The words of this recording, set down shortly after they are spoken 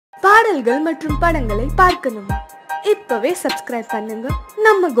பாடல்கள் மற்றும் படங்களை பார்க்கணுமா? இப்பவே சப்ஸ்கிரைப் பண்ணுங்க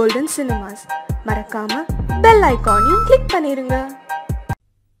நம்ம கோல்டன் சினிமாஸ். மறக்காம பெல் ஐகானையும் கிளிக் பண்ணிருங்க.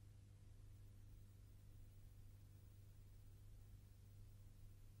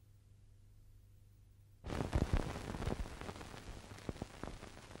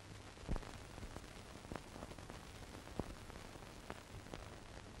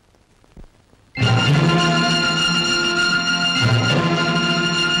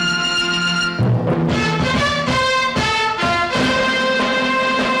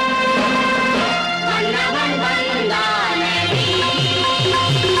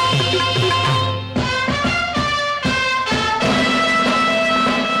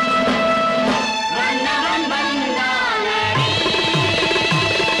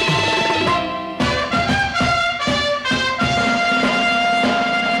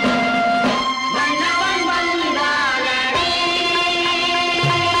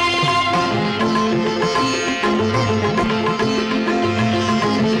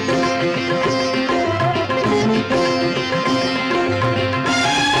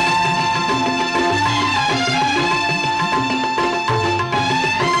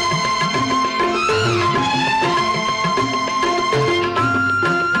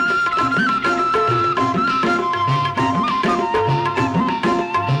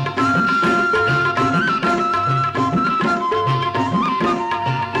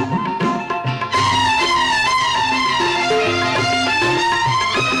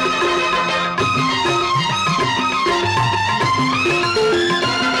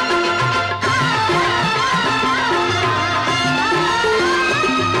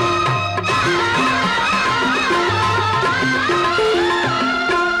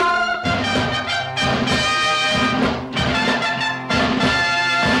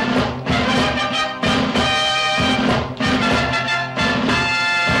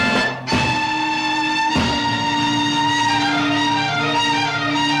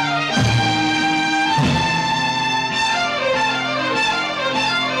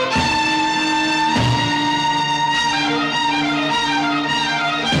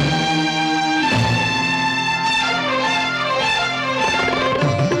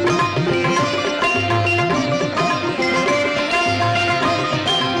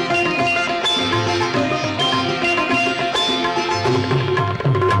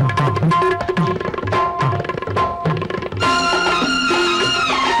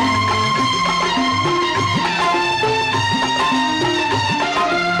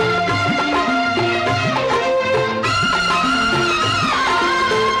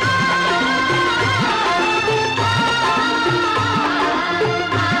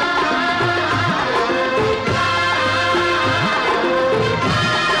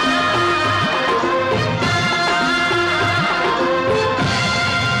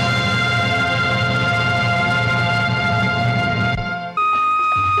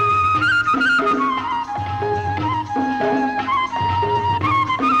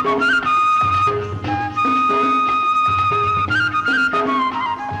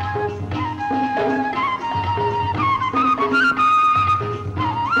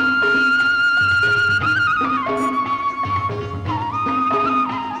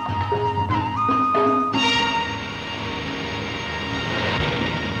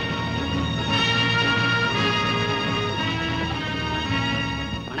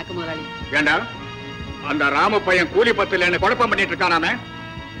 அந்த ராம பையன் கூலி பத்துல என்ன குழப்பம் பண்ணிட்டு இருக்கானாமே,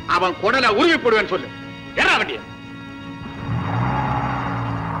 அவன் குடலை உருவி போடுவேன்னு சொல்லு. ஏறா வண்டிய.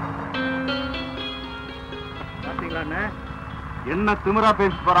 பாத்தீங்களா என்ன திமிரா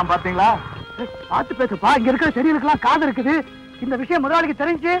பேசி போறான் பாத்தீங்களா? பார்த்து பேசுப்பா. இங்க இருக்கிற செடிகளுக்கெல்லாம் காது இருக்குது. இந்த விஷயம் முதலாளிக்கு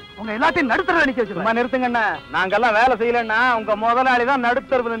தெரிஞ்சு உங்க எல்லாத்தையும் நடுத்தர நிக்க வச்சு நிறுத்துங்கண்ணா. நாங்கெல்லாம் வேலை செய்யலன்னா உங்க முதலாளி தான்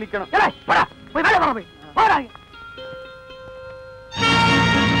நடுத்தரவுல நிக்கணும். போய் வேலை வர போய் போறாங்க.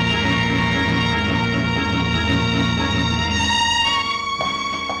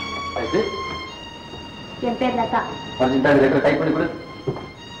 என் பேர் லதா. டைப் பண்ணி கொடு.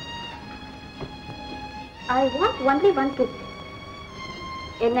 I want only one kid.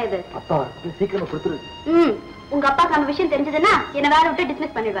 என்ன இது? அப்பா சீக்கிரமா கொடுத்துரு. உங்க அப்பாக்கு அந்த விஷயம் தெரிஞ்சதுன்னா என்ன வேலை விட்டு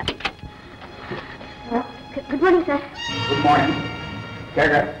டிஸ்மிஸ் பண்ணிடுவார். Good morning sir. Good morning.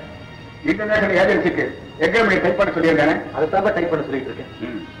 கேங்க இன்டர்நேஷனல் ஏஜென்சிக்கு எக்ரிமெண்ட் டைப் பண்ண சொல்லியிருக்கானே, அதை தான் டைப் பண்ண சொல்லிட்டு இருக்கேன்.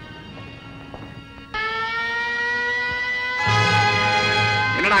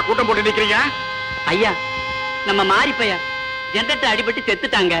 என்னடா கூட்டம் போட்டு நிக்கிறீங்க? ஐயா, நம்ம மாறி பையன் ஜெனரேட்டர் அடிபட்டு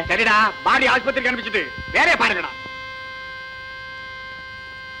செத்துட்டாங்க. சரிடா, பாடி ஆஸ்பத்திரிக்கு அனுப்பிச்சிட்டு வேற பாருங்கடா.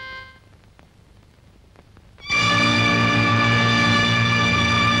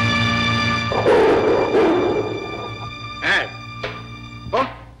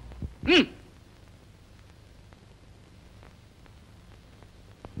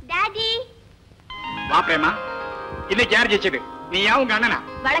 டாடி வா பிரேமா. இன்னைக்கு யார் ஜெயிச்சது? நீயா உங்க அண்ணனா?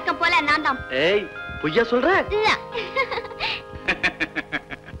 வழக்கம் போல நான் தான். ஏய் பொய்யா சொல்ற? இல்ல.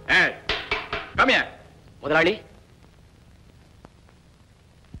 ஏய் கம்மியா. முதலாளி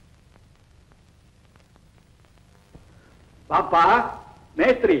பாப்பா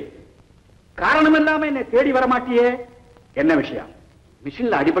மேஸ்திரி, காரணம் இல்லாம என்னை தேடி வர மாட்டியே, என்ன விஷயம்?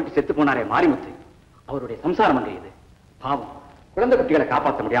 மிஷின்ல அடிபட்டு செத்து போனாரே மாரிமுத்து, அவருடைய சம்சாரம் அங்க இது. பாவம், குழந்தை குட்டிகளை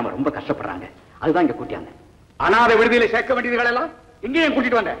காப்பாற்ற முடியாம ரொம்ப கஷ்டப்படுறாங்க. அதுதான் இங்க கூட்டியாங்க. அனாதை விடுதியில சேர்க்க வேண்டியதுகள் எல்லாம் இங்கேயும்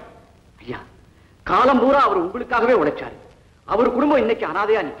கூட்டிட்டு வந்த. ஐயா, காலம் பூரா அவர் உங்களுக்காகவே உழைச்சாரு. அவர் குடும்பம் இன்னைக்கு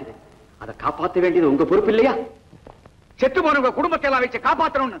அனாதையா நிக்குது. அதை காப்பாற்ற வேண்டியது உங்க பொறுப்பு இல்லையா? செத்து போனவங்க குடும்பத்தை எல்லாம் வச்சு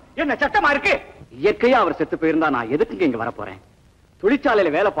காப்பாற்றணும்னு என்ன சட்டமா இருக்கு? இயற்கையா அவர் செத்து போயிருந்தா நான் எதுக்குங்க இங்க வர போறேன்?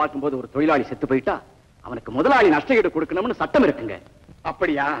 தொழிற்சாலையில வேலை பார்க்கும்போது ஒரு தொழிலாளி செத்து போயிட்டா அவனுக்கு முதலாளி நஷ்டஈடு கொடுக்கணும்னு சட்டம் இருக்குங்க.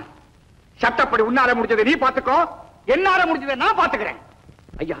 அப்படியா? சட்டப்படி உன்னால முடிஞ்சதை நீ பாத்துக்கோ, என்னால முடிஞ்சதை நான் பாத்துக்கிறேன்.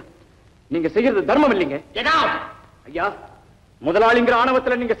 ஐயா, நீங்க செய்யறது தர்மம் இல்லைங்க. ஐயா, முதலாளிங்கிற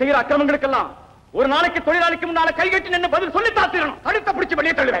ஆணவத்துல நீங்க செய்யற அக்கிரமங்களுக்கெல்லாம் ஒரு நாளைக்கு தொழிலாளிக்கு முன்னால கைகட்டி நின்று பதில் சொல்லி தாத்திரணும். கழுத்த பிடிச்சு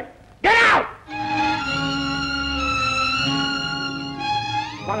வெளியே தள்ளுவேன்.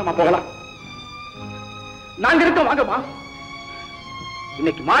 வாங்கம்மா போகலாம். நாங்க இருக்கோம், வாங்கம்மா.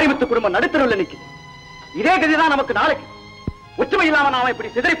 இன்னைக்கு மாரிமுத்து குடும்பம் நடுத்தருவில் நிக்குது. இதே கதிதான் நமக்கு நாளைக்கு. ஒற்றுமை இல்லாம நாம இப்படி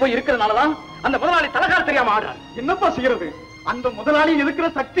சிதறி போய் இருக்கிறதுனாலதான் அந்த முதலாளி தலகால் தெரியாம ஆடுறாரு. என்னப்பா செய்யறது? அந்த முதலாளி இருக்கிற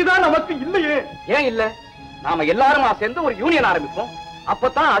சக்தி தான் நமக்கு இல்லையே. ஏன் இல்ல? நாம எல்லாரும் சேர்ந்து ஒரு யூனியன் ஆரம்பிப்போம்.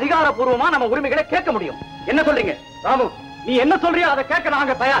 அப்பதான் அதிகாரப்பூர்வமா நம்ம உரிமைகளை கேட்க முடியும். என்ன சொல்றீங்க ராமு? நீ என்ன சொல்றியோ அதை கேட்க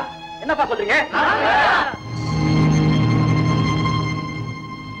நாங்க தயார். என்னப்பா சொல்றீங்க?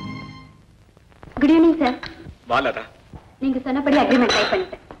 Good evening sir. வாலதா, நீங்க சொன்னபடி அக்ரிமெண்ட் டைப்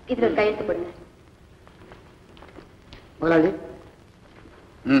பண்ணிட்டேன். இதுல ஒரு கையெழுத்து போடுங்க. முதலாளி,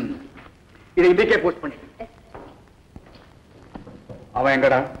 இதை இன்னைக்கே போஸ்ட் பண்ணி. அவன்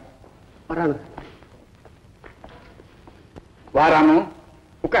எங்கடா? வராது. வாராமு,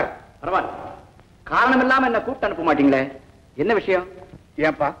 உட்கார். பரவாயில்ல. காரணம் இல்லாம என்ன கூப்பிட்டு அனுப்ப மாட்டீங்களே, என்ன விஷயம்?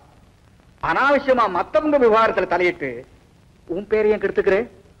 ஏன்பா அனாவசியமா மத்தவங்க விவகாரத்துல தலையிட்டு உன் பேரையும் கெடுத்துக்கிறேன்?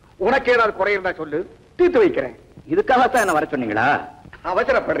 உனக்கு ஏதாவது குறை இருந்தா சொல்லு, தீர்த்து வைக்கிறேன். இதுக்காகத்தான் என்ன வர சொன்னீங்களா?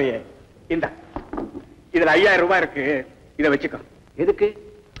 அவசரப்படுறியே. இந்த இதுல 5000 ரூபாய் இருக்கு, இதை வச்சுக்கோ. எதுக்கு?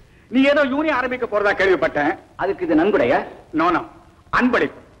 நீ ஏதோ யூனியன் ஆரம்பிக்க போறதா கேள்விப்பட்டேன். அதுக்கு இது நன்கொடையா? நோனம்,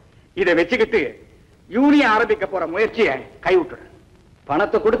 அன்பளிப்பு. இதை வச்சுக்கிட்டு யூனியன் ஆரம்பிக்க போற முயற்சியை கைவிட்டுடு.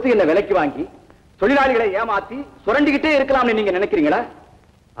 பணத்தை கொடுத்து என்ன விலைக்கு வாங்கி தொழிலாளிகளை ஏமாத்தி சுரண்டிக்கிட்டே இருக்கலாம்னு நீங்க நினைக்கிறீங்களா?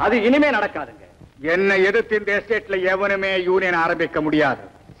 அது இனிமே நடக்காதுங்க. என்ன எதிர்த்து இந்த எஸ்டேட்ல எவனுமே யூனியன் ஆரம்பிக்க முடியாது.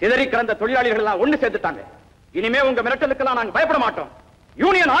 சிதறி கிடந்த தொழிலாளிகள் எல்லாம் ஒண்ணு சேர்த்துட்டாங்க. இனிமே உங்க மிரட்டலுக்கெல்லாம் நாங்க பயப்பட மாட்டோம்.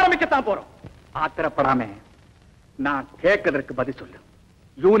 யூனியன் ஆரம்பிக்கத்தான் போறோம். ஆத்திரப்படாம நான் கேட்கறதுக்கு பதில் சொல்லு.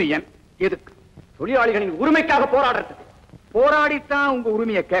 யூனியன் எதுக்கு? தொழிலாளிகளின் உரிமைக்காக போராடுறதுக்கு. போராடித்தான் உங்க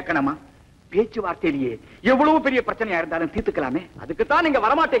உரிமையை கேட்கணுமா? பேச்சுவார்த்தையிலேயே எவ்வளவு பெரிய பிரச்சனையா இருந்தாலும் தீர்த்துக்கலாமே. அதுக்குத்தான் நீங்க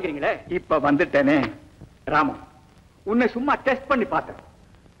வரமாட்டேங்கிறீங்களே. இப்ப வந்துட்டேனே. ராமு, உன்னை சும்மா டெஸ்ட் பண்ணி பார்த்தேன்.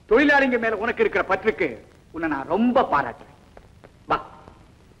 தொழிலாளிங்க மேல உனக்கு இருக்கிற பற்றுக்கு உன்னை நான் ரொம்ப பாராட்டுறேன். வா.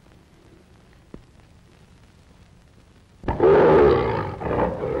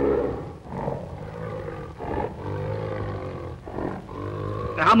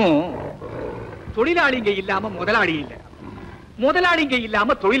 ராமு, தொழிலாளிங்க இல்லாம முதலாளி இல்ல, முதலாளிங்க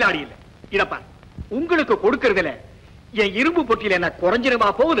இல்லாம தொழிலாளி இல்ல. இதப்பா, உங்களுக்கு கொடுக்கறதுல என் இரும்பு பொட்டியில என்ன குறைஞ்சிருமா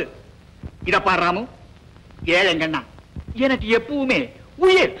போகுது? இதப்பா ராமு, ஏழைங்கண்ணா எனக்கு எப்பவுமே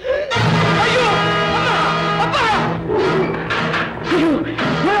உயிர். ஐயோ, அம்மா, அப்பா! ஐயோ,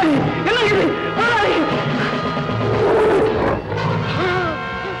 முதலாளி, என்ன இது? முதலாளி!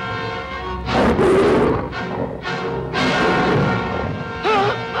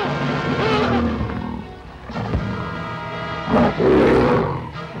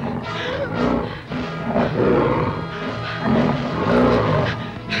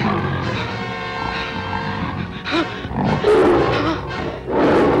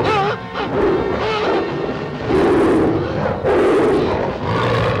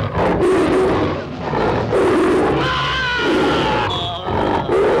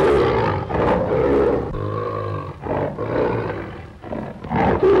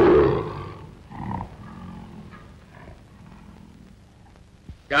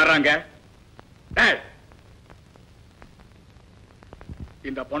 யாராங்க?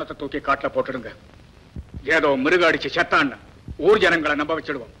 இந்த பணத்தை தூக்கி காட்டுல போட்டுடுங்க. ஏதோ மிருக அடிச்சு செத்தான்னு ஊர் ஜனங்களை நம்ப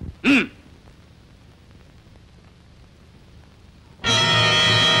வச்சிடுவோம்.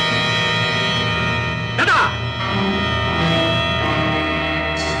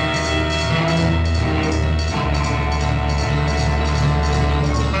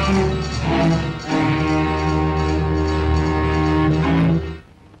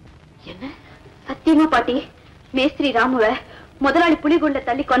 மேஸ்திரி ராமுவ முதலாளி புலிகுண்ட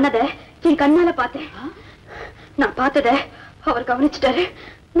தள்ளி கொன்னத என் கண்ணால பார்த்தேன். நான் பார்த்தத அவர் கவனிச்சுட்டாரு.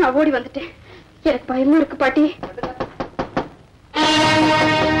 நான் ஓடி வந்துட்டேன். எனக்கு பயமா இருக்கு பாட்டி.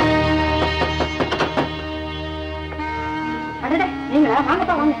 நீங்களா?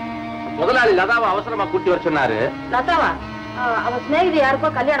 வாங்கப்பா வாங்க. முதலாளி லதாவை அவசரமா கூட்டி வர சொன்னாரு. லதாவா? அவன் சிநேகிதி யாருக்கோ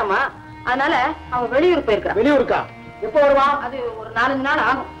கல்யாணமா, அதனால அவன் வெளியூர் போயிருக்கான். வெளியூருக்கா? எப்ப வருவான்? அது ஒரு 4-5 நாள்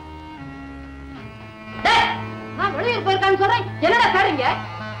ஆகும். நான் வெளியூர் போயிருக்கான்னு சொல்றேன். என்னடா தேடுறீங்க?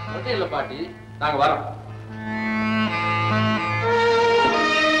 ஒன்றும் இல்ல பாட்டி, நாங்க வரோம்.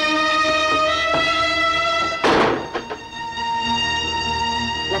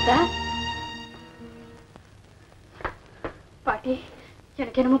 லதா பாட்டி,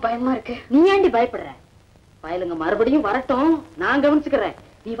 எனக்கு என்னமோ பயமா இருக்கு. நீ ஏண்டி பயப்படுற? பயலுங்க மறுபடியும் வரட்டும், நான் கவனிச்சுக்கிறேன்.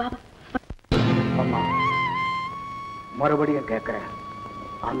 நீ வா. அம்மா, மறுபடியும் கேட்கிறேன்,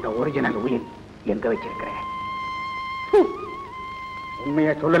 அந்த ஒரிஜினல் உயில் எங்க வச்சிருக்கிறேன்?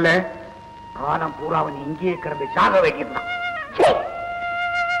 உண்மையை சொல்லல, காலம் பூராவன் இங்கேயே கிடந்து சாக வைக்கிறான்.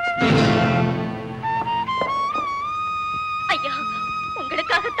 ஐயா,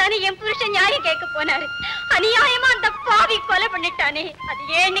 உங்களுக்காகத்தானே என் புருஷன் நியாயம் கேட்க போனாரு. அநியாயமா அந்த பாவி கொலை பண்ணிட்டானே, அது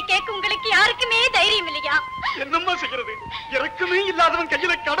ஏன்னு கேட்க உங்களுக்கு யாருக்குமே தைரியம் இல்லையா? என்னம்மா செய்யறது? இறக்குமே இல்லாதவன்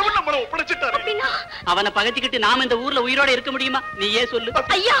கையில கடவுள் நம்மள ஒப்படைச்சிட்டாரு. அவனை பகச்சிக்கிட்டு நாம இந்த ஊர்ல உயிரோட இருக்க முடியுமா? நீயே சொல்லு.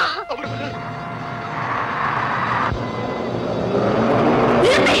 ஐயா,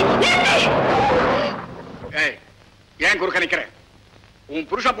 ஏன் குறுக்க நிக்கிற? உன்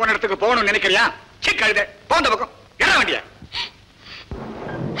புருஷன் போன இடத்துக்கு போகணும்னு நினைக்கிறியா? கழுத போந்த பக்கம் என்ன வேண்டிய?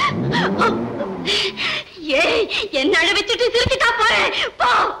 ஏய், என்ன வச்சுட்டு சிரிச்சுட்டா போறேன். போ,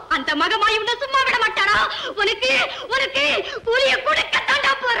 அந்த மகமாய் உன்னை சும்மா விட மாட்டானா? உனக்கு உனக்கு புலிய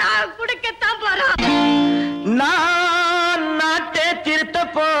கொடுக்கத்தாண்டா போறா, கொடுக்கத்தான் போறா. நான் நாட்டை திருத்த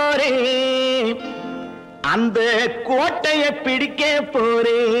போறேன், அந்த கோட்டையை பிடிக்க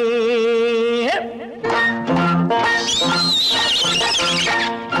போறேன்.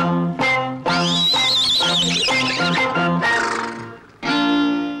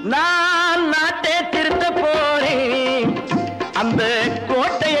 நான் நாட்டை திருத்த போறேன், அந்த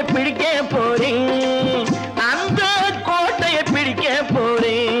கோட்டையை பிடிக்க போறேன், அந்த கோட்டையை பிடிக்க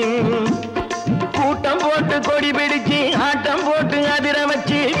போறேன். கூட்டம் போட்டு கொடி பிடிச்சு ஆட்டம் போட்டு அதிர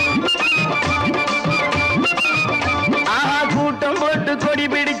வச்சு, கூட்டம் போட்டு கொடி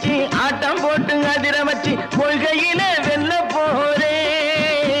பிடிச்சு ஆட்டம் போட்டு அதிர வச்சு கொள்கையில வெல்ல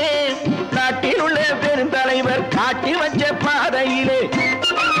போறேன். நாட்டில் உள்ள பெருந்தலைவர் காட்டி வச்ச பாதையிலே,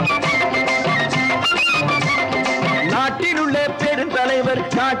 நாட்டில் உள்ள பெருந்தலைவர்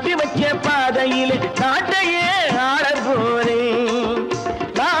காட்டி வச்ச பாதையிலே நாட்டையே ஆள போறேன்.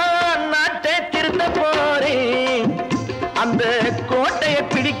 நான் நாட்டை திருத்த போறேன், அந்த கோட்டையை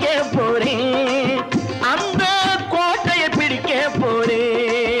பிடிக்க போறேன், அந்த கோட்டையை பிடிக்க போறேன்.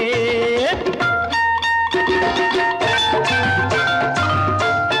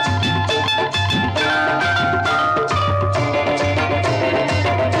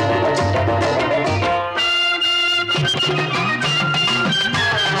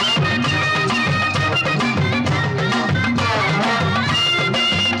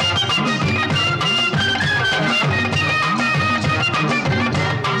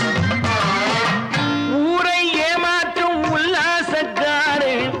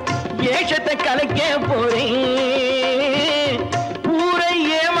 கலைக்க போறேன், ஊரை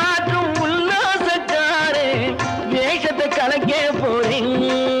ஏமாற்றும் உல்லாசக்காரே வேஷத்தை கலைக்க போறேன்.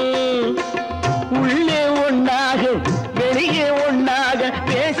 உள்ளே ஒன்றாக வெளியே ஒன்றாக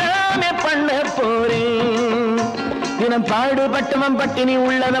பேசாம பண்ண போறேன். தினம் பாடுபட்டவன் பட்டினி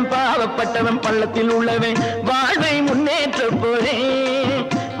உள்ளவன் பாவப்பட்டவன் பள்ளத்தில் உள்ளவன் வாழ்வை முன்னேற்ற போறேன்,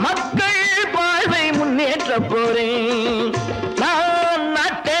 மக்கள் வாழ்வை முன்னேற்ற போறேன். நான்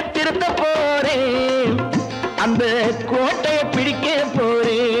நாட்டை திருத்த போறேன், அந்த கோட்டையை பிடிக்க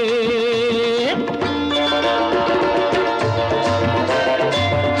போறேன்.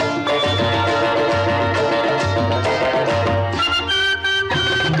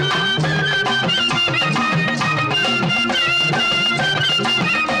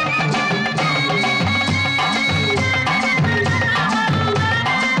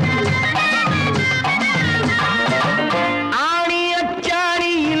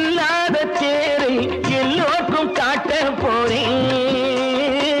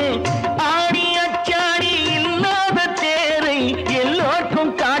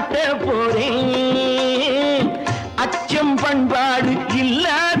 பண்பாடு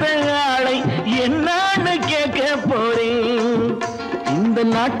இல்லாத ஆளை என்னான்னு கேட்க போறேன். இந்த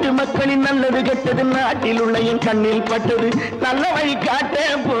நாட்டு மக்களின் நல்லது கெட்டது நாட்டில் உள்ள என் கண்ணில் பட்டது நல்ல வழி காட்ட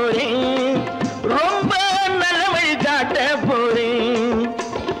போறேன். ரொம்ப நல்ல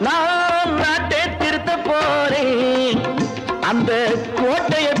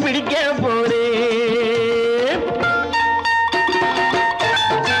கோட்டையை பிடிக்க போறேன்.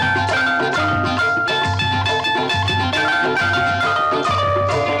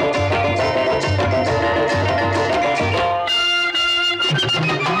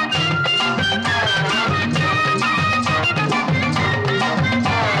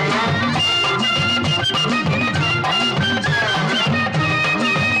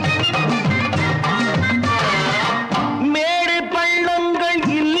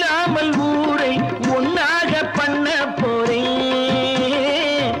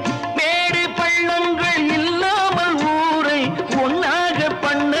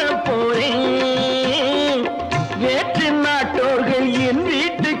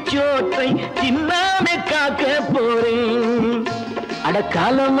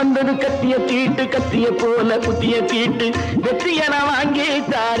 காலம் வந்தது கத்திய தீட்டு கத்திய போல குத்திய தீட்டு வெற்றிய நான் வாங்கி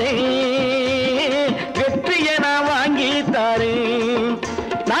தாரேன் வெற்றிய நான் வாங்கி தாரேன்.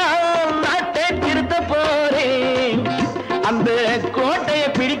 நான் நாட்டை திருத்த போறேன் அந்த கோட்டையை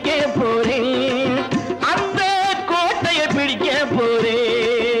பிடிக்க போறேன் அந்த கோட்டையை பிடிக்க போறேன்.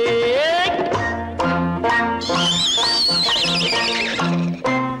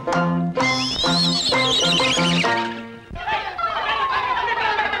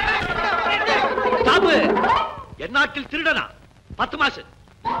 எந்நாட்டில் திருடனா 10 மாசு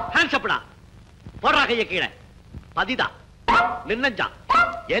ஹேண்ட்ஸ்அப்டா போடுறா கைய கீழே பதிதா நின்னஞ்சா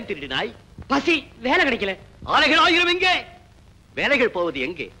ஏன் திருடினாய்? பசி வேலை கிடைக்கல. ஆலைகள் 1000 எங்கே? வேலைகள் போவது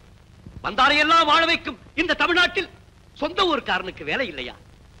எங்கே? வந்தாரை எல்லாம் வாழ வைக்கும் இந்த தமிழ்நாட்டில் சொந்த ஊருக்காரனுக்கு வேலை இல்லையா?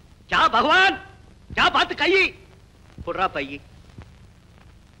 கா பகவான் கா பார்த்து கையை போடுறா பையி.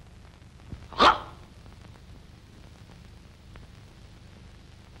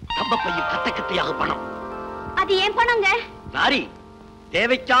 கம்ப பையில் கத்த கத்தையாக பணம். அது ஏன் பணங்க? நாரி,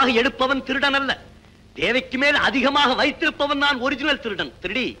 தேவைக்காக எடுப்பவன் திருடன் அல்ல, தேவைக்கு மேல் அதிகமாக வைத்திருப்பவன் நான் ஒரிஜினல் திருடன்.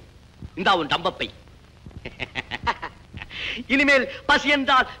 திருடி இந்தா உன் டம்பப்பை. இனிமேல் பசி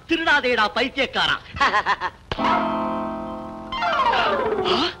என்றால் திருடாதேடா பைத்தியக்காரா.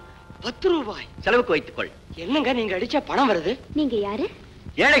 10 ரூபாய் செலவுக்கு வைத்துக்கொள். என்னங்க நீங்க அடிச்ச பணம் வருது? நீங்க யாரு?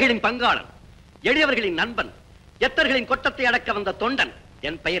 ஏழைகளின் பங்காளன், எளியவர்களின் நண்பன், எத்தர்களின் கொட்டத்தை அடக்க வந்த தொண்டன்.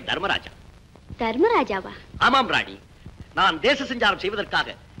 என் பெயர் தர்மராஜா. தர்மராஜாவா? ஆமாம் ராணி, நான் தேச சஞ்சாரம் செய்வதற்காக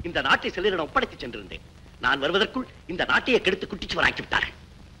இந்த நாட்டை சிலரிடம் ஒப்படைத்து சென்றிருந்தேன். நான் வருவதற்குள் இந்த நாட்டையை கெடுத்து குட்டிச்சுவராக்கி விட்டார்கள்.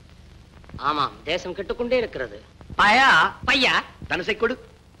 ஆமாம், தேசம் கெட்டுக்கொண்டே இருக்கிறது. பையா பையா தனுசை கொடு.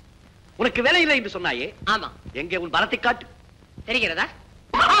 உனக்கு வேலை இல்லை என்று சொன்னாயே, ஆமா, எங்கே உன் பலத்தை காட்டு. தெரிகிறதா?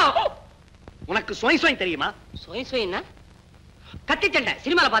 உனக்கு சொய் சொய் தெரியுமா? சொய் சொய்னா கத்தி சண்டை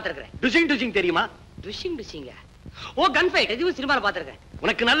சினிமால பாத்திருக்கிறேன். டுசிங் டுசிங் தெரியுமா? டுஷிங் டுஷிங்க. ஓ, கன் ஃபைட் இதுவும் சினிமால பாத்திருக்கேன்.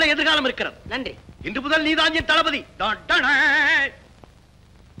 உனக்கு நல்ல எதிர்காலம் இருக்கிறது. நன்றி. இன்று முதல் நீதான் என் தளபதி.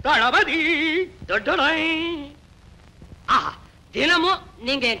 தளபதி தினமும்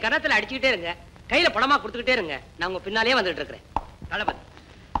நீங்க என் கரத்துல அடிச்சுக்கிட்டே இருங்க, கையில பணமா கொடுத்துக்கிட்டே இருங்க, நான் உங்க பின்னாலே வந்துட்டு இருக்கிறேன். தளபதி,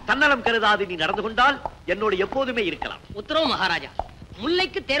 தன்னலம் கருதாது நீ நடந்து கொண்டால் என்னோடு எப்போதுமே இருக்கலாம். உத்தரவு மகாராஜா.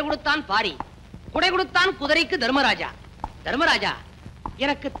 முல்லைக்கு தேர் கொடுத்தான் பாரி, குடை கொடுத்தான் குதிரைக்கு தர்மராஜா. தர்மராஜா,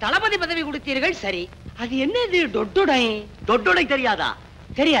 எனக்கு தளபதி பதவி கொடுத்தீர்கள் சரி, அது என்னது டொட்டொடை? டொட்டொடை தெரியாதா?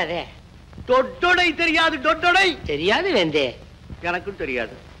 தெரியாதே. டொட்டொடை தெரியாது? டொட்டொடை தெரியாது வேந்தே. எனக்கும்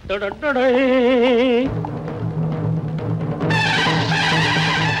தெரியாது.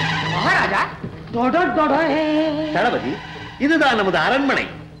 மகாராஜா, தளபதி, இதுதான் நமது அரண்மனை.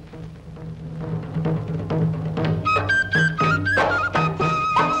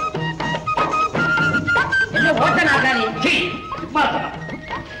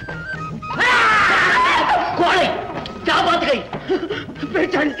 கோழை ஜாபாத்துகை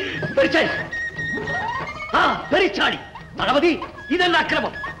பெருச்சாளி பெருச்சாளி பெருச்சாளி. தளபதி, இதெல்லாம்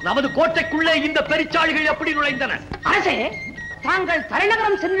அக்கிரமம். நமது கோட்டைக்குள்ளே இந்த பெருச்சாளிகள் எப்படி நுழைந்தனர்? அரசே, தாங்கள்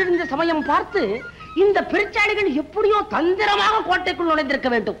தலைநகரம் சென்றிருந்த சமயம் பார்த்து இந்த பெருச்சாளிகள் எப்படியோ தந்திரமாக கோட்டைக்குள் நுழைந்திருக்க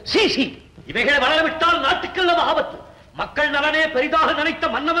வேண்டும். சீசி, இவைகளை வளரவிட்டால் நாட்டுக்கெல்லாம் ஆபத்து. மக்கள் நலனே பெரிதாக நினைத்த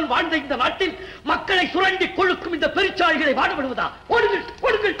மன்னவன் வாழ்ந்த இந்த நாட்டில் மக்களை சுரண்டி கொழுக்கும் இந்த பெருச்சாளிகளை வாடவிடுவதா? ஓடுங்கள்,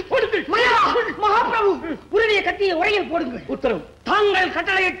 ஓடுங்கள், ஓடுங்கள். மகாபிரபு, உருடைய கத்தியை உரையில் போடுங்கள். உத்தரவு. தாங்கள்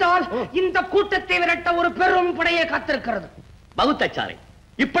கட்டளையிட்டால் இந்த கூட்டத்தை விரட்ட ஒரு பெரும் படையை காத்திருக்கிறது. பகுத்தச்சாரை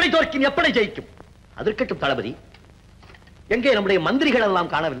இப்படி தோற்கின் எப்படி ஜெயிக்கும்? அதற்கட்டும் தளபதி, எங்கே நம்முடைய மந்திரிகள்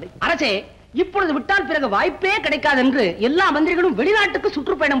எல்லாம் காணவில்லை? அரசே, இப்பொழுது விட்டால் பிறகு வாய்ப்பே கிடைக்காது என்று எல்லா மந்திரிகளும் வெளிநாட்டுக்கு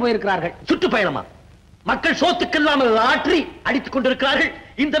சுற்றுப்பயணம் போயிருக்கிறார்கள். சுற்றுப்பயணமா? மக்கள் சோத்துக்கெல்லாம் ஆற்றி அடித்துக் கொண்டிருக்கிறார்கள்.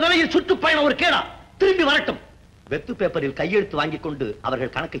 இந்த நிலையில் சுற்றுப்பயணம் ஒரு கேடா? திரும்பி வரட்டும். வெத்து பேப்பரில் கையெழுத்து வாங்கிக் கொண்டு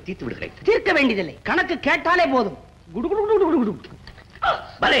அவர்கள் கணக்கை தீர்த்து விடுகிறேன். தீர்க்க வேண்டியதில்லை, கணக்கு கேட்டாலே போதும்.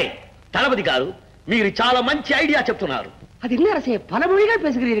 భలే தளபதி గారు, మీరు చాలా మంచి ఐడియా చెప్తున్నారు. அது என்ன அரசே, பல மொழிகள்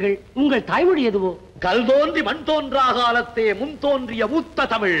பேசுகிறீர்கள். உங்கள் தாய்மொழி எதுவோ? கல் தோன்றி மண் தோன்றா காலத்தே முன் தோன்றிய மூத்த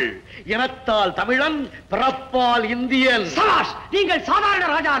தமிழ் இனத்தால் தமிழன் பிறப்பால் இந்தியன். சபாஷ்! நீங்கள் சாதாரண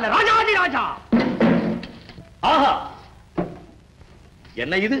ராஜா அல்ல, ராஜாதி ராஜா. ஆஹா,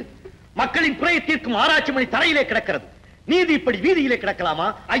 என்ன இது? மக்களின் குறையை தீர்க்கும் ஆராய்ச்சி மணி தரையிலே கிடக்கிறது. நீதி இப்படி வீதியிலே கிடக்கலாமா?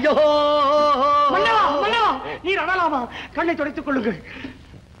 ஐயோ! நீர் அழலாமா? கண்ணை துடைத்துக் கொள்ளுங்கள்.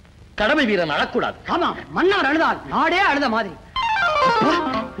 கடமை வீரன் அழக்கூடாது. ஆமா, மன்னர் அழுதால் நாடே அழுத மாதிரி.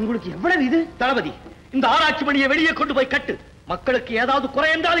 உங்களுக்கு எவ்வளவு இது? தளபதி, இந்த ஆராய்ச்சி மணியை வெளியே கொண்டு போய் கட்டு. மக்களுக்கு ஏதாவது குறை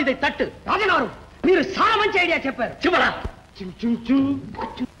என்றால் இதை தட்டு. ராஜனாரு, நீர் சால మంచి ஐடியா చెప్పారు. சிவரா,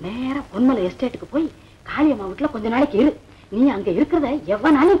 நேர பொன்மலை எஸ்டேட்டுக்கு போய் காளியம்மா வீட்டுல கொஞ்ச நாளைக்கு இரு. நீ அங்க இருக்கிறத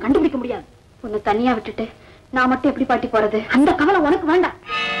எவனாலும் கண்டுபிடிக்க முடியாது. உன்னை தனியா விட்டுட்டு நான் மட்டும் எப்படி பாட்டி போறது? அந்த கவலை உனக்கு வேண்டாம்.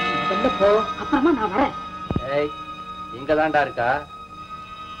 முதல்ல போ, அப்புறமா நான் வரேன். இங்க தாண்டா இருக்கா?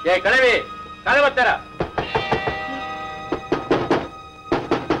 ஏய் கிழவி, கதவை தர.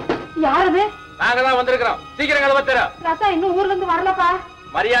 யாரது? நாங்க தான் வந்திருக்கிறோம். சீக்கிரம் கதவை தர. ராசா இன்னும் ஊர்ல இருந்து வரலப்பா.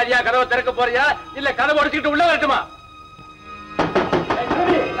 மரியாதையா கதவை திறக்க போறியா இல்ல கதவை உடைச்சிட்டு உள்ள வரட்டுமா?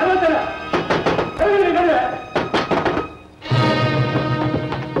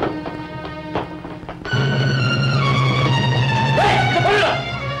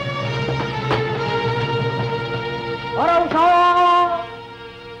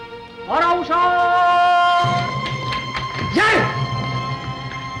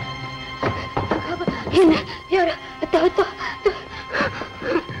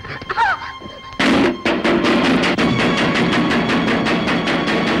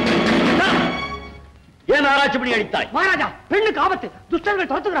 ஏன் ஆராய்ச்சி பண்ணி அடித்தாய்? மகாராஜா, பெண்ணுக்கு ஆபத்து, துஷ்டர்கள்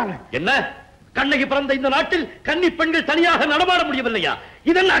துரத்துகிறாங்க. என்ன? கண்ணகி பிறந்த இந்த நாட்டில் கன்னி பெண்கள் தனியாக நடமாட முடியவில்லையா?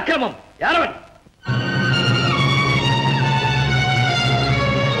 இதென்ன அக்கிரமம்? யாரவன்?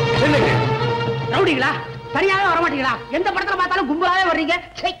 ரவுடிங்களா? தனியாக வரமாட்டீங்களா? எந்த படத்துல பார்த்தாலும் கும்பலாவே வர்றீங்க.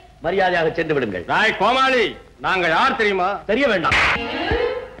 மரியாதையாக சென்று விடுங்கள். நாய் கோமாளி, நாங்க யார் தெரியுமா? தெரிய வேண்டாம்.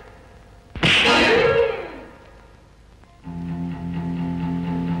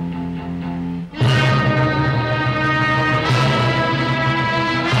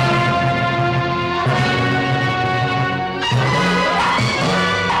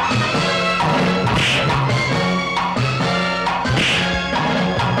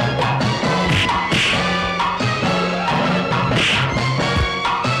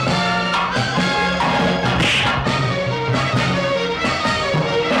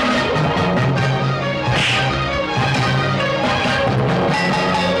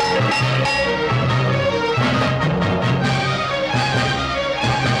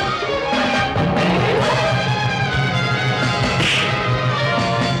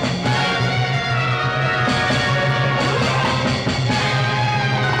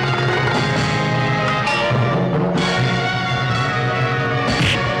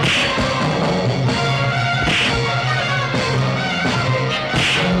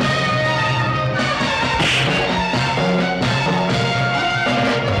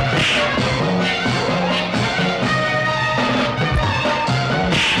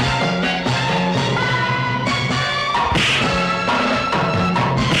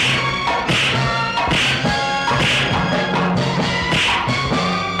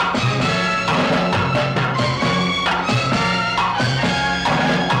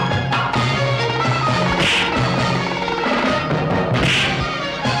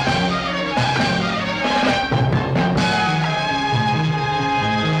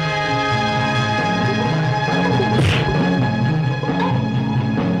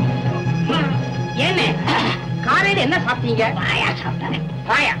 என்ன சாப்பிட்டீங்க? பாயா சாப்பிட்டேன்.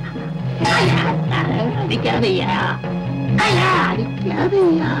 பாயா அடிக்காதையா,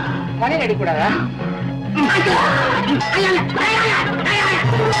 அடிக்காதையா. கடையில் அடிக்கூடாதா?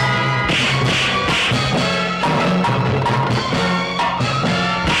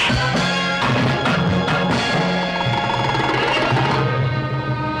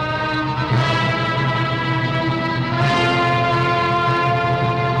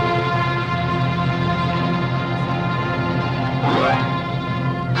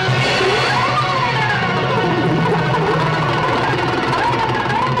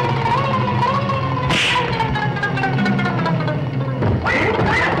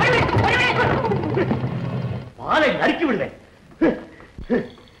 நறுக்கி விடுவேன்.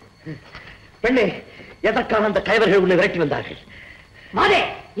 பெண்ணே, எதற்காக அந்த கைவர்கள் உன்னை விரட்டி வந்தார்கள்? மாதே,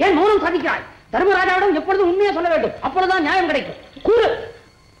 ஏன் மௌனம் சாதிக்கிறாய்? தர்மராஜாவிடம் எப்பொழுதும் உண்மையை சொல்ல வேண்டும், அப்பொழுதுதான் நியாயம் கிடைக்கும். கூறு.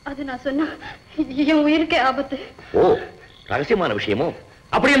 அது நான் சொன்னா என் உயிருக்கே ஆபத்து. ஓ, ரகசியமான விஷயமோ?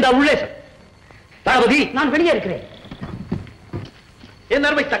 அப்படி என்றால் உள்ளே தளபதி, நான் வெளியே இருக்கிறேன். என்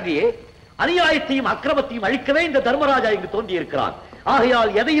அருமை தங்கையே, அநியாயத்தையும் அக்கிரமத்தையும் அழிக்கவே இந்த தர்மராஜா இங்கு தோன்றி இருக்கிறான்.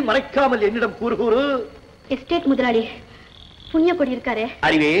 ஆகையால் எதையும் மறைக்காமல் என்னிடம் கூறு. எஸ்டேட் முதலாளி புண்ணியக்கொடி இருக்காரே,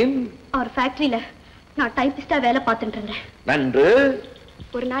 அறிவேன். அவர் ஃபேக்டரியில நான் டைபிஸ்டா வேலை பார்த்துட்டு இருந்தேன். நன்று.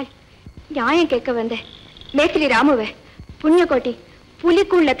 ஒரு நாள் நியாயம் கேட்க வந்தேன். மேத்திலி ராமுவை புண்ணியக்கோட்டி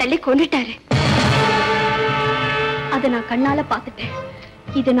புலிக்குள்ள தள்ளி கொண்டுட்டாரு. அதை நான் கண்ணால பார்த்துட்டேன்.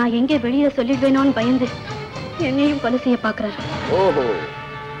 இதை நான் எங்கே வெளியில சொல்லிடுவேனோன்னு பயந்து என்னையும் கொலை செய்ய பாக்குறாரு. ஓஹோ,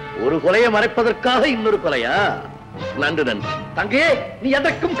 ஒரு கொலையை மறைப்பதற்காக இன்னொரு கொலையா? நன்று நன்று. தங்கே, நீ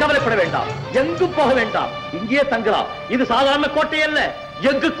எதற்கும் கவலைப்பட வேண்டாம், எங்கும் போக வேண்டாம், இங்கே தங்கலாம். இது சாதாரண கோட்டை அல்ல,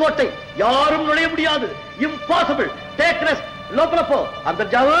 எங்கு கோட்டை, யாரும் நுழைய முடியாது. இம்பாசிபிள். Take rest. லோப்பல போ. அந்த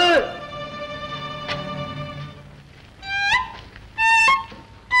ஜாவு.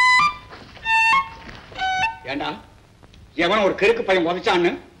 ஏண்டா, எவன் ஒரு கிறுக்கு பையன்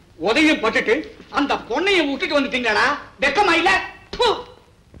உதைச்சான்னு உதையும் பட்டுட்டு அந்த பொண்ணையும் விட்டுட்டு வந்துட்டீங்களா? வெக்கமா இல்ல?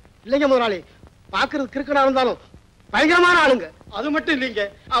 இல்லைங்க முதலாளி, பாக்குறது கிறுக்கனா இருந்தாலும் பயங்கரமான ஆளுங்க. அது மட்டும் இல்லைங்க,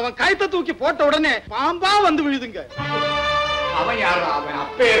 அவன் கயத்தை தூக்கி போட்ட உடனே பாம்பா வந்து விழுதுங்க. அவன் யாரா? அவன்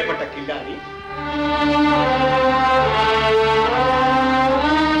அப்பேற்பட்ட கில்லாடி.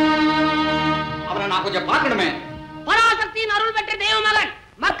 அவனை நான் கொஞ்சம் பார்க்கணுமே. பராசக்தியின் அருள் பெற்ற தெய்வமகன்,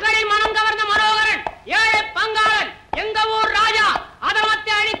 மக்களை மனம் கவர்ந்த மனோகரன், ஏழை பங்காளன், எங்க ஊர் ராஜா,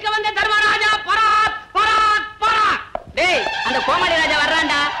 அதமத்தை அழிக்க வந்த தர்மராஜா. பராத் பராத் பராத். டேய், அந்த கோமாளி ராஜா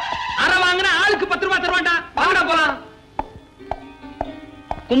வர்றான்டா. அரை வாங்கினா ஆளுக்கு 10 ரூபாய் தருவான்டா. வாங்கடா போலாம்.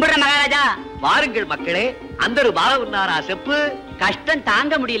 கும்பிடுற மகாராஜா. வாருங்கள் மக்களே. அந்த பாலவன்னாரா செப்பு. கஷ்டம்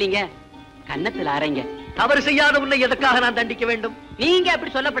தாங்க முடியலீங்க, கன்னத்துல அரைங்க. தவறு செய்யாத உன்னை எதற்காக நான் தண்டிக்க வேண்டும்? நீங்க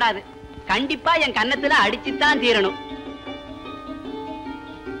அப்படி சொல்லப்படாது. கண்டிப்பா என் கன்னத்துல அடிச்சுத்தான் தீரணும்.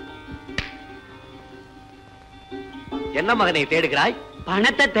 என்ன மகனை தேடுகிறாய்?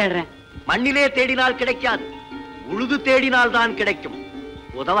 பணத்தை தேடுறேன். மண்ணிலே தேடினால் கிடைக்காது, உழுது தேடினால் தான் கிடைக்கும்.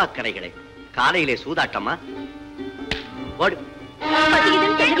 உதவா கடைகளை காலையிலே சூதாட்டமா? ஓடு.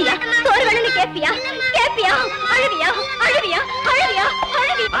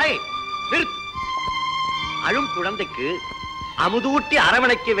 அழும் குழந்தைக்கு அமுதூட்டி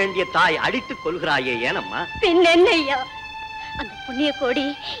அரவணைக்க வேண்டிய தாய் அடித்துக் கொள்கிறாயே, ஏனம்மா? பின்னையா, அந்த புண்ணிய கோடி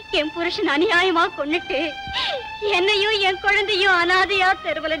என் புருஷன் அநியாயமா கொன்னுட்டு என்னையும் என் குழந்தையும் அனாதையா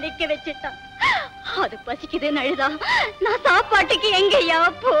தெருவுல நிக்க வச்சுட்டான். அது பசிக்குதுன்னு அழுதா நான் சாப்பாட்டுக்கு எங்கயா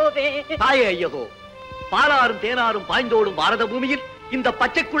போவேன்? தாயே ஐயகோ, பாலாரும் தேனாரும் பாய்ந்தோடும் பாரத பூமியில் இந்த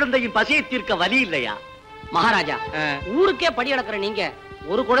பச்சை குழந்தையின் பசியை தீர்க்க வழி இல்லையா? மகாராஜா, ஊருக்கே படி அடக்கிற நீங்க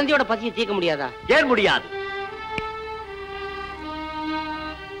ஒரு குழந்தையோட பசியை தீர்க்க முடியாதா? ஏன் முடியாது?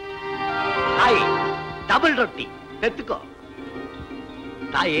 தாயே, டபுள் ரொட்டி பெத்துக்கோ.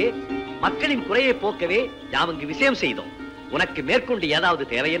 தாயே, மக்களின் குறையை போக்கவே நாம் இங்கு விஷயம் செய்தோம். உனக்கு மேற்கொண்டு ஏதாவது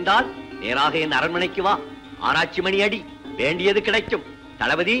தேவை என்றால் நேராக என் அரண்மனைக்கு வா. ஆராய்ச்சி மணி அடி, வேண்டியது கிடைக்கும்.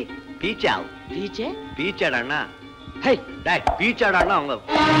 தளபதி பீச்சாவ். பீச்சே? பீச்சாடாண்ணா. ஹே டேய், பீச்சாடாண்ணா அவங்க.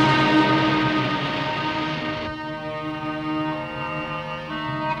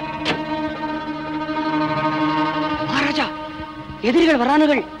 மகாராஜா, எதிரிகள்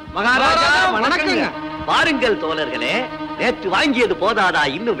வரானுகள். மகாராஜா வணக்கங்க. வாருங்கள் தோழர்களே, நேற்று வாங்கியது போதாதா,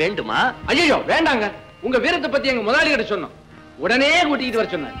 இன்னும் வேண்டுமா? ஐயோ வேண்டாங்க, உங்க வீரத்தை பத்தி எங்க முதலாளிகிட்ட சொன்னோம், உடனே கூட்டிட்டு வர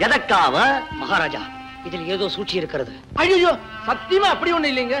சொன்னார். எதற்காக? மகாராஜா, இதில் ஏதோ சூழ்ச்சி இருக்கிறது. ஐயோ சத்தியமா அப்படி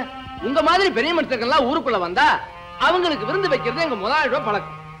ஒண்ணு இல்லைங்க. உங்க மாதிரி பெரிய மனுஷர்கள்லாம் ஊருக்குள்ள வந்தா அவங்களுக்கு விருந்து வைக்கிறது எங்க முதலாளியோட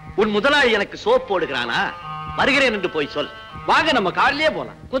பழக்கம். உன் முதலாளி எனக்கு சோப் போடுகிறானா? வருகிறேன் என்று போய் சொல். வாங்க, நம்ம கார்லயே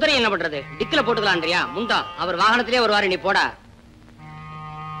போலாம். குதிரை என்ன பண்றது? டிக்கில போட்டுக்கலான்றியா? முண்டா, அவர் வாகனத்திலே வருவாரு, நீ போடா.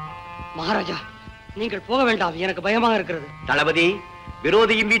 மகாராஜா, நீங்கள் போக வேண்டாம், எனக்கு பயமாக இருக்கிறது. தளபதி,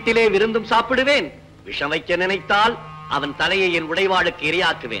 விரோதியின் வீட்டிலே விருந்தும் சாப்பிடுவேன். விஷம் வைக்க நினைத்தால் அவன் தலையை என் உடைவாளுக்கு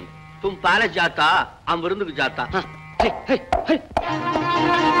இரையாக்குவேன். தும் பேலஸ் ஜாத்தா, அவன் விருந்துக்கு ஜாத்தா.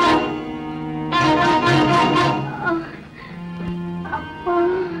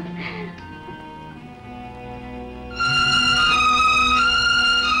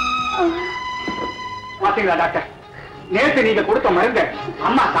 பாத்தீங்களா டாக்டர், நேற்று நீங்க கொடுத்த மருந்த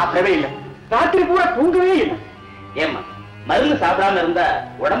அம்மா சாப்பிடவே இல்லை, ராத்திரி பூரா தூங்கவே இல்லை. ஏம்மா, மருந்து சாப்பிடாம இருந்தா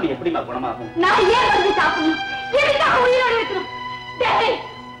உடம்பு எப்படிமா குணமாகும்? நான் ஏன் மருந்து சாப்பிடணும்? எதுக்காக உயிரோட இருக்கணும்? டேய்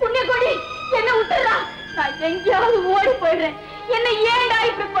புண்ணியகோடி, என்ன விட்டுறா, நான் எங்கேயாவது ஓடி போயிடுறேன். என்ன ஏன்டா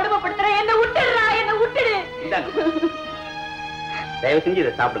இப்படி கொடுமைப்படுத்துற? என்ன விட்டுறா, என்ன விட்டுடு. தயவு செஞ்சு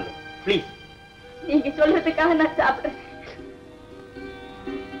இதை சாப்பிடுங்க ப்ளீஸ். நீங்க சொல்றதுக்காக நான் சாப்பிடுறேன்.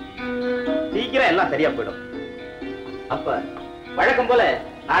 சீக்கிரம் எல்லாம் சரியா போயிடும். அப்ப வழக்கம் போல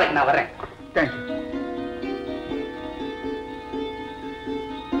நாளைக்கு நான் வர்றேன். தேங்க்யூ.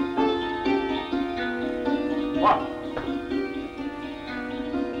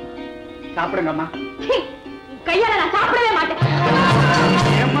 சாப்பிடுங்கம்மா. கையால நான் சாப்பிடவே மாட்டேன்.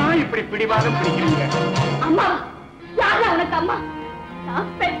 ஏம்மா இப்படி பிடிவாதம் பிடிக்கிறீங்க? அம்மா, யாரா உனக்கு அம்மா? நான்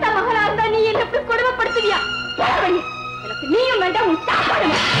பெத்த மகளா இருந்தா நீ என்ன எப்படி கொடுமைப்படுத்துவியா? எனக்கு நீயும் வேண்டாம், உன் சாப்பாடு.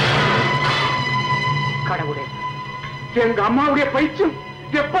 கடவுளே, எங்க அம்மாவுடைய பைத்தியம்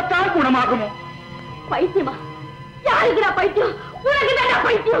எப்பத்தான் குணமாகுமோ? பைத்தியமா? யாருக்குடா பைத்தியம்? உனக்கு தானே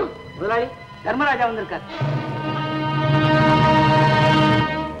பைத்தியம். முதலாளி, தர்மராஜா வந்திருக்கார்.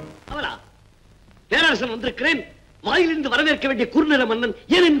 அவளா? பேரரசன் வந்திருக்கிறேன். வாயிலிருந்து வரவேற்க வேண்டிய குறுநில மன்னன்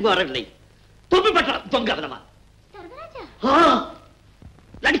ஏன் இங்கு வரவில்லை? தொப்பி பற்ற தொங்க விதமா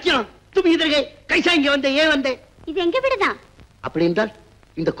லடிச்சான். துமி இதழ்கை கைசா இங்க வந்த ஏன் வந்தே? இது எங்க வீடுதான். அப்படி என்றால்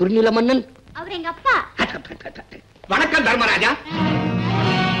இந்த குறுநில மன்னன் அவர் எங்க அப்பா. வணக்கம் தர்மராஜா.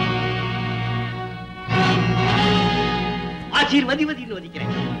 ஆசீர்வதிவதின்னு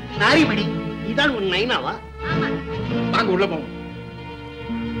வதிக்கிறேன். நாரிமணி, இதான் உன் நைனாவா? வாங்க உள்ள போவோம்.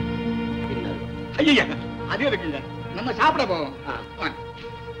 ஐயா, அது இருக்குங்க, நம்ம சாப்பிட போவோம்.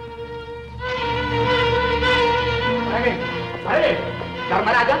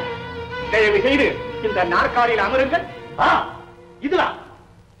 தர்மராஜா, தயவு செய்து இந்த நாற்காலியில் அமருங்கள். இதுலா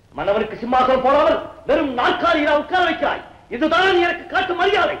மன்னவனுக்கு சிம்மாசனம் போடாமல் வெறும் நாற்காலியில உட்கார வைக்கிறாய். இதுதான் எனக்கு காட்டு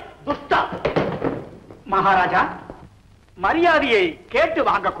மரியாதை. துஷ்டா! மகாராஜா, மரியாதையை கேட்டு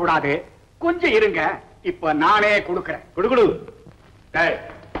வாங்க கூடாது. கொஞ்சம் இருங்க, இப்ப நானே கொடுக்கிறேன். குடுகுடு.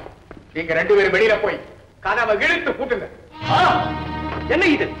 நீங்க 2 பேரும் வெளியில போய் கதவை இழுத்து பூட்டுங்க. என்ன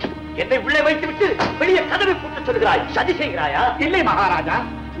இது? என்னை உள்ளே வைத்து விட்டு வெளியே கதவை பூட்ட சொல்கிறாய். சதி செய்கிறாயா? இல்லை மகாராஜா,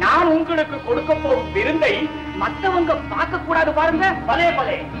 நான் உங்களுக்கு கொடுக்க போகும் விருந்தை மற்றவங்க பார்க்க கூடாது. பாருங்க. பலே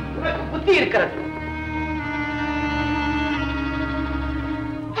பலே, உனக்கு புத்தி இருக்கிறது.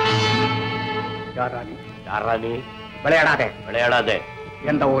 யாரானி? விளையாடாதே, விளையாடாதே.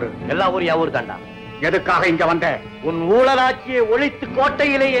 எந்த ஊரு? எல்லா ஊர் யாவூர் தாண்டா. எதுக்காக இங்க வந்த? உன் ஊழலாட்சியை ஒழித்து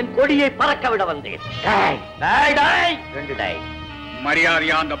கோட்டையிலே என் கொடியை பறக்க விட வந்தேன்.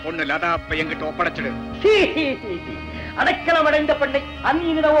 மரியாதையா அந்த பொண்ணு லதா என்கிட்ட ஒப்படைச்சிடு. அடைக்கலம் அடைந்த பெண்ணை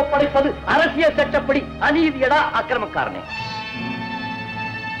அந்நியனிடம் ஒப்படைப்பது அரசியல் சட்டப்படி அநீதியடா அக்கிரமக்காரனே.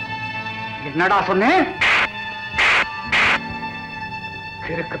 என்னடா சொன்னேன்?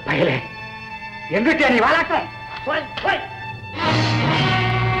 கிறுக்கு பயலே, எங்கிட்ட நீ வாழாட்ட?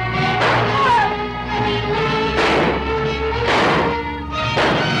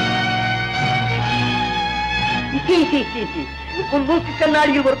 உன் மூக்கு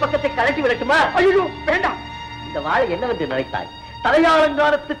கண்ணாடியில் ஒரு பக்கத்தை கழட்டி விடட்டுமா? ஐயோ வேண்டாம். இந்த வாழை என்னவென்று நினைத்தாய்?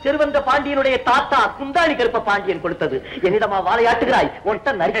 தலையாளங்காலத்து செருவந்த பாண்டியனுடைய தாத்தா குந்தாணி கருப்ப பாண்டியன் கொடுத்தது. என்னிடமா வாழையாட்டுகிறாய்?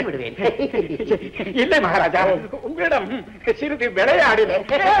 உன்ட்ட நறுக்கி விடுவேன். இல்லை மகாராஜா, உங்களிடம் சிறிது விளையாடினேன்.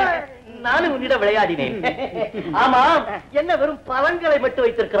 நானும் உன்னிடம் விளையாடினேன். ஆமா, என்ன வெறும் பழங்களை மட்டும்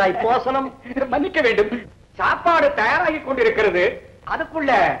வைத்திருக்கிறாய்? போசனம் மன்னிக்க வேண்டும். சாப்பாடு தயாராகி கொண்டிருக்கிறது.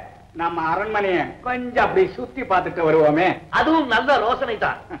 அதுக்குள்ள நம்ம அரண்மனையை கொஞ்சம் அப்படி சுத்தி பார்த்துட்டு வருவோமே. அதுவும் நல்ல ரோசனை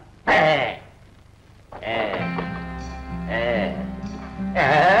தான்.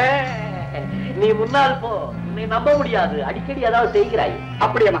 நீ முன்னால் போ, நீ நம்ப முடியாது. அடிக்கடி ஏதாவது செய்கிறாய்.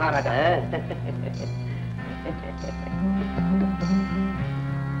 அப்படியே மகாராஜா.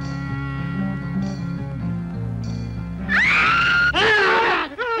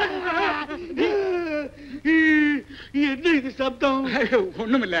 என்ன இது சப்தம்?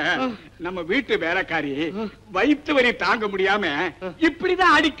 ஒண்ணுமில்ல, நம்ம வீட்டு வேலைக்காரி வயிற்று வலி தாங்க முடியாம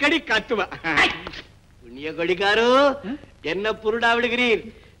இப்படிதான் அடிக்கடி கத்துவா. புண்ணிய கொடிகாரோ, என்ன புருடா விடுகிறீர்?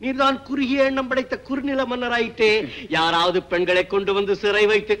 நீர்தான் குறுகிய எண்ணம் படைத்த குறுநில மன்னராயிட்டே. யாராவது பெண்களை கொண்டு வந்து சிறை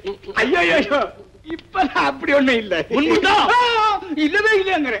வைத்து. ஐயோ, இப்ப அப்படி ஒண்ணு இல்ல. இல்லவே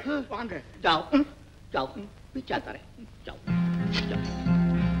இல்லைங்கிற. வாங்க. ஜாவ் ஜாவ், பிச்சா தரேன். ஜாவ் ஜாவ்.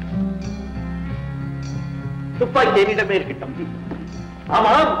 துப்பாக்கி என்னிடமே இருக்கட்டும்.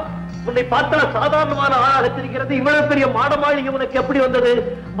 ஆமாம், உன்னை பார்த்தா சாதாரணமான ஆளாக தெரிகிறது. இவ்வளவு பெரிய மாட மாளிகை உனக்கு எப்படி வந்தது?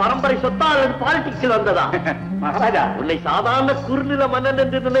 பரம்பரை சொத்தா அல்லது பாலிடிக்ஸில் வந்ததா? மகாராஜா, உன்னை சாதாரண குறுநில மன்னன்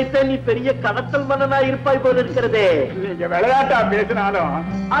என்று நினைத்த நீ பெரிய கடத்தல் மன்னனா இருப்பாய் போல இருக்கிறதே. நீங்க விளையாட்டா பேசினாலும்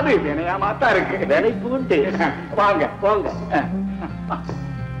அது வினையாமாத்தான் இருக்கு. வினை பூண்டு. வாங்க போங்க.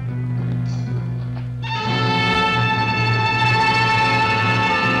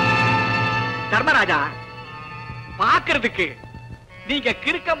 தர்மராஜா, பாக்குறதுக்கு நீங்க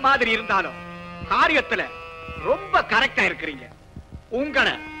கிறுக்கம் மாதிரி இருந்தாலும் காரியத்துல ரொம்ப கரெக்டா இருக்கிறீங்க.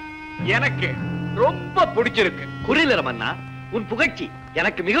 உங்களை எனக்கு ரொம்ப பிடிச்சிருக்கு. குறுநில மன்னா, உன் புகழ்ச்சி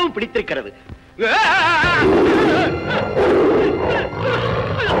எனக்கு மிகவும் பிடித்திருக்கிறது.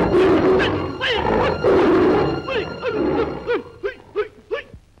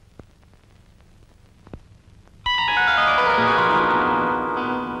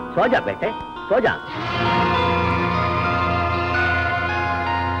 சோஜா பேட்டை, சோஜா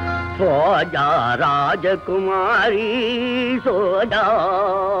சோஜா ராஜகுமாரி சோஜா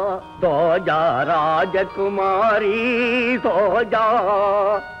சோஜா ராஜகுமாரி சோஜா.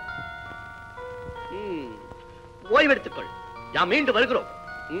 ஓய்வெடுத்துக்கொள், நாம் மீண்டு வருகிறோம்.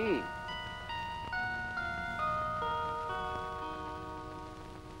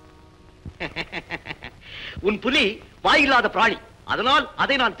 உன் புலி வாயில்லாத பிராணி, அதனால்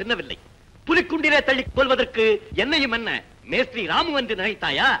அதை நான் தின்னவில்லை. புலிக்குண்டிலே தள்ளி கொள்வதற்கு என்னையும் என்ன மேஸ்திரி ராமு என்று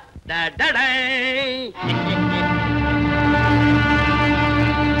நினைத்தாயா?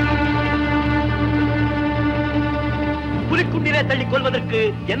 புலிக்குண்டிலே தள்ளி கொள்வதற்கு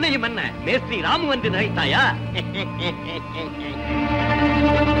என்னையும் என்ன மேஸ்திரி ராமு என்று நினைத்தாயா?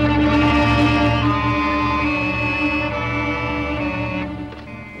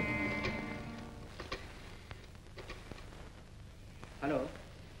 ஹலோ,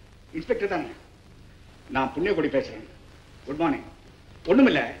 இன்ஸ்பெக்டர் தானே? நான் புண்ணியகுடி பேசுறேன். Good morning.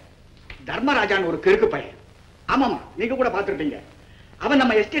 ஒண்ணுமில்ல, தர்மராஜான் ஒரு கிறுக்கு பையன். ஆமாமா, நீங்க கூட பார்த்துருப்பீங்க. அவன்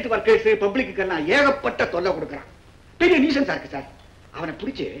நம்ம எஸ்டேட் ஒர்க்கர்ஸ் பப்ளிக்கு எல்லாம் ஏகப்பட்ட தொல்லை கொடுக்கறான். பெரிய நியூசன்ஸா இருக்கு சார். அவனை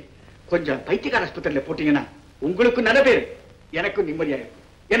பிடிச்சு கொஞ்சம் பைத்தியக்கார ஆஸ்பத்திரியில போட்டீங்கன்னா உங்களுக்கு நல்ல பேரு, எனக்கும் நிம்மதியா இருக்கும்.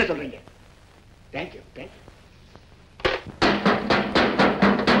 என்ன சொல்றீங்க? தேங்க்யூ. தேங்க்யூ.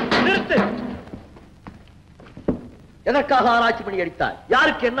 நிறுத்து. எதற்காக ஆராய்ச்சி பண்ணி அடித்தார்?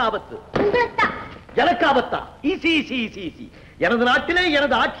 யாருக்கு என்ன ஆபத்து? எனக்கு ஆபத்தா? எனது நாட்டிலே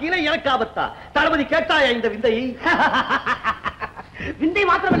எனது ஆட்சியிலே எனக்கு ஆபத்தா? தளபதி கேட்டாயா இந்த விந்தை? விந்தை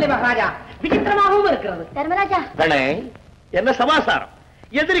மாத்திரமில்லை மகாராஜா, விசித்திரமாகவும் இருக்கிறது. தர்மராஜா, என்ன சமாசாரம்?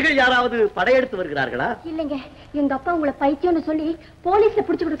 எதிரிகள் யாராவது படையெடுத்து வருகிறார்களா? இல்லைங்க, எங்க அப்பா உங்களை பைத்தியம்னு சொல்லி போலீஸ்ல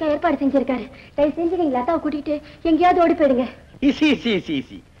புடிச்சு கொடுக்க ஏற்பாடு செஞ்சிருக்காரு. தயவு செஞ்சு எங்க லதாவை கூட்டிட்டு எங்கேயாவது ஓடி போயிடுங்க.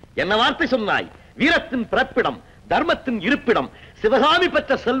 என்ன வார்த்தை சொன்னாய்? வீரத்தின் பிறப்பிடம், தர்மத்தின் இருப்பிடம், சிவகாமி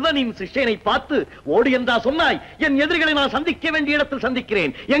பெற்ற செல்வனின் சிஷ்யனை பார்த்து ஓடு என்றா சொன்னாய்? என் எதிரிகளை நான் சந்திக்க வேண்டிய இடத்தில்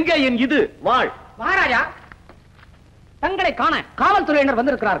சந்திக்கிறேன். எங்கே என் இது வாழ்? மகாராஜா, தங்களை காண காவல்துறையினர்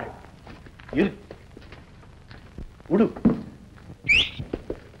வந்திருக்கிறார்கள்.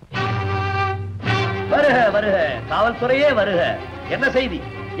 வருக வருக, காவல்துறையே வருக. என்ன செய்தி?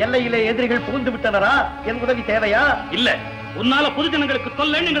 எல்லையிலே எதிரிகள் புகுந்து விட்டனரா? என் உதவி தேவையா? இல்ல, உன்னால பொதுஜனங்களுக்கு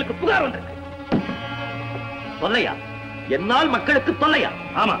தொல்லை, எங்களுக்கு புகார் வந்திருக்கு. தொல்லையா? என்னால் மக்களுக்கு தொல்லையா?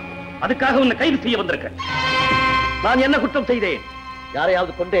 ஆமா, அதுக்காக உன்னை கைது செய்ய வந்திருக்கேன். நான் என்ன குற்றம் செய்தேன்?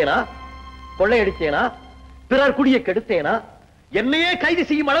 யாரையாவது கொண்டேனா? கொள்ளையடித்தேனா? பிறர் குடியை கெடுத்தேனா? என்னையே கைது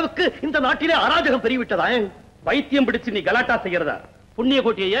செய்யும் அளவுக்கு இந்த நாட்டிலே அராஜகம் பெருகிவிட்டதா? பைத்தியம் பிடிச்சு நீ கலாட்டா செய்யறதா புண்ணிய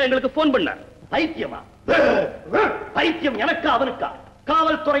கோட்டியை எங்களுக்கு போன் பண்ண. பைத்தியமா? பைத்தியம் எனக்கா அவனுக்கா?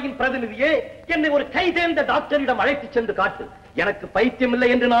 காவல்துறையின் பிரதிநிதியே, என்னை ஒரு கைதேர்ந்த டாக்டரிடம் அழைத்து சென்று காட்டு. எனக்கு பைத்தியம் இல்லை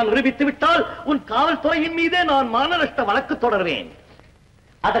என்று நான் நிரூபித்து விட்டால் உன் காவல்துறையின் மீதே நான் மானநஷ்ட வழக்கு தொடர்வேன்.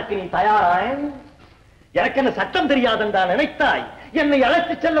 அதற்கு நீ தயாராய்? எனக்கு என்ன சட்டம் தெரியாதென்றா நினைத்தாய்? என்னை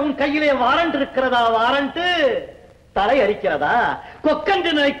அழைத்து செல்ல உன் கையிலே வாரண்ட் இருக்கிறதா? வாரண்ட் தலை அடிக்கிறதா?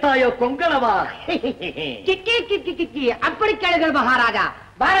 கொக்கென்று நினைத்தாயோ கொங்கலவா? அப்படி கேளுங்கள் மகாராஜா.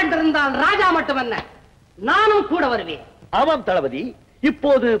 வாரண்ட் இருந்தால் ராஜா மட்டுமல்ல, நானும் கூட வருவேன். ஆமாம் தளபதி.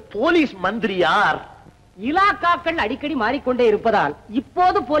 இப்போது போலீஸ் மந்திரி யார்? இலாக்காக்கள் அடிக்கடி மாறிக்கொண்டே இருப்பதால்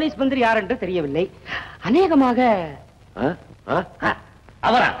இப்போது போலீஸ் மந்திரி யார் என்று தெரியவில்லை. அநேகமாக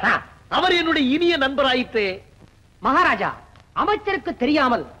அவரா? அவர் என்னுடைய இனிய நண்பராயிற்றே. மகாராஜா, அமைச்சருக்கு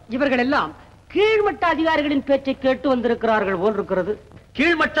தெரியாமல் இவர்கள் எல்லாம் கீழ்மட்ட அதிகாரிகளின் பேச்சை கேட்டு வந்திருக்கிறார்கள் போல் இருக்கிறது.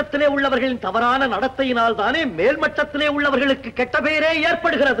 கீழ்மட்டத்திலே உள்ளவர்களின் தவறான நடத்தையினால் தானே மேல்மட்டத்திலே உள்ளவர்களுக்கு கெட்ட பெயரே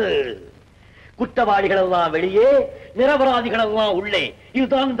ஏற்படுகிறது. குற்றவாளிகள் எல்லாம் வெளியே, நிரபராதிகள் எல்லாம் உள்ளே.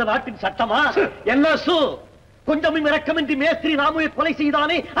 இதுதான் இந்த நாட்டின் சட்டமா? என்ன கொஞ்சமும் இரக்கமின்றி மேஸ்திரி ராமுவை கொலை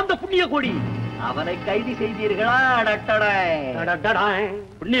செய்தானே அந்த புண்ணிய கோடி, அவனை கைது செய்தீர்களா?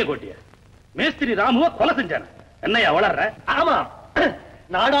 புண்ணிய கோட்டிய மேஸ்திரி ராமுவ கொலை செஞ்சான என்னையா வளர்ற? ஆமா,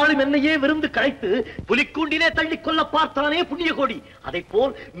 நாடாளும் என்னையே விருந்து கழைத்து புலிக்கூண்டிலே தள்ளி கொள்ள பார்த்தானே புண்ணிய கோடி. அதை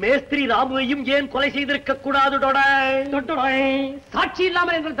போல் மேஸ்திரி ராமுவையும் ஏன் கொலை செய்திருக்க கூடாது? சாட்சி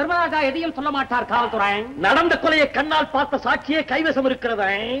இல்லாமல் எங்கள் தர்மராஜா எதையும் சொல்ல மாட்டார் காவல்துறை. நடந்த கொலையை கண்ணால் பார்த்த சாட்சியே கைவசம் இருக்கிறதா?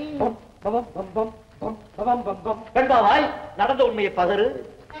 நடந்த உண்மையை பகரு.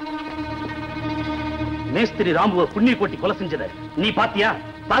 மேஸ்திரி ராமுவ புண்ணிய கோட்டி கொலை செஞ்சத நீ பாத்தியா?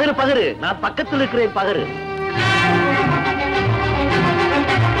 பகரு பகரு, நான் பக்கத்தில் இருக்கிறேன். பகரு.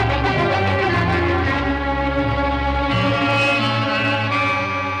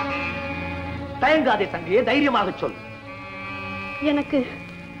 தயங்காதே தங்கையே, தைரியமாக சொல். எனக்கு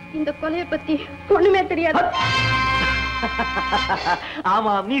இந்த கொலையை பத்தி ஒண்ணுமே தெரியாது.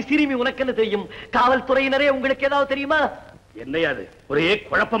 ஆமாம், நீ சிறுமி, உனக்கு என்ன தெரியும்? காவல்துறையினரே உங்களுக்கு ஏதாவது தெரியுமா? என்னையாது ஒரே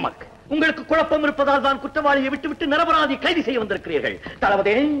குழப்பமா இருக்கு. உங்களுக்கு குழப்பம் இருப்பதால் தான் குற்றவாளியை விட்டுவிட்டு நிரபராதி கைது செய்ய வந்திருக்கிறீர்கள்.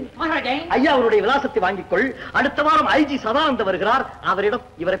 தளபதி ஐயா அவருடைய விலாசத்தை வாங்கிக்கொள். அடுத்த வாரம் ஐஜி சதானந்த வருகிறார். அவரிடம்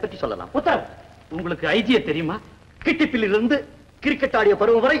இவரை பற்றி சொல்லலாம். உத்தரவு. உங்களுக்கு ஐஜியை தெரியுமா? கிட்டிப்பிலிருந்து கிரிக்கெட் ஆடிய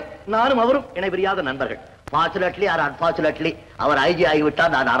பருவம் வரை நானும் அவரும் இணைபிரியாத நண்பர்கள். ஃபார்ச்சுனேட்லி ஆர் அன்பார்ச்சுனேட்லி அவர் ஐஜி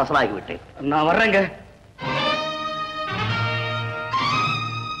ஆகிவிட்டார், நான் அரசனாகிவிட்டேன். நான் வர்றேங்க.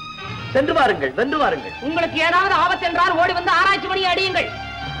 சென்று வாருங்கள், வென்று வாருங்கள். உங்களுக்கு ஏதாவது ஆபத்து என்றால் ஓடி வந்து ஆராய்ச்சி பண்ணி அடியுங்கள்.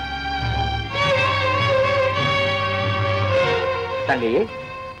 தங்கையே,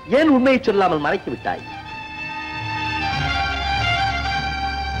 ஏன் உண்மையை சொல்லாமல் மறைத்து விட்டாய்?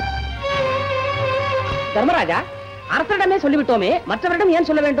 தர்மராஜா, அரசரிடமே சொல்லிவிட்டோமே, மற்றவரிடம் ஏன்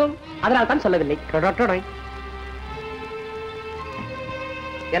சொல்ல வேண்டும்? அதனால் தான் சொல்லவில்லை.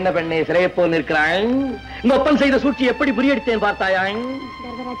 என்ன பெண்ணே சிறையை போல் நிற்கிறாய்? இந்த ஒப்பன் செய்த சூழ்ச்சி எப்படி புரியடித்தேன் பார்த்தாயாய்?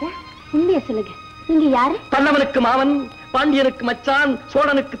 தர்மராஜா, உண்மையை சொல்லுங்க, நீங்க யாரு? பல்லவனுக்கு மாமன், பாண்டியனுக்கு மச்சான்,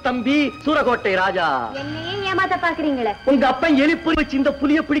 சோழனுக்கு தம்பி, சூரகோட்டை ராஜா. என்னையே ஏமாத்த பாக்குறீங்களே. உங்க அப்பன் எலிப்புலி வச்சு இந்த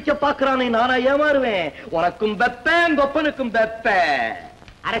புலிய பிடிக்க பாக்குறானே, நானா ஏமாறுவேன்? உனக்கும் பெப்பேன், உங்க ஒப்பனுக்கும் பெப்பேன்.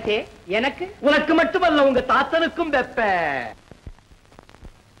 அரசே, எனக்கு உனக்கு மட்டுமல்ல, உங்க தாத்தனுக்கும் பெப்பேன்.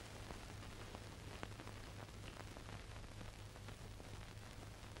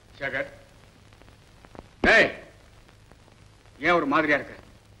 சேகர், ஏய், ஏன் ஒரு மாதிரியா இருக்கு?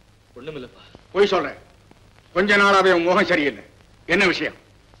 ஒண்ணுமில்லப்பா. போய் சொல்றேன். கொஞ்ச நாளாவே உன் முகம் சரியில்லை. என்ன விஷயம்?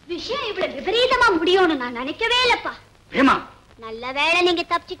 விஷயம் இவ்வளவு விபரீதமா முடியும்னு நான் நினைக்கவே இல்லப்பா. பிரேமா, நல்ல வேளை நீங்க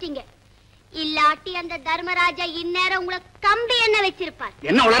தப்பிச்சிட்டீங்க. இல்லாட்டி அந்த தர்மராஜா இந்நேரம் உங்களை கம்பி என்ன வச்சிருப்பார்.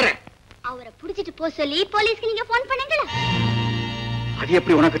 என்ன உளற? அவரை புடிச்சிட்டு போ சொல்லி போலீஸ்க்கு நீங்க போன் பண்ணீங்களா? அது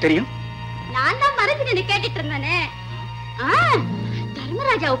எப்படி உனக்கு தெரியும்? நான் தான் மறைச்சு கேட்டுட்டு இருந்தேனே.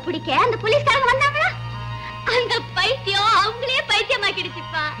 தர்மராஜாவை பிடிக்க அந்த போலீஸ்காரங்க வந்தாங்களா? அந்த பைத்தியம் அவங்களே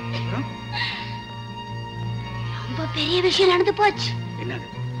பைத்தியமாக்கிடுச்சுப்பா. ரொம்ப பெரிய விஷயம் நடந்து போச்சு. என்னது?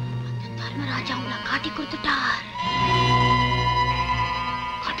 அந்த தர்மராஜா உங்களை காட்டி கொடுத்துட்டார்.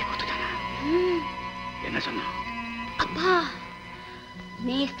 காட்டி கொடுத்துட்டானா? என்ன சொன்னா? அப்பா,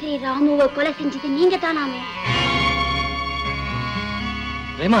 மேஸ்திரி ராமுவை கொலை செஞ்சது நீங்க தானாமே?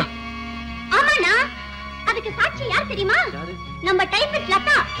 பிரேமா, ஆமாண்ணா. அதுக்கு சாட்சி யார் தெரியுமா? நம்ம டைபிஸ்ட்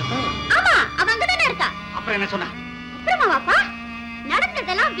லதா. ஆமா, அவ அங்கதானே இருக்கா. அப்புறம் என்ன சொன்னா? அப்புறமா வாப்பா,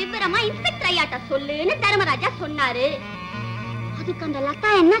 நடந்ததெல்லாம் விவரமா இன்ஸ்பெக்டர் ஐயாட்ட சொல்லுன்னு தர்மராஜா சொன்னாரு. அதுக்கு அந்த லதா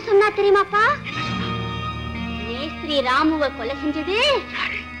என்ன சொன்னா தெரியுமாப்பா? மேஸ்திரி ராமுவை கொலை செஞ்சது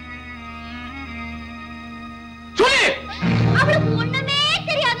அவளுக்கு ஒண்ணுமே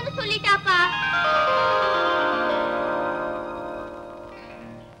தெரியாதுன்னு சொல்லிட்டாப்பா.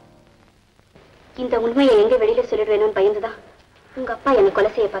 இந்த உண்மையை எங்க வெளியில சொல்லிடுவேணும்னு பயந்துதான் உங்க அப்பா என்ன கொலை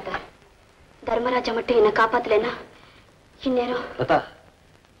செய்ய பார்த்தார். தர்மராஜா மட்டும் என்ன காப்பாத்தலன்னா இந்நேரம்.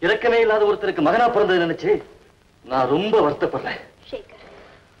 இறக்கமே இல்லாத ஒருத்தருக்கு மகனா பிறந்தது நினைச்சு நான் ரொம்ப வருத்தப்படுறேன். சேகர்,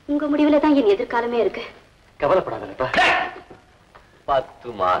 உங்க முடிவுல தான் என் எதிர்காலமே இருக்கு. கவலைப்படாதப்பா.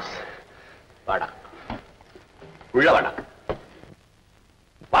 10 மாசம் வாடா, உள்ள வாடா.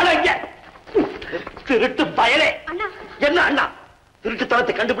 வாடா இங்க. திருட்டு பயலே. அண்ணா. என்ன அண்ணா?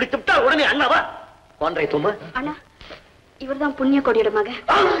 திருட்டுத்தனத்தை கண்டுபிடித்து விட்டா உடனே அண்ணாவா? போன்றே தும்மா. அண்ணா, இவர்தான் புண்ணிய கொடியோட மகன்.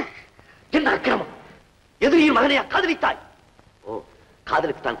 என்ன அக்கிரமம்! எதிரியின் மகனையா காதலித்தாய்? ஓ,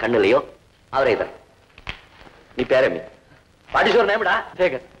 காதலுக்கு தான் கண்ணு இல்லையோ? அவரே தான். நீ பேரமி பாடீஸ்வரர் நேமடா?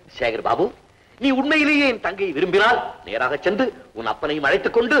 சேகர். சேகர் பாபு, நீ உண்மையிலேயே என் தங்கையை விரும்பினால் நேராக சென்று உன் அப்பனையும்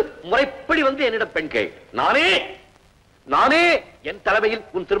அழைத்துக் கொண்டு முறைப்படி வந்து என்னிடம் பெண் கேள். நானே என் தலைமையில்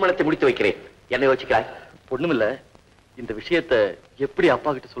உன் திருமணத்தை முடித்து வைக்கிறேன். என்ன யோசிக்கிறாய்? ஒண்ணுமில்ல, இந்த விஷயத்தை எப்படி அப்பா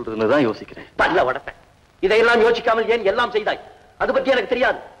கிட்ட சொல்றதுன்னு தான் யோசிக்கிறேன். பல்ல வடப்பேன். இதையெல்லாம் யோசிக்காமல் ஏன் எல்லாம் செய்தாய்? அது பற்றி எனக்கு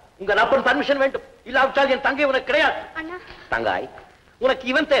தெரியாது. உங்க அப்பன் பர்மிஷன் வேண்டும், இல்லாவிட்டால் என் தங்கை உனக்கு கிடையாது. தங்காய், உனக்கு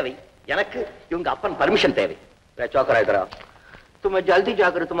இவன் தேவை, எனக்கு இவங்க அப்பன் பர்மிஷன் தேவை. तुम्हें जल्दी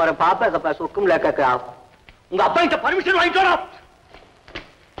जाकर तुम्हारे पापा के पास हुक्म लेकर आओ. உங்க அப்பா கிட்ட பர்மிஷன் வாங்கிட்டு வா.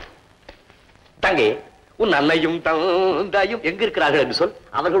 தங்கை, உன் அன்னையும் தந்தையும் எங்க இருக்கிறார்கள் என்று சொல்.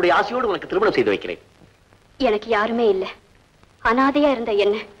 அவர்களுடைய ஆசையோடு உனக்கு திருமணம் செய்து வைக்கிறேன். எனக்கு யாருமே இல்ல. அனாதையா இருந்த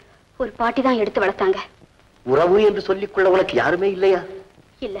என்ன ஒரு பாட்டி தான் எடுத்து வளர்த்தாங்க. உறவு என்று சொல்லிக்கொள்ள உனக்கு யாருமே இல்லையா?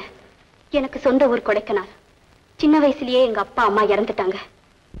 இல்ல, எனக்கு சொந்த ஊர் கொடைக்கானல். சின்ன வயசுலயே எங்க அப்பா அம்மா இறந்துட்டாங்க.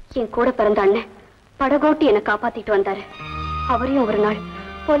 என் கூட பிறந்த அண்ணன் படகோட்டி என்னை காப்பாத்திட்டு வந்தாரு. அவரையும் ஒரு நாள்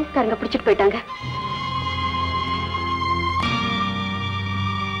போலீஸ்காரங்க பிடிச்சிட்டு போயிட்டாங்க.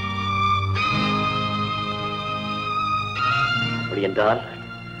 அப்படி என்றால்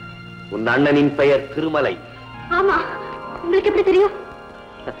உன் அண்ணனின் பெயர் திருமலை. ஆமா, உங்களுக்கு எப்படி தெரியும்?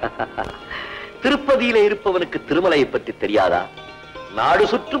 திருப்பதியிலே இருப்பவனுக்கு திருமலையை பற்றி தெரியாதா? நாடு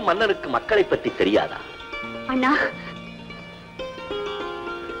சுற்றும் மன்னனுக்கு மக்களை பற்றி தெரியாதா? அண்ணா,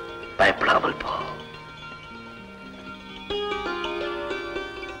 பயப்படாமல் போ.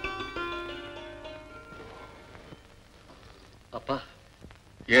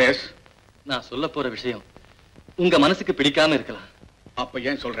 எஸ். நான் சொல்ல போற விஷயம் உங்க மனசுக்கு பிடிக்காம இருக்கலாம். அப்ப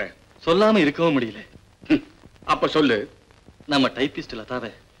ஏன் சொல்ற? சொல்லாம இருக்கவும் முடியல. அப்ப சொல்லு. நம்ம டைபிஸ்ட்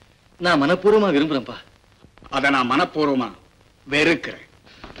லதாவை நான் மனப்பூர்வமா விரும்புறேன்ப்பா. அத நான் மனப்பூர்வமா வெறுக்கிறேன்.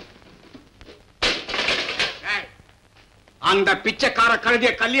 அந்த பிச்சைக்கார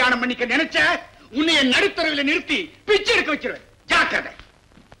கழுதிய கல்யாணம் பண்ணிக்க நினைச்ச உன்னைய நடுத்தரவில் நிறுத்தி பிச்சை எடுக்க வச்சிருவேன். ஜாக்கிரதை.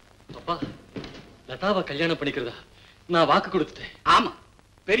 அப்பா, லதாவை கல்யாணம் பண்ணிக்கிறதா நான் வாக்கு கொடுத்துட்டேன். ஆமா,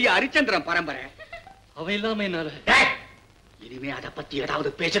 பெரிய ஹரிச்சந்திரன் பரம்பரை. அவ இல்லாம என்னால. இனிமே அதை பத்தி ஏதாவது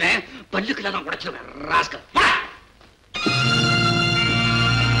பேசுறேன், பல்லுக்குள்ள நான் உடைச்சிருவேன். ராஸ்கல்.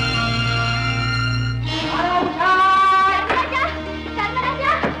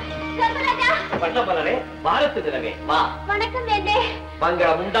 வணக்கம் வேண்டே.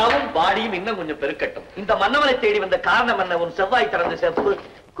 மங்களம் உண்டாவும், பாடியும் இன்னும் கொஞ்சம் பெருக்கட்டும். இந்த மன்னவனை தேடி வந்த காரணம் என்ன? உன் செவ்வாய் திறந்த செப்பு.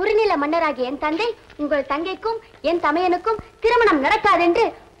 குறுநில மன்னராகிய என் தந்தை உங்கள் தங்கைக்கும் என் தமையனுக்கும் திருமணம் நடக்காது என்று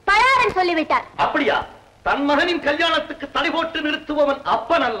பலாரன் சொல்லிவிட்டார். அப்படியா? தன் மகனின் கல்யாணத்துக்கு தடை போட்டு நிறுத்துபவன்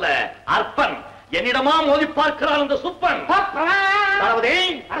அப்பன் அல்ல, அற்பன். என்னிடமா மோதி பார்க்கிறான் அந்த சுப்பன்.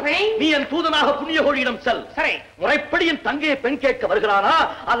 நீ என் தூதனாக புண்ணிய கோழியிடம் செல். சரி, முறைப்படி என் தங்கையை பெண் கேட்க வருகிறானா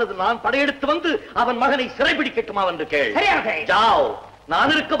அல்லது நான் படையெடுத்து வந்து அவன் மகனை சிறைபிடிக்கட்டுமா என்று கேள். ஜாவ்,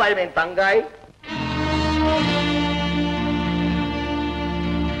 நான் இருக்க பயமேன் தங்காய்.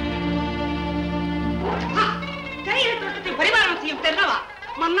 பரிமாணம் செய்யும் தென்னவா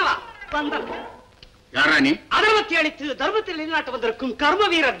மன்னவா வந்தன். யாரா நீ? அதர்மத்தை அளித்து தர்மத்தில் நிலைநாட்ட வந்திருக்கும் கர்ம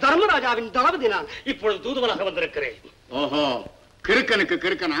வீரர் தர்மராஜாவின் தளபதி நான். இப்பொழுது தூதுவனாக வந்திருக்கிறேன். ஓஹோ, கிறுக்கனுக்கு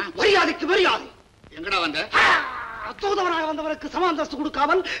கிறுக்கனா? மரியாதைக்கு மரியாதை. எங்கடா வந்த? தூதுவனாக வந்தவருக்கு சமாந்தஸ்து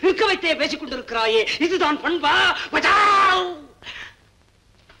கொடுக்காமல் இருக்க வைத்தே பேசிக் கொண்டிருக்கிறாயே, இதுதான் பண்பா? பஜாவ்.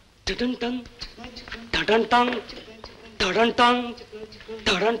 டடன்டங் டடன்டங் டடன்டங்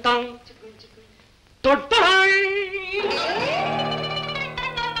டடன்டங் தொட்டல்.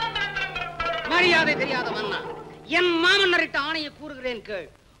 மரியாதை தெரியாத மன்னா, என் மாமன்னரிட்ட ஆணையை கூறுகிறேன் கேள்.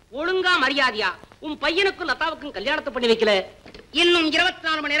 ஒழுங்கா மரியாதையா உன் பையனுக்கும் லதாவுக்கும் கல்யாணத்தை பண்ணி வைக்கல, இன்னும்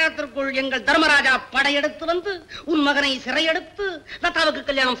 24 மணி நேரத்திற்குள் எங்கள் தர்மராஜா படையெடுத்து வந்து உன் மகனை சிறையெடுத்து லதாவுக்கு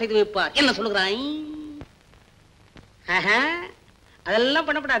கல்யாணம் செய்து வைப்பார். என்ன சொல்லுகிறாய்? அதெல்லாம்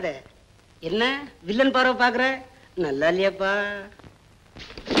பண்ணப்படாது. என்ன வில்லன் பார்வை பாக்குற? நல்லா இல்லையாப்பா?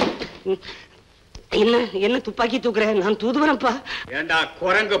 என்ன என்ன துப்பாக்கி தூக்குற? நான் தூதுவனப்பா. ஏண்டா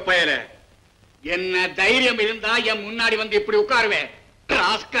குரங்கு பயல, என்ன தைரியம் இருந்தா என் முன்னாடி வந்து இப்படி உட்காருவேன்.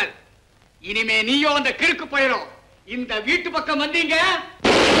 ராஸ்கல், இனிமே நீயோ அந்த கிறுக்கு பயலும் இந்த வீட்டு பக்கம் வந்தீங்க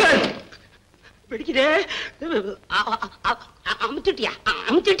பிடிக்குதே. அமுத்திட்டியா?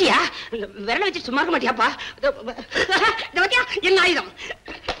 அமுத்திட்டியா? விரல வச்சு சும்மா இருக்க மாட்டியாப்பா? என்ன ஆயுதம்?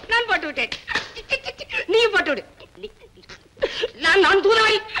 நான் போட்டு விட்டேன், நீ போட்டு விடு. நான்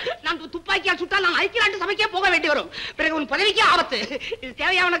தூதுவன். நான் துப்பாக்கியால் சுட்டால் நான் ஐக்கிய நாட்டு சபைக்கே போக வேண்டி வரும். பிறகு உன் பதவிக்கே ஆபத்து. இது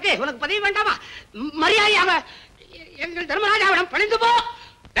தேவையா உனக்கு? உனக்கு பதவி வேண்டாமா? மரியாதையாக எங்கள் தர்மராஜாவிடம் பணிந்து போ.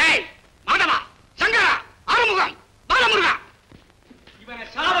 டேய் மாதவா, சங்கரா, ஆறுமுகம், பாலமுருகா, இவனை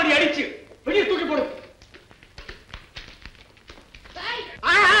சாவடி அடிச்சு வெளியே தூக்கி போடு.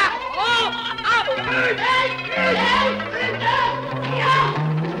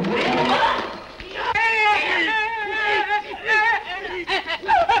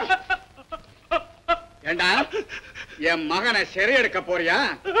 ஏண்டா என் மகனை சிறை எடுக்க போறியா?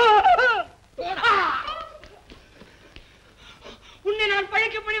 உன்னை நான்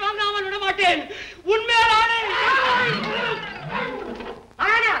பழைக்கப்படி வாங்காமல் விட மாட்டேன். உண்மையான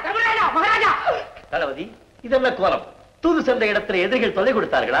தளபதி, இதெல்லாம் கோலம். தூது சென்ற இடத்துல எதிரிகள் தொல்லை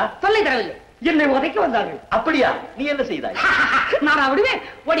கொடுத்தார்களா? தொல்லை தரவில்லை, என்னை உதைக்க வந்தார்கள். அப்படியா? நீ என்ன செய்தாய்? நான் விடுவேன்,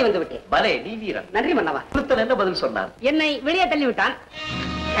 ஓடி வந்து விட்டேன். பலே, நீ வீரன். நன்றி மன்னவா. ஒருத்தன் என்ன பதில் சொன்னான்? என்னை வெளியே தள்ளி விட்டான்.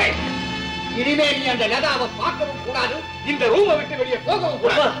 இனிமே நீ அந்த லதாவை பார்க்கவும் கூடாது, இந்த ரூமை விட்டு வெளியே போகவும்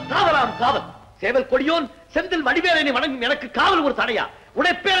கூடாது. காவலாம் காவல். சேவல் கொடியோன் செந்தில் வடிவேலனை வணங்கும் எனக்கு காவல் ஒரு தடையா?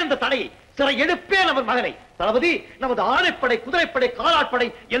 உடைப்பேன் அந்த தடையை, சிறை எடுப்பேன் அவன் மகனை. தளபதி, நமது ஆணைப்படை, குதிரைப்படை, காலாட்படை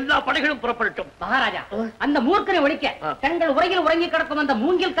எல்லா படைகளும் புறப்படட்டும். மகாராஜா, அந்த மூர்க்கனை ஒழிக்க தங்கள் உரையில் உறங்கி கிடக்கும் அந்த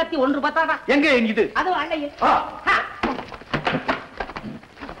மூங்கில் கத்தி ஒன்று பத்தாதா? எங்கே இது? அது அண்டையில்.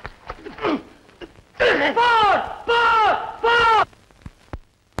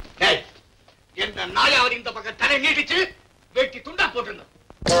 என்ற நாயாவது இந்த பக்கம் தலை நீட்டிச்சு வெட்டி துண்டா போட்டுருங்க.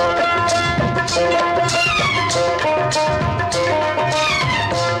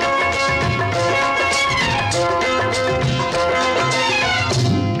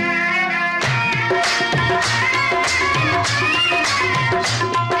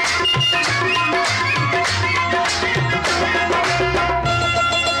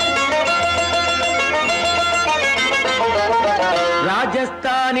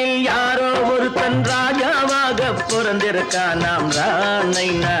 ராஜஸ்தானில் யாரோ ஒருத்தன் ராஜாவாக பிறந்தான். பிறந்திருக்கான் நாம்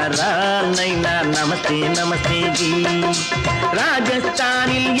ரானைனா நமஸ்தே நமஸ்தே ஜி.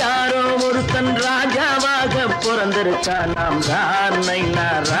 ராஜஸ்தானில் யாரோ ஒருத்தன் ராஜாவாக பிறந்திருக்கான் நாம் ரானைனா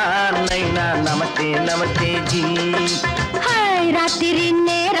நமஸ்தே நமஸ்தே ஜி. ராத்திரி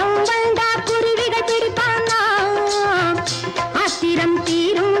நேரம் வந்தா குருவிகள் பிடிப்பானா, ஆத்திரம்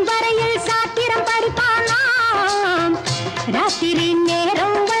தீரும் வரையில் சாத்திரம் படிப்பானா. ராத்திரி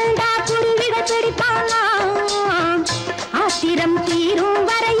நேரம் வந்தா குருவிகள் பிடிப்பானா, ஆத்திரம் தீரும்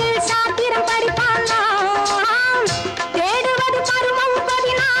வரையில் சாத்திரம் படிப்பானா. தேடுவது பருவம்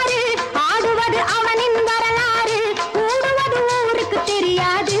 16, ஆடுவது அவனின் வரலாறு, கூடுவது ஊருக்கு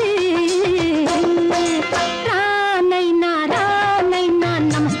தெரியாது.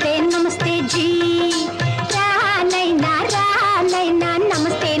 நமஸ்தே நமஸ்தே ஜி.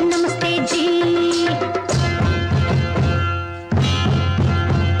 நமஸ்தே நமஸ்தே ஜி.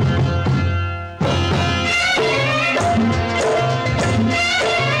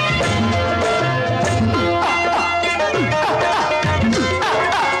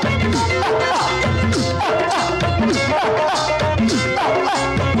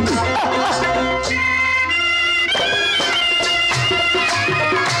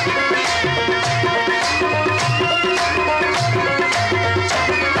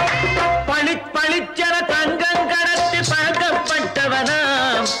 பளிச்சென தங்கம் கடத்தி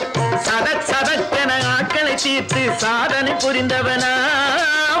பழக்கப்பட்டவனாம், சதக்கென ஆட்களை தீர்த்து சாதனை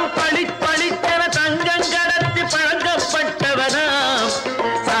புரிந்தவனாம். பளிச்சென தங்கம் கடத்தி பழக்கப்பட்டவனாம்,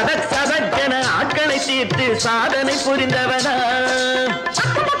 சதக்கென ஆட்களை தீர்த்து சாதனை புரிந்தவனாம்.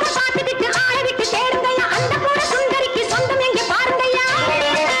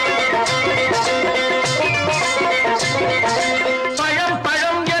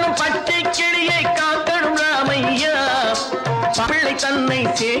 பிள்ளை தன்னை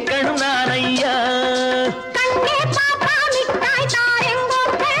சேர்க்கணும் நான் ஐயா. கண்ணே பாப்பா மிட்டாய் தாரெங்கோ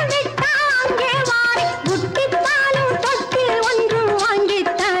விட்டா அங்கே வாரி புட்டித்தாலும் தொட்டு ஒன்று வாங்கி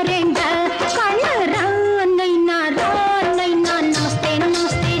தரேங்க. கண்ணரானை நான் நமஸ்தே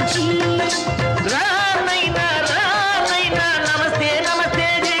நமஸ்தே ஜி. ரானை நான் நமஸ்தே நமஸ்தே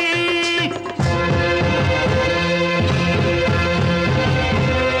ஜி.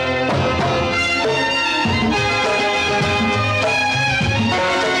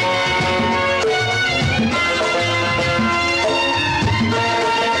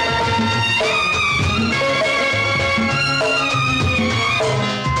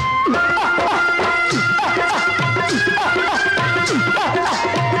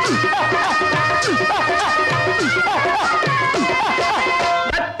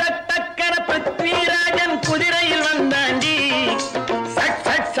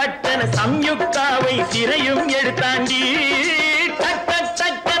 சம்யுக்தாவை சிறையும் எடுத்தாண்டி.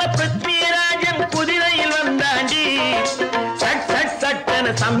 டக்கன பிருத்விராஜன் குதிரையில் வந்தாண்டி. சட்டன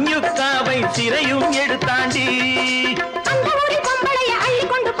சம்யுக்தாவை சிறையும் எடுத்தாண்டி. அந்த ஊரில் பொம்பளைய அள்ளி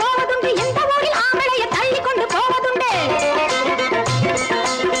கொண்டு போவதுண்டு, எந்த ஊரில் ஆம்பளைய தள்ளி கொண்டு போவதுண்டு.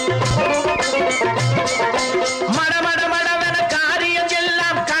 மடவென காரியம்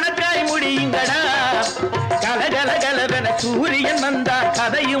எல்லாம் கணக்காய் முடியுங்கடா. கலகலவென சூரியன் வந்தா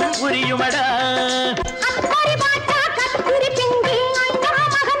கதையும் புரியுமடா.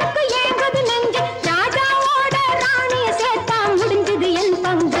 மகனுக்கு ஏங்குது நெஞ்சு, ராஜாவோட ராணிய சேர்த்தா முடிஞ்சது என்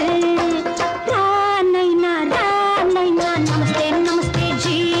பங்கு. ரானைனா நமஸ்தே நமஸ்தே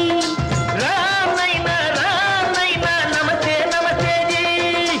ஜி. ரானைனா நமஸ்தே நமஸ்தே ஜி.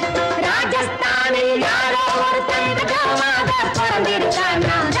 ராஜஸ்தானில் யாரோ ஒருத்தன் ராஜாவாக பிறந்திருக்கான்.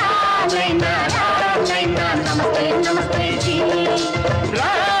 ரானைனா நமஸ்தே நமஸ்தே ஜி.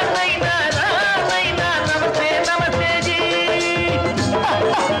 ரானைனா நமஸ்தே நமஸ்தே ஜி.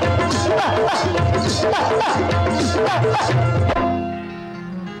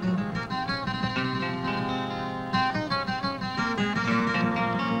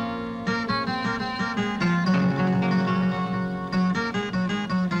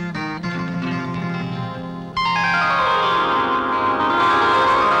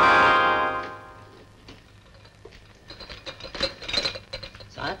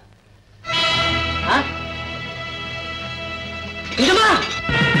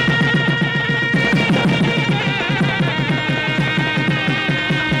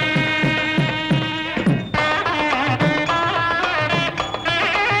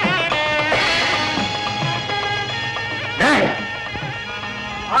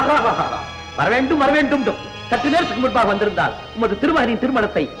 வரவேண்டும் சற்று நேரத்துக்கு முன்பாக வந்திருந்தால் உமது திருமகனின்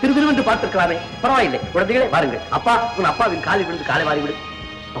திருமணத்தை திருவிருந்து பார்த்திருக்கலாமே. பரவாயில்லை குழந்தைகளே, வாருங்கள். அப்பா, உன் அப்பாவின் காலில் விழுந்து காலை வாரி விடு.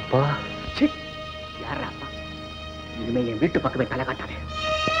 அப்பா, யாரா அப்பா? இனிமே என் வீட்டு பக்கமே தலை காட்டானே.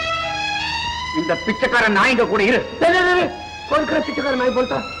 இந்த பிச்சைக்கார நாய்ங்க கூட இரு. कौन करे पिचकार नाई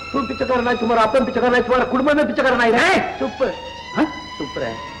बोलता? तू पिचकार नाई, तुम्हारा अपन पिचकार नाई, तुम्हारा कुटुंब में पिचकार नाई है. चुप चुप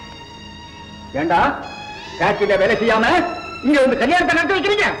रहे. ஏண்டா ஃபேக்டரியில வேலை செய்யாம இங்க வந்து கல்யாணத்தை நடத்தி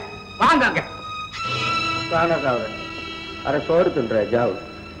வைக்கிறீங்க? வாங்க அங்க. खाना खाओ. अरे सोर तुन रहे जाओ.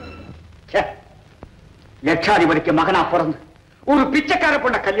 லட்சாதிபதிக்கு மகனா பிறந்து ஒரு பிச்சைக்கார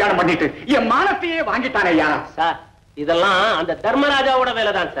பொண்ண கல்யாணம் பண்ணிட்டு என் மானத்தையே வாங்கிட்டானேயா. சார் இதெல்லாம் அந்த தர்மராஜாவோட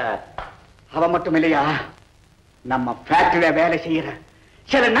வேலைதான் சார். அவன் மட்டும் இல்லையா, நம்ம ஃபேக்டரியில வேலை செய்யற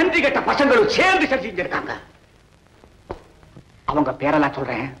சில நன்றி கெட்ட பசங்களும் சேர்ந்து செஞ்சிருக்காங்க. அவங்க பேரெல்லாம்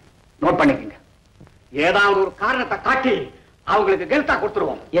சொல்றேன், நோட் பண்ணிக்கங்க. ஏதாவது ஒரு காரணத்தை காட்டி அவங்களுக்கு கெல்தா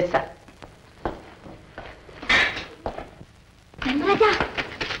கொடுத்துருவோம். Yes sir. தர்மராஜா,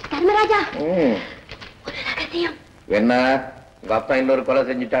 தர்மராஜா, ஒரு ரகசியம். என்ன உங்க அப்பா இன்னொரு கொலை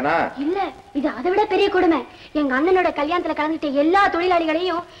செஞ்சுட்டானா? இல்ல, இது அதை விட பெரிய கொடுமை. எங்க அண்ணனோட கல்யாணத்துல கலந்துட்ட எல்லா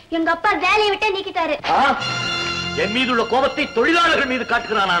தொழிலாளிகளையும் எங்க அப்பா வேலையை விட்டே நீக்கிட்டாரு. என் மீது உள்ள கோபத்தை தொழிலாளர்கள் மீது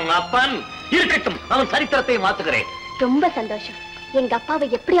காட்டுகிறான் அப்பன். இருக்கட்டும், அவன் சரித்திரத்தை மாத்துகிறேன். ரொம்ப சந்தோஷம். எங்க அப்பாவை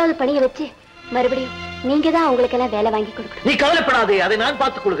எப்படியாவது பணிய வச்சு மறுபடியும் நீங்க தான் அவங்களுக்கு எல்லாம் வேலை வாங்கி கொடுக்கணும். நீ கவலைப்படாதே, அதை நான்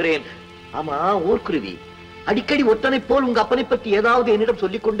பார்த்துக் கொள்கிறேன். ஆமா ஊர்க்குருவி, அடிக்கடி ஒற்றனை போல் உங்க அப்பனை பற்றி ஏதாவது என்னிடம்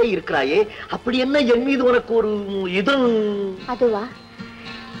சொல்லிக் கொண்டே இருக்கிறாயே, அப்படி என்ன என் மீது உனக்கு ஒரு இது? அதுவா,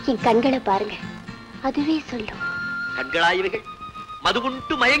 என் கண்களை பாருங்க, அதுவே சொல்லும். கண்களாய்வைகள்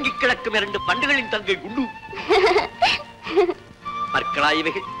மதுகுண்டு மயங்கி கிடக்கும் 2 பண்டுகளின் தங்கை குண்டு.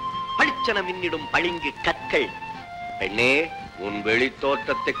 பற்களாய்வைகள் பளிச்சன மின்னிடும் பளிங்கு கற்கள். பெண்ணே, உன் வெளி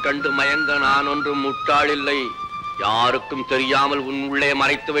தோற்றத்தை கண்டு மயங்க நான் ஒன்றும் முட்டாளில்லை. யாருக்கும் தெரியாமல் உன் உள்ளே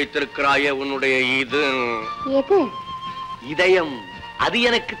மறைத்து வைத்திருக்கிறாயே உன்னுடைய இது எது? இதயம். அது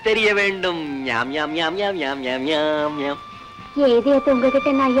எனக்கு தெரிய வேண்டும். ஞாம் ஞாம் ஞாம் ஞாம் ஞாம் ஞாம் ஞாம் ஞாம். என் இதயத்தை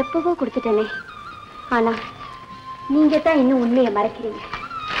உங்ககிட்ட நான் எப்பவோ கொடுத்துட்டேனே. ஆனா நீங்க தான் இன்னும் உண்மையை மறைக்கிறீங்க.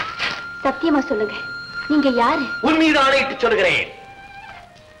 சத்தியமா சொல்லுங்க, நீங்க யாரு? உன் மீது ஆணையிட்டு சொல்கிறேன்,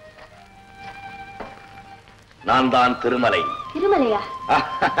 நான் தான் திருமலை. திருமலையா?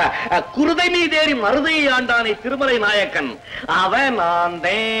 குருதை மீதேறி மருதை ஆண்டானை திருமலை நாயக்கன். அவன் நான்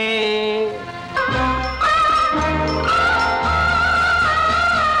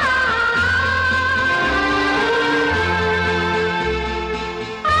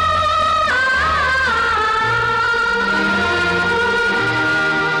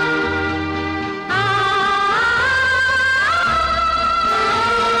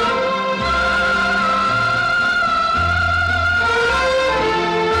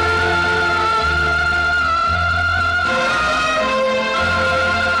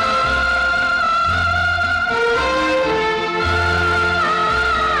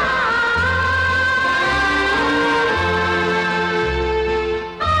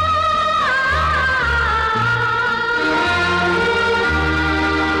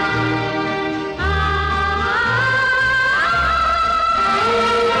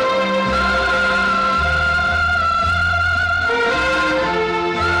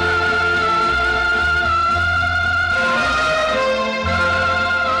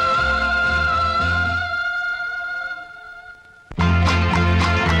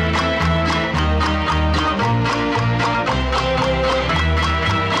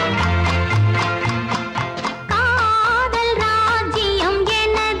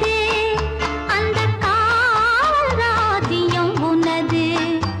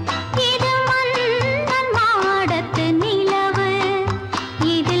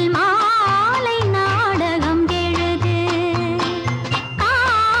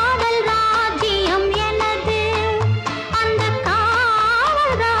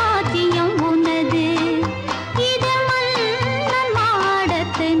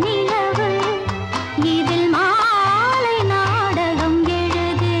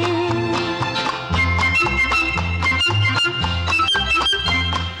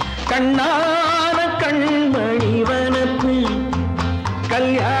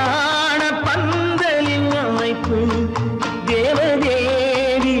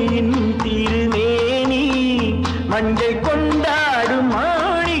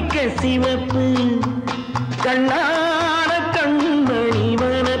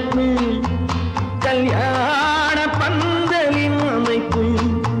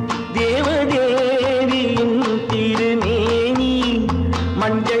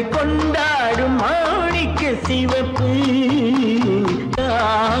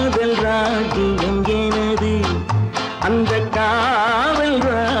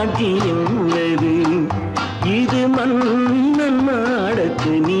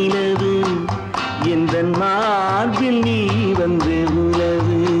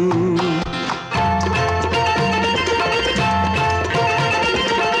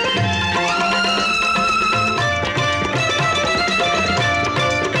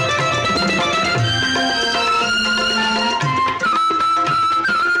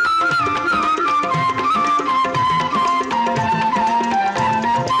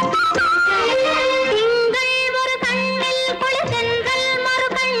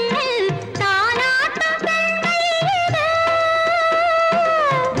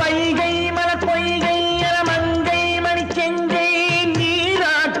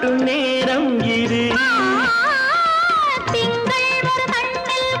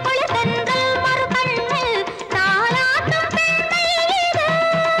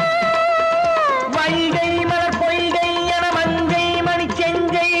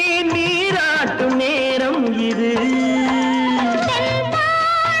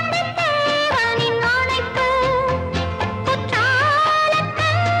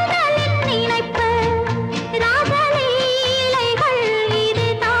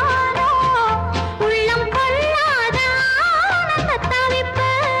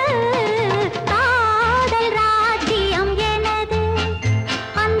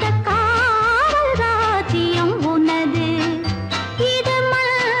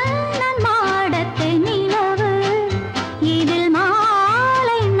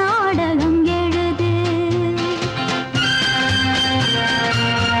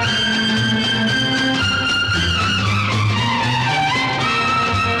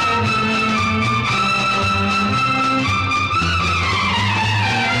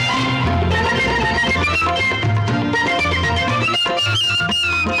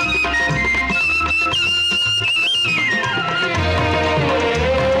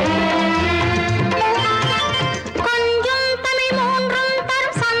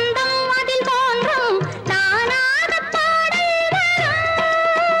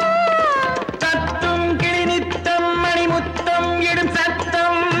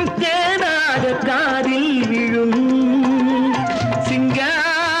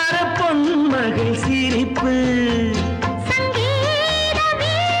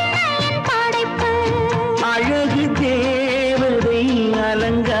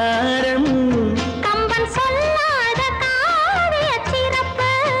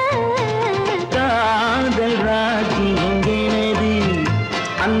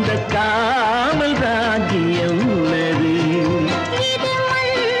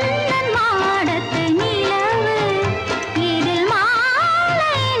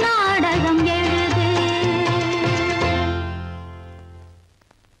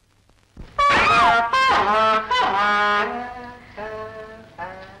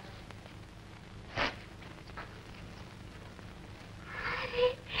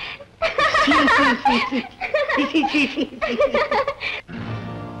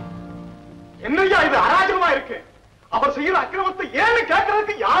என்னையா இது அராஜகமா இருக்கு? அவர் செய்யற அக்கிரமத்தை ஏன்னு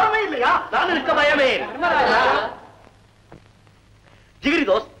கேட்கறதுக்கு யாருமே இல்லையா? நான் இருக்க பயமே. ஜிகிரி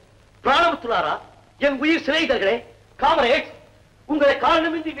தோஸ்த், பிராணபுத்துலாரா, என் உயிர் சிநேகிதர்களே, காமரேட்ஸ், உங்களை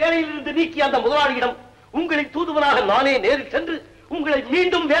காரணமின்றி வேலையில் இருந்து நீக்கிய அந்த முதலாளியிடம் உங்களின் தூதுவனாக நானே நேரில் சென்று உங்களை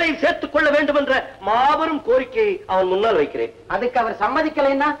மீண்டும் வேலையில் சேர்த்துக் கொள்ள வேண்டும் என்ற மாபெரும் கோரிக்கையை அவன் முன்னால் வைக்கிறேன். அதுக்கு அவர்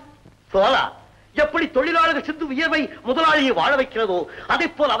சம்மதிக்கலைன்னா? சோலா, எப்படி தொழிலாளர்கள் சிந்தும் வியர்வை முதலாளியை வாழ வைக்கிறதோ அதே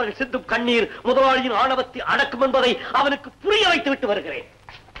போல் அவர்கள் சிந்தும் கண்ணீர் முதலாளியின் ஆணவத்தை அடக்கும் என்பதை அவனுக்கு புரிய வைத்து விட்டு வருகிறேன்.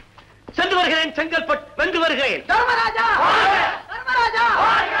 சென்று வருகிறேன் செங்கல்பட், வென்று வருகிறேன். தர்மராஜா! தர்மராஜா!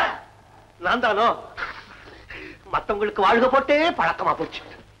 நான் தானோ மத்தவங்களுக்கு வாழ்க போட்டே பழக்கமா போச்சு.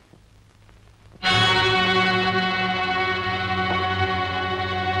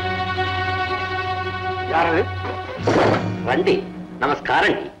 யாரு? வண்டி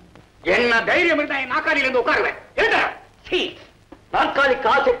நமஸ்காரண்டி. என்ன தைரியம் இருந்தா என் நாக்காரியில இருந்து உட்காருவேன். நாற்காலிக்கு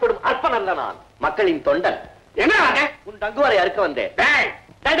ஆசைப்படும் அற்பன் அல்ல நான், மக்களின் தொண்டன். என்ன உன் தங்குவரை அறுக்க வந்தேன்.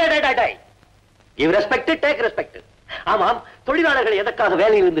 Give respect, take respect. ஆமாம், தொழிலாளர்களை எதற்காக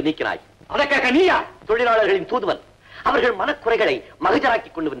வேலையிலிருந்து நீக்கிறாய்? அதற்காக நீயா? தொழிலாளர்களின் தூதுவன். அவர்கள் மனக்குறைகளை மகஜராக்கி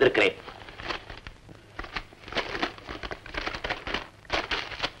கொண்டு வந்திருக்கிறேன்.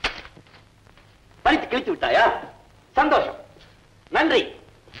 பறித்து கிழித்து விட்டாயா? சந்தோஷம், நன்றி,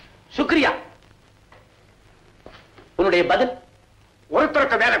 சுக்ரியா. உன்னுடைய பதில்?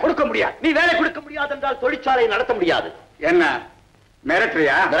 ஒருத்தருக்கு வேலை கொடுக்க முடியாது. நீ வேலை கொடுக்க முடியாது என்றால் தொழிற்சாலை நடத்த முடியாது. என்ன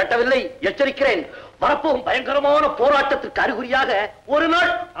மிரட்டுறியா? மிரட்டவில்லை, எச்சரிக்கிறேன். வரப்போகும் பயங்கரமான போராட்டத்திற்கு அறிகுறியாக ஒரு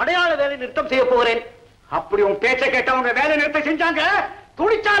நாள் அடையாள வேலை நிறுத்தம் செய்ய போகிறேன். அப்படி உன் பேச்சை கேட்டவங்க வேலை நிறுத்தம் செஞ்சாங்க,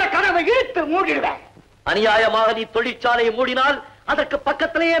 தொழிற்சாலை கதவை இழுத்து மூடிடுவேன். அநியாயமாக நீ தொழிற்சாலையை மூடினால் அதற்கு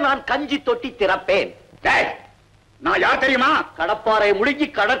பக்கத்திலேயே நான் கஞ்சி தொட்டி திறப்பேன். நான் யார் தெரியுமா? கடப்பாறை முழுங்கி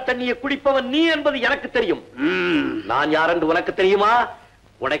கடற்தண்ணியை குடிப்பவன் நீ என்பது எனக்கு தெரியும். நான் யார் என்று உனக்கு தெரியுமா?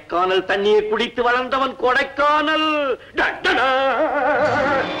 கொடைக்கானல் தண்ணியை குடித்து வளர்ந்தவன் கொடைக்கானல்.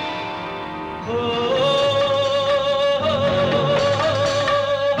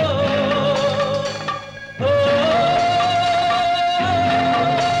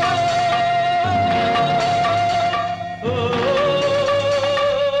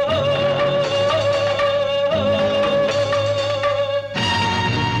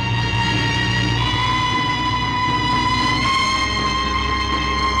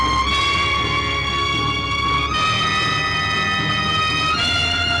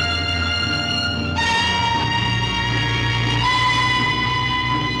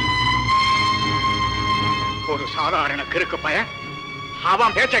 ஒரு சாதாரண கிறுக்கு பையன்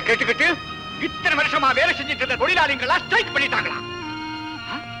அவன் பேச்சை கேட்டுக்கிட்டு இத்தனை வருஷமா வேலை செஞ்சிட்டு இருந்த தொழிலாளிகளா ஸ்ட்ரைக் பண்ணிட்டாங்களா?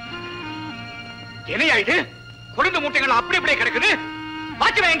 என்னையா இது? குடும்ப மூட்டைகள் அப்படி அப்படியே கிடக்குது.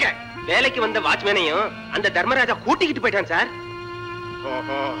 வாட்ச்மேன் எங்க? வேலைக்கு வந்த வாட்ச்மேனையும் அந்த தர்மராஜா கூட்டிக்கிட்டு போயிட்டான் சார்.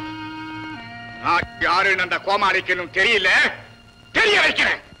 ஓஹோ, நான் யாருன்னு அந்த கோமாளிக்கு தெரியல, தெரிய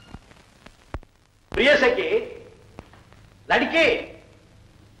வைக்கிறேன். பிரியசகி, லடிக்கே,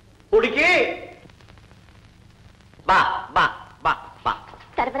 குடிக்கே, பா பா பா பா.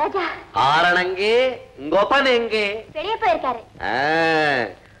 தர்மராஜா, ஆரணங்கே, கோபன் எங்கே? வெளியே போயிருக்காரு.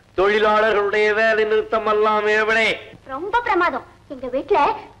 தொழிலாளர்களுடைய வேலை நிறுத்தம் எல்லாம் எவ்வளே? ரொம்ப பிரமாதம். எங்க வீட்டுல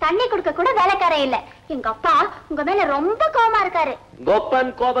தண்ணி குடுக்க கூட வேலைக்காரன் இல்ல. எங்க அப்பா உங்க மேல ரொம்ப கோவமா இருக்காரு.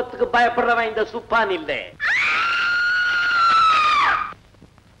 கோப்பன் கோபத்துக்கு பயப்படுறவன் இந்த சுப்பான் இல்ல.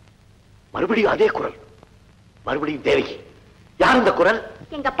 மறுபடியும் அதே குரல், மறுபடியும் தேவகி. யார் இந்த குரல்?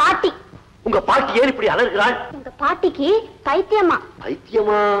 எங்க பாட்டி. உங்க பாட்டி ஏன் இப்படி அலறுகிறாள்? எங்க பாட்டிக்கு பைத்தியமா.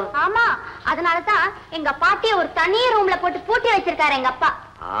 பைத்தியமா? ஆமா, அதனாலதான் எங்க பாட்டிய ஒரு தனி ரூம்ல போட்டு பூட்டி வச்சிருக்காரு எங்க அப்பா.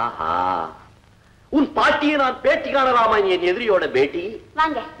 ஆஹா, உன் பாட்டியை நான் பேட்டி காணலாமா? என் எதிரியோட பேட்டி.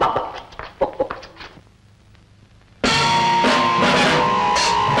 வாங்க. பாப்பா.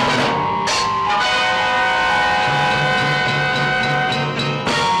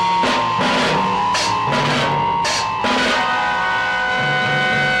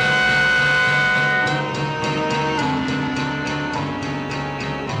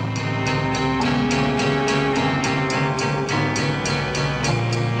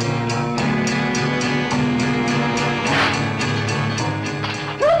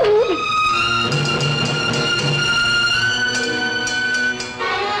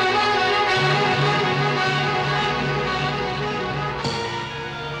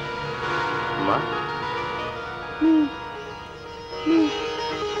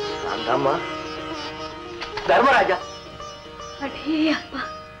 தர்மராஜா. அடே அப்பா,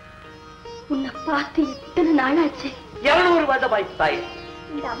 உன்னை பார்த்து எத்தனை நாளாச்சு? 200 வருடமாயிடுச்சு தாயே.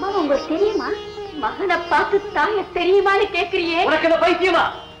 இந்த அம்மாவை உங்களுக்கு தெரியுமா? மகனை பார்த்து தாய தெரியுமான்னு கேக்குறியே? உனக்கு என்ன பைத்தியமா?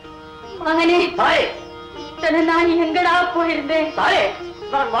 மகனே தாயே, இத்தனை நாள் எங்கடா போயிருந்தேன்? தாயே,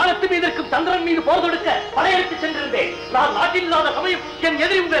 நான் வானத்து மீது இருக்கும் சந்திரன் மீது போர் தொடுக்க படையெடுத்து சென்றிருந்தேன். நான் நாட்டில் இல்லாத சமயம் என்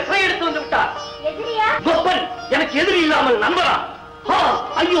எதிரி உங்களை சிறையெடுத்து வந்து விட்டார். எதிரியா? கொப்பன் எனக்கு எதிரி இல்லாமல் நண்பரா?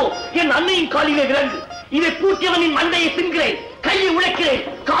 ஐயோ, என் அன்னையின் காலிலே விலங்கு. இதை பூட்டியவனின் மண்டையை தின்கிறேன், கையை உழைக்கிறேன்,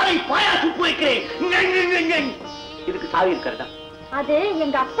 காலை பாயா சுப்பு வைக்கிறேன். இதுக்கு சாவி இருக்கிறதா? அது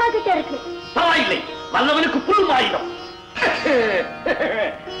எங்க அப்பா கிட்ட இருக்கு. பரவாயில்லை, வல்லவனுக்கு புல் ஆயுதம்.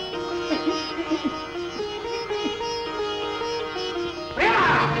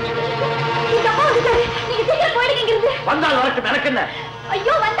 வந்தால் வரட்டும், எனக்கு என்ன?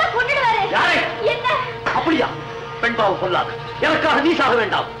 ஐயோ, வந்தா கொண்டுடுவாரு. யாரை? என்ன? அப்படியா? பெண்பாவை கொள்ளாது. எனக்காக நீ சாக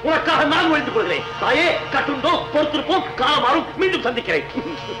வேண்டாம், உனக்காக நான் ஒழித்துக் கொள்கிறேன். தாயே, கட்டுண்டோம், பொறுத்திருப்போம், காலமாறும், மீண்டும் சந்திக்கிறேன்.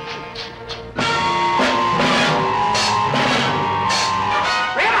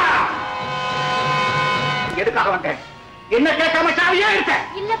 எதுக்காக வந்தேன்? என்ன கேட்காம சாவியே இருக்க?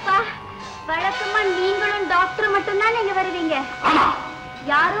 இல்லப்பா, வழக்கமா நீங்களும் டாக்டர் மட்டும்தான் நீங்க வருவீங்க. ஆமா.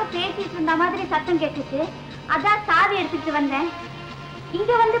 யாரோ பேசிட்டு இருந்த மாதிரி சத்தம் கேட்டுச்சு, அதான் சாவி எடுத்துட்டு வந்தேன்.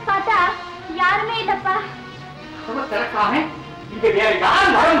 இங்க வந்து பார்த்தா யாருமே இல்லப்பா. இங்க வேற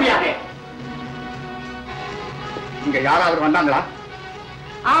யாரும் வர முடியாது. இங்க யாராவது வந்தாங்களா?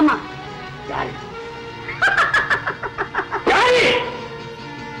 ஆமா. யாரு? யாரு?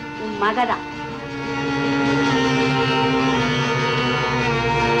 உன் மகதான்.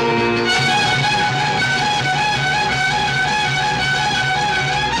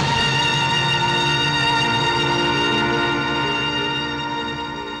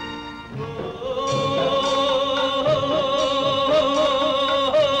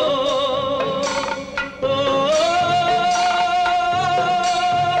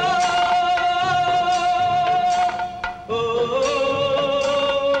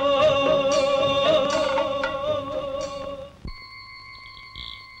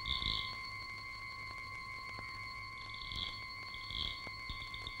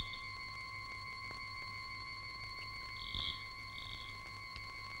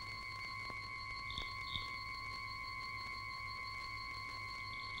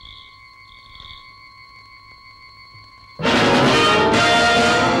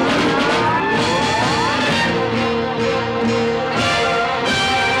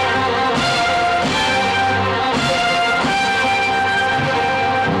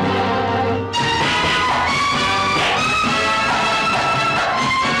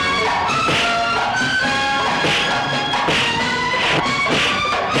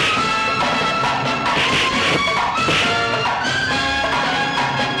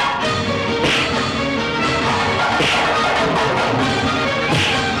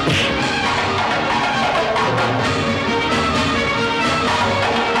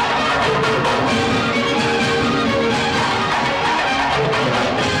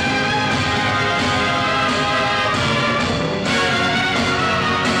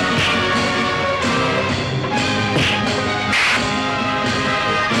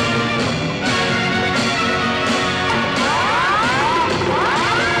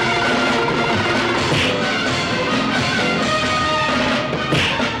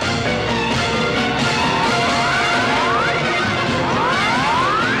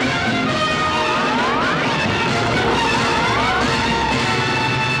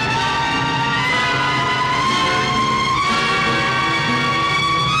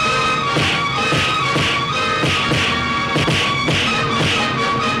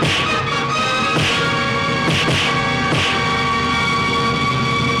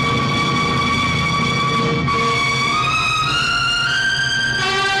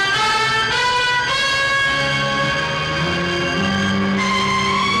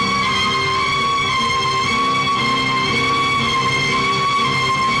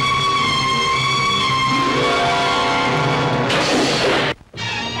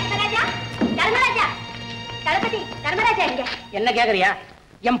 என்ன கேக்குறியா?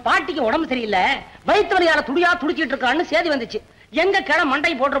 என் பாட்டிக்கு உடம்பு சரியில்லை, வயிற்று வலியால துடியா துடிச்சிட்டு இருக்கான்னு சேதி வந்துச்சு. எங்க கிளை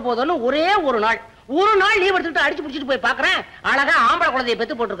மண்டை போட்டுற போதுன்னு ஒரே ஒரு நாள் லீவ் எடுத்துட்டு அடிச்சு புடிச்சிட்டு போய் பாக்குறேன், அழகா ஆம்பளை குழந்தைய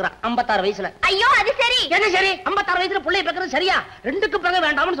பெத்து போட்டுருக்கான் 56 வயசுல. ஐயோ, அது சரி. என்ன சரி? 56 வயசுல பிள்ளைய பெக்கிறது சரியா? 2க்கு பிறகு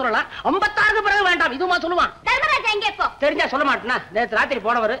வேண்டாம்னு சொல்லலாம், 56க்கு பிறகு வேண்டாம் இதுமா சொல்லுவான். தர்மராஜா எங்க இப்போ? தெரிஞ்சா சொல்ல மாட்டேனா? நேத்து ராத்திரி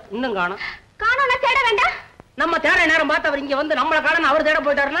போனவர் இன்னும் காணோம். காணோம்னா தேட வேண்டாம். நம்ம தேட நேரம் பார்த்து அவர் இங்க வந்து நம்மளை காணன்னு அவர் தேட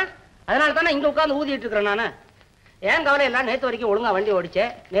போயிட்டாருன்னா, அதனால தானே இங்க உட்கார்ந்து ஊதிட்டு இருக்கிறேன் நானு. ஏன் கவலை எல்லாம் நேத்து வரைக்கும் ஒழுங்கா வண்டி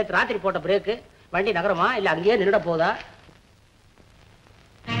ஓடிச்சேன். நேத்து ராத்திரி போட்ட பிரேக்கு வண்டி நகரமா இல்ல அங்கேயே நின்றுட போதா?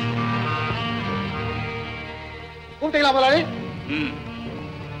 கூப்பிட்டீங்களா முதலாளி?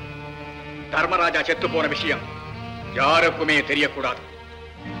 தர்மராஜா செத்து போன விஷயம் யாருக்குமே தெரியக்கூடாது.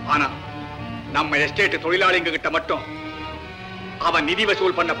 ஆனா நம்ம எஸ்டேட் தொழிலாளிங்க கிட்ட மட்டும் அவன் நிதி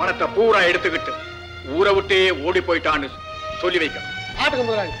வசூல் பண்ண பணத்தை பூரா எடுத்துக்கிட்டு ஊரை விட்டே ஓடி போயிட்டான்னு சொல்லி வைக்க.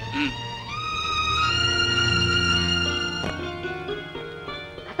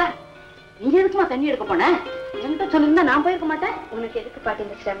 நீ எதுக்குமா தண்ணி எடுக்க போன? என்கிட்ட சொல்லிருந்தா நான் போயிருக்க மாட்டேன். உனக்கு எதுக்கு பாட்டி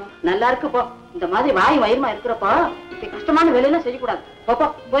இந்த சிரமம்? நல்லா இருக்கு போ. இந்த மாதிரி வாய் வயிறுமா இருக்கிறப்போ இப்படி கஷ்டமான வேலையெல்லாம் செய்யக்கூடாது. போப்போ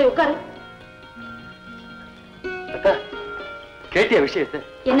போய் உட்காரு. அக்கா, கேட்டிய விஷயத்தை?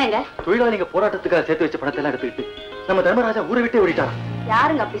 என்னங்க? தொழிலாளிங்க போராட்டத்துக்காக சேர்த்து வச்ச பணத்தை எல்லாம் எடுத்துக்கிட்டு நம்ம தர்மராஜா ஊரை விட்டே ஓடிட்டான்.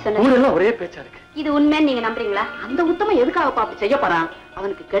 யாருங்க அப்படி சொன்னது? ஊரெல்லாம் ஒரே பேச்சா இருக்கு. இது உண்மைன்னு நீங்க நம்புறீங்களா? அந்த உத்தமம் எதுக்காக அப்படி செய்ய போறான்?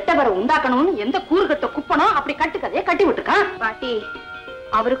 அவனுக்கு கெட்ட பேரை உண்டாக்கணும்னு எந்த கூறு கட்ட குப்பனோ அப்படி கட்டுக்கதையே கட்டி விட்டுருக்கான். பாட்டி,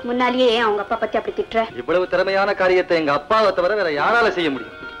 அவருக்கு முன்னாலேயே அவங்க அப்பா பத்தி அப்படி திட்டுற? இவ்வளவு திறமையான காரியத்தை எங்க அப்பாவை தவிர வேற யாரால செய்ய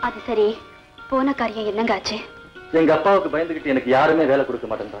முடியும்? அது சரி, போன காரியம் என்னங்க ஆச்சு? எங்க அப்பாவுக்கு பயந்துகிட்டு எனக்கு யாருமே வேலை கொடுக்க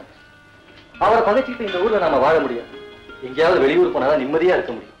மாட்டேன்றாங்க. அவரை பகைச்சிட்டு இந்த ஊர்ல நாம வாழ முடியாது. எங்கேயாவது வெளியூர் போனாதான் நிம்மதியா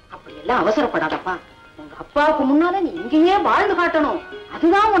இருக்க முடியும். அப்படி எல்லாம் அவசரப்படாதப்பா. உங்க அப்பாவுக்கு முன்னால நீ இங்கேயே வாழ்ந்து காட்டணும்.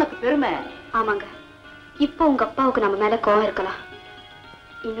 அதுதான் உனக்கு பெருமை. ஆமாங்க, இப்போ உங்க அப்பாவுக்கு நம்ம மேல கோவம் இருக்கலாம்.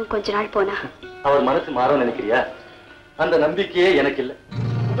 இன்னும் கொஞ்ச நாள் போனா அவர் மனசு மாறும் நினைக்கிறியா? அந்த நம்பிக்கையே எனக்கு இல்ல.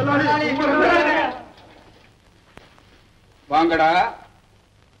 வாங்கடா,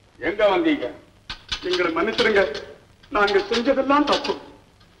 எங்க வந்தீங்க? எங்களை மன்னிச்சிருங்க, நாங்க செஞ்சதெல்லாம் தப்பு.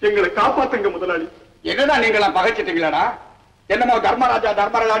 எங்களை காப்பாத்துங்க முதலாளி. என்னடா நீங்களாம் பகைச்சிட்டீங்களாடா? என்னமோ தர்மராஜா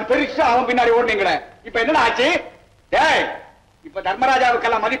தர்மராஜான்னு பெருசா அவன் பின்னாடி ஓடுனீங்களே, இப்ப என்னடா ஆச்சு? டேய், இப்ப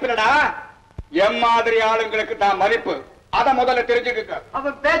தர்மராஜாவுக்கெல்லாம் மதிப்பு இல்லடா. எம் மாதிரி ஆளுங்களுக்கு தான் மதிப்பு. அத முதல்ல தெரிஞ்சுக்க.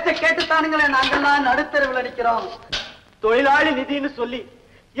 அவன் பேச்ச கேட்டுத்தானுங்களே நாங்கெல்லாம் நடுத்தருவில் நிக்கிறோம். தொழிலாளி நிதின்னு சொல்லி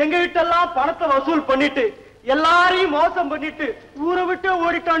எங்க கிட்ட எல்லாம் பணத்தை வசூல் பண்ணிட்டு எல்லாரையும் மோசம் பண்ணிட்டு ஊரை விட்டு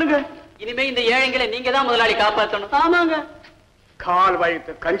ஓடிட்டானுங்க. இனிமே இந்த ஏழைங்களை நீங்க தான் முதலாளி காப்பாற்றணும். ஆமாங்க. கால்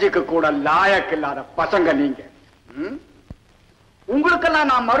வயிற்று கஞ்சிக்கு கூட லாயக்கு இல்லாத பசங்க நீங்க. உங்களுக்கெல்லாம்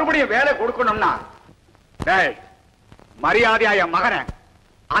நான் மறுபடியும் வேலை கொடுக்கணும்னா, டேய், மரியாதையா என் மகனை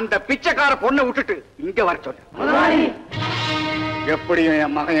அந்த பிச்சைக்கார பொண்ணை விட்டுட்டு இங்க வர சொல்லு. எப்படியும்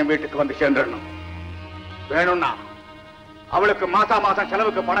என் மகன் என் வீட்டுக்கு வந்து சேர்ந்துடணும். வேணும்னா அவளுக்கு மாசா மாசம்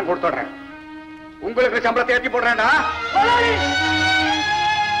செலவுக்கு பணம் கொடுத்துடுறேன். உங்களுக்கு சம்பளத்தை ஏற்றி போடுறேன்டா.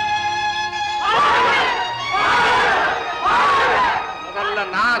 முதல்ல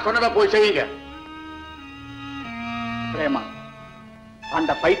நான் சொன்னதை போய் செய்யுங்க. பிரேமா,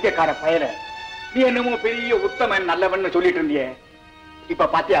 அந்த பைத்தியக்கார பயல நீ என்னமோ பெரிய உத்தமன் நல்லவன் சொல்லிட்டு இருந்தியே, இப்ப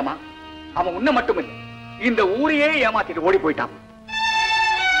பாத்தியாமா? அவன் உன்ன மட்டும் இல்லை, இந்த ஊரையே ஏமாத்திட்டு ஓடி போயிட்டான்.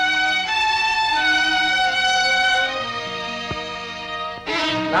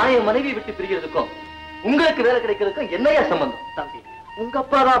 நான் என் மனைவி விட்டு பிரிகிறதுக்கும் உங்களுக்கு வேலை கிடைக்கிறதுக்கும் என்னையா சம்பந்தம்? தம்பி, உங்க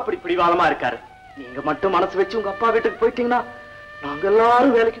அப்பா தான் அப்படி பிடிவாதமா இருக்காரு. நீங்க மட்டும் மனசு வச்சு உங்க அப்பா வீட்டுக்கு போயிட்டீங்கன்னா நாங்க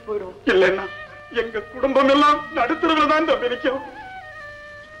எல்லாரும் வேலைக்கு போயிடுவோம். இல்லைன்னா எங்க குடும்பம் எல்லாம் நடுத்தரவில் தான் தம்பி நிற்கும்.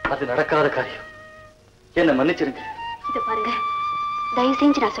 அது நடக்காத காரியம். என்ன மன்னிச்சிருங்க. இத பாருங்க, தயவு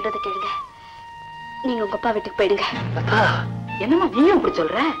செஞ்சு நான் சொல்றதை கேளுங்க. நீங்க உங்க அப்பா வீட்டுக்கு போயிடுங்க. என்னமா நீயும் இப்படி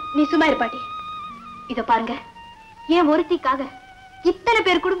சொல்ற? நீ சும்மா இரு பாட்டி. இத பாருங்க, ஏன் ஒருத்திக்காக இத்தனை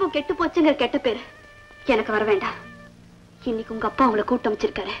பேர் குடும்பம் கெட்டு போச்சுங்கிற கெட்ட பேரு எனக்கு வர வேண்டாம். இன்னைக்கு உங்க அப்பா உங்களை கூட்டம்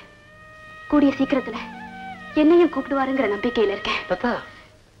வச்சிருக்காரு. கூடிய சீக்கிரத்துல என்னையும் கூப்பிடுவாருங்கிற நம்பிக்கையில இருக்கேன்.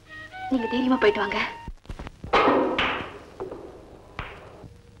 நீங்க தைரியமா போயிட்டு வாங்க.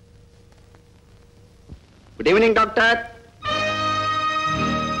 Good evening doctor.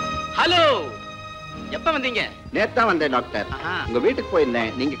 ஹலோ, எப்ப வந்தீங்க? நேத்தா வந்தேன் டாக்டர். உங்க வீட்டுக்கு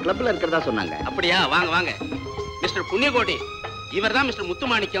போயிருந்தேன், நீங்க கிளப்ல இருக்கிறதா சொன்னாங்க. அப்படியா? வாங்க வாங்க. மிஸ்டர் புண்ணியகோடி, இவர் தான் மிஸ்டர்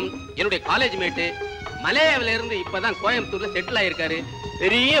முத்துமாணிக்கம், என்னுடைய காலேஜ் மேட்டு. மலையாவில இருந்து இப்பதான் கோயம்புத்தூர்ல செட்டில் ஆயிருக்காரு.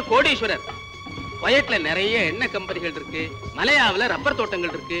 பெரிய கோடீஸ்வரர். வயட்ல நிறைய எண்ணெய் கம்பெனிகள் இருக்கு, மலையாவில ரப்பர்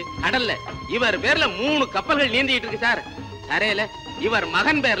தோட்டங்கள் இருக்கு, கடல்ல இவர் பேர்ல 3 கப்பல்கள் நீந்திட்டு இருக்கு சார். தரையில இவர்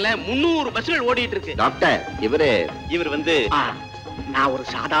மகன் பேர்ல 300 பஸ்கள் ஓடிட்டு இருக்கு. டாக்டர், இவர் வந்து நான் ஒரு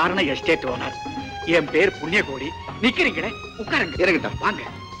சாதாரண எஸ்டேட் ஓனர். என் பேர் புண்ணியகோடி. நிக்கிறீங்களே, உட்காருங்க. இருக்கட்டும், வாங்க.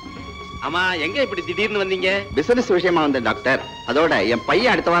 ஆமா, எங்க இப்படி திடீர்னு வந்தீங்க? பிசினஸ் விஷயமா வந்தேன் டாக்டர். அதோட என்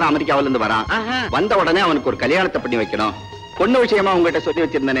பையன் அடுத்த வாரம் அமெரிக்காவில இருந்து வரான். வந்த உடனே அவனுக்கு ஒரு கல்யாணத்தை பண்ணி வைக்கணும். பொண்ணு விஷயமா உங்ககிட்ட சொல்லி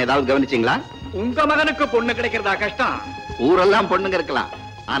வச்சிருந்தேன், ஏதாவது கவனிச்சீங்களா? உங்க மகனுக்கு பொண்ணு கிடைக்கிறதா கஷ்டம்? ஊரெல்லாம் பொண்ணுங்க இருக்கலாம்,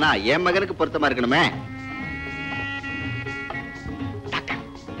 ஆனா என் மகனுக்கு பொருத்தமா இருக்கணுமே. டாக்டர்,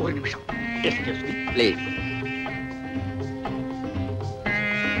 ஒரு நிமிஷம். Excuse me please.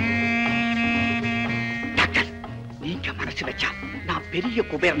 டாக்டர், நீங்க மனசு வச்சா நான் பெரிய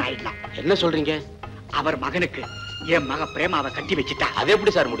குபேரன் ஆயிடலாம். என்ன சொல்றீங்க? அவர் மகனுக்கு என் மக பிரேமாவை கட்டி வச்சுட்டா. அது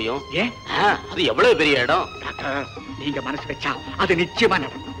எப்படி சார் முடியும்? ஏன்? அது எவ்வளவு பெரிய இடம். டாக்டர், நீங்க மனசு வச்சா அது நிச்சயமா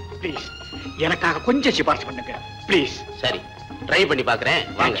நடக்கும். ப்ளீஸ், எனக்காக கொஞ்சம் சிபாரிசு பண்ணுங்க ப்ளீஸ். சரி, ட்ரை பண்ணி பாக்குறேன்.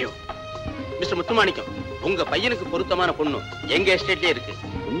 வாங்க. மிஸ்டர் முத்துமாணிக்கம், உங்க பையனுக்கு பொருத்தமான பொண்ணு எங்க எஸ்டேட்லயே இருக்கு.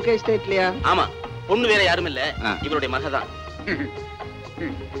 உங்க எஸ்டேட்லயா? ஆமா, பொண்ணு வேற யாரும் இல்ல, இவருடைய மகதான்.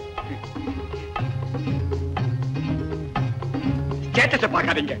 ஸ்டேட்டஸ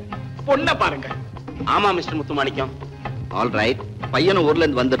பார்க்காதீங்க, பொண்ணை பாருங்க. ஆமா மிஸ்டர் முத்துமாணிக்கம். ஆல் ரைட், பையனும் ஊர்ல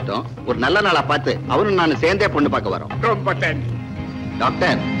இருந்து வந்துட்டோம். ஒரு நல்ல நாளா பார்த்து அவரும் நானும் சேர்ந்தே பொண்ணு பார்க்க வரோம். ரொம்ப தேங்க்ஸ்.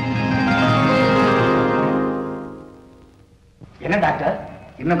 டாக்டர். என்ன டாக்டர்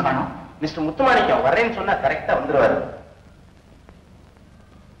இன்னும் காணோம்? மிஸ்டர் முத்துமாணிக்கம் வரேன்னு சொன்னா கரெக்டா வந்துருவாரு.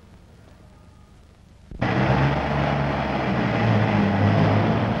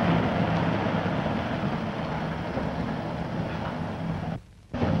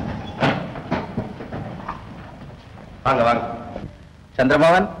 வாங்க வாங்க.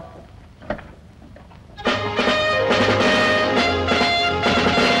 சந்திரமோகன்,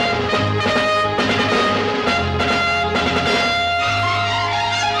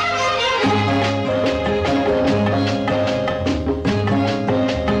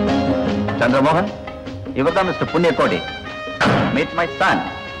 சந்திரமோகன், இவர்தான் mister Punniyakodi. Meet my son.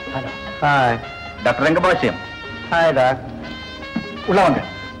 Hi. Doctor Rangabashyam. Hi talk. உள்ள வாங்க.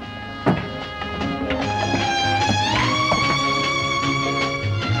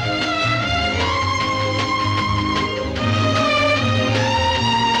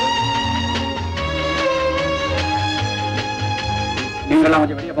 நீங்களாம்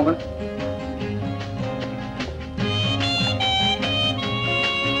கொஞ்சம் வெளியே போங்க.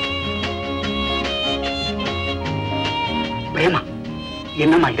 பிரேமா,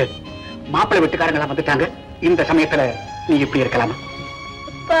 என்னம்மா இது? மாப்பிள்ளை வீட்டுக்காரங்களா வந்துட்டாங்க. இந்த சமயத்துல நீ இப்படி இருக்கலாமா?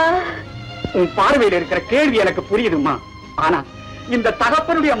 உன் பார்வையில் இருக்கிற கேள்வி எனக்கு புரியுதுமா. ஆனா இந்த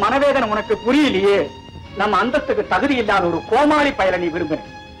தகப்பனுடைய மனவேதனை உனக்கு புரியலையே. நம்ம அந்தஸ்துக்கு தகுதி இல்லாத ஒரு கோமாளி பயலை நீ விரும்புற.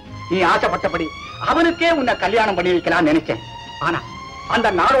 நீ ஆசைப்பட்டபடி அவனுக்கே உன்னை கல்யாணம் பண்ணி வைக்கலாம் நினைச்சேன். ஆனா அந்த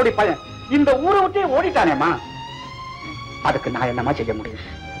நாடோடி பையன் இந்த ஊரை விட்டே ஓடிட்டானேம்மா. அதுக்கு நான் என்னமா செய்ய முடியும்?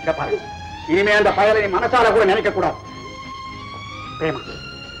 இங்க பாரு, இனிமே அந்த பயலை மனசால கூட நினைக்க கூடாது. பிரேமா,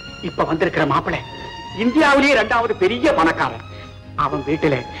 இப்ப வந்திருக்கிற மாப்பிள்ளை இந்தியாவிலேயே 2வது பெரிய பணக்காரன். அவன்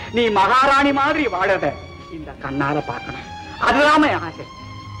வீட்டுல நீ மகாராணி மாதிரி வாழத இந்த கண்ணால பார்க்கணும். அதுதான் என் ஆசை.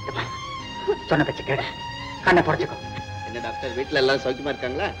 சொன்ன பேச்சு கேடு, கண்ணை புடைச்சுக்கோ. என்ன டாக்டர், வீட்டுல எல்லாம் சௌக்கியமா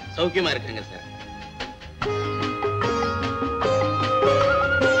இருக்காங்களா? சௌக்கியமா இருக்குங்க சார்.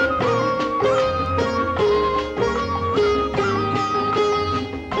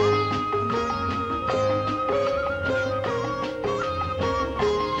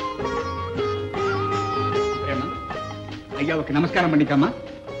 ஐயாவுக்கு நமஸ்காரம் பண்ணிக்காமா.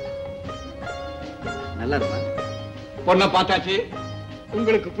 நல்லா இருப்பா. பொண்ணை பார்த்தாச்சு,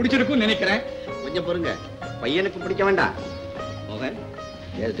 உங்களுக்கு பிடிச்சிருக்கும் நினைக்கிறேன். கொஞ்சம் பொறுங்க, பையனுக்கு பிடிக்க வேண்டாம். மோகன்,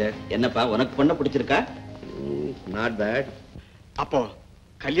 என்னப்பா உனக்கு பொண்ணை பிடிச்சிருக்கா? Not bad. அப்போ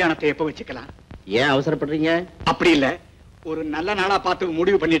கல்யாணத்தை எப்ப வச்சுக்கலாம்? ஏன் அவசரப்படுறீங்க? அப்படி இல்ல, ஒரு நல்ல நாளா பார்த்து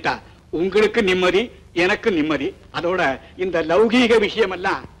முடிவு பண்ணிட்டா உங்களுக்கு நிம்மதி, எனக்கு நிம்மதி. அதோட இந்த லௌகீக விஷயம்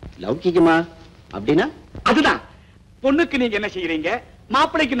எல்லாம். லௌகிகமா அப்படின்னா? அதுதான், பொண்ணுக்கு நீங்க என்ன செய்யறீங்க,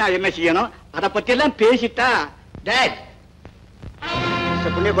 மாப்பிள்ளைக்கு நான் என்ன செய்யணும், அத பத்தி எல்லாம் பேசிட்டா. டேட்,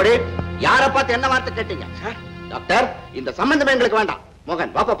 மிஸ்டர் புண்ணியகோடி, யாரை பார்த்து என்ன வார்த்தை கேட்டீங்க? டாக்டர், இந்த சம்பந்தம் எங்களுக்கு வேண்டாம்.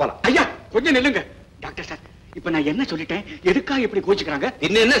 மோகன், வாப்பா போலாம். ஐயா கொஞ்சம் நில்லுங்க. டாக்டர் சார், இப்ப நான் என்ன சொல்லிட்டேன்? எதுக்காக இப்படி கோச்சுக்கிறாங்க?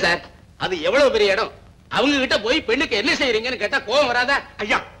 இன்னும் என்ன சார், அது எவ்வளவு பெரிய இடம். அவங்க கிட்ட போய் பெண்ணுக்கு என்ன செய்யறீங்கன்னு கேட்டா கோவம் வராதா?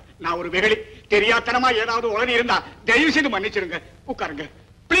 ஐயா, நான் ஒரு வெகுளி, தெரியாத்தனமா ஏதாவது உளறி இருந்தா தயவு செய்து மன்னிச்சிருங்க. உட்காருங்க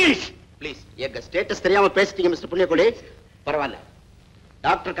பிளீஸ். பிளீஸ், எங்க ஸ்டேட்டஸ் தெரியாம பேசிட்டீங்க மிஸ்டர் புண்ணியகோடி. பரவாயில்ல,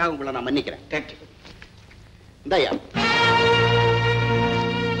 டாக்டருக்காக உங்களை நான் மன்னிக்கிறேன். தேங்க்யூ. இந்தாயா.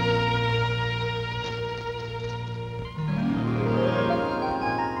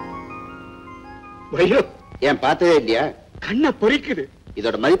 ஐயோ, ஏன் பார்த்ததே இல்லையா? கண்ணை பொறிக்குது.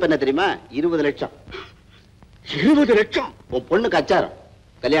 இதோட மதிப்பு என்ன தெரியுமா? 20 லட்சம். 20 லட்சம்? உன் பொண்ணுக்கு அச்சாரம்.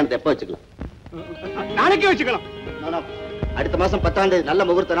 கல்யாணத்தை எப்ப வச்சுக்கலாம்? நாளைக்கே வச்சுக்கலாம். அடுத்த மாசம் 10ஆம் தேதி நல்ல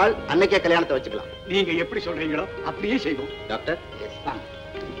முகூர்த்த நாள், அன்னைக்கே கல்யாணத்தை வச்சுக்கலாம். நீங்க எப்படி சொல்றீங்களோ அப்படியே செய்வோம். டாக்டர்,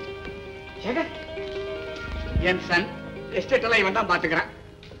 என் சன் எஸ்டேட் எல்லாம் இவன் தான் பாத்துக்கிறான்.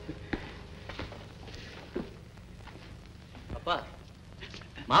 அப்பா,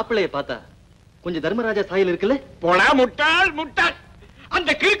 மாப்பிள்ளைய பார்த்தா கொஞ்சம் தர்மராஜா சாயல் இருக்குல்ல? போடா முட்டாள் முட்டாள்.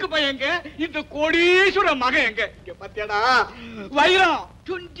 அந்த கிழக்கு பையன் எங்க, இந்த கோடீஸ்வர மகன் எங்க? இங்க பாத்தியாடா, வைரம்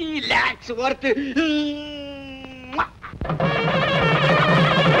 20 lakhs worth.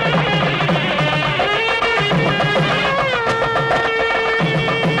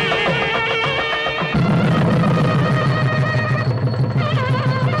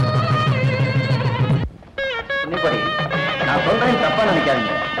 நான் சொல்றேன், தப்பா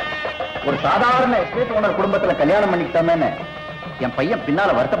நினைக்காதீங்க. ஒரு சாதாரண எஸ்டேட் ஓனர் குடும்பத்துல கல்யாணம் பண்ணிக்கிட்டோமே, என் பையன் பின்னால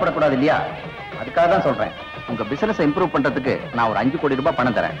வருத்தப்படக்கூடாது இல்லையா? அதுக்காக தான் சொல்றேன். உங்க பிசினஸ் இம்ப்ரூவ் பண்றதுக்கு நான் ஒரு 5 கோடி ரூபாய்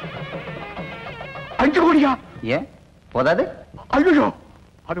பணம் தரேன். 5 கோடியா? ஏன் போதாது? ஐயோ,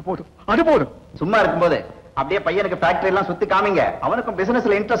 அது போதும், அது போதும். சும்மா இருக்கும்போது அப்படியே பையனுக்கு ஃபேக்டரி எல்லாம் சுத்தி காமிங்க. அவனுக்கும்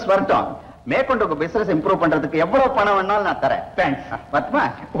பிசினஸ்ல இன்ட்ரெஸ்ட் வரட்டும். மேற்கொண்டு உங்க பிசினஸ் இம்ப்ரூவ் பண்றதுக்கு எவ்வளவு பணம் வேணாலும் நான் தரேன். தேங்க்ஸ். பத்மா,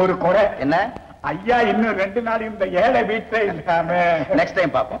 ஒரு குறை என்ன? ஐயா இன்னும் 2 நாள் இந்த ஏழை வீட்டை இல்லாம நெக்ஸ்ட்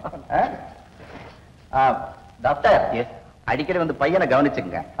டைம் பாப்போம். டாக்டர், அடிக்கடி வந்து பையனை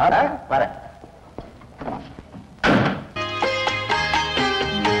கவனிச்சுங்க. வரேன்.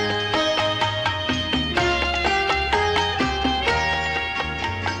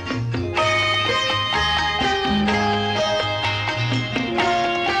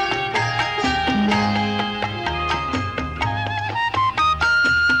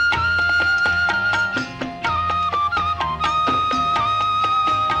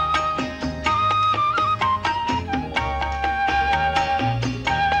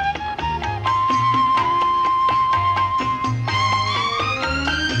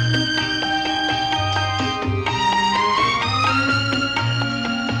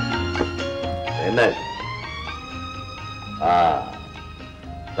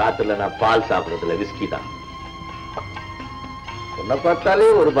 ராத்திரில நான் பால் சாப்பிடுறதுல விஸ்கி தான். உன்னை பார்த்தாலே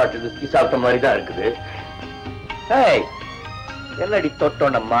ஒரு பாட்டில் விஸ்கி சாப்பிட்ட மாதிரி தான் இருக்குது. என்னடி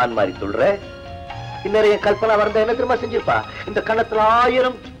தொட்டோன மான் மாதிரி சொல்ற? இன்னொரு கல்பனா வந்த என்ன திரும்ப செஞ்சிருப்பா? இந்த கணத்துல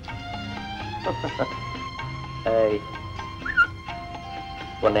 1000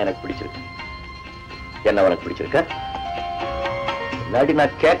 உன்னை எனக்கு பிடிச்சிருக்கு. என்ன உனக்கு பிடிச்சிருக்க? முன்னாடி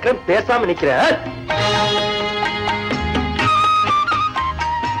நான் கேட்கிறேன், பேசாம நிக்கிறேன்.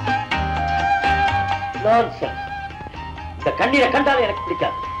 இந்த கண்ணீரை கண்டாலே எனக்கு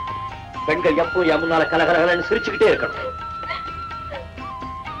பிடிக்காது. பெண்கள் எப்பவும் என் முன்னால கலகலன்னு சிரிச்சுக்கிட்டே இருக்கணும்.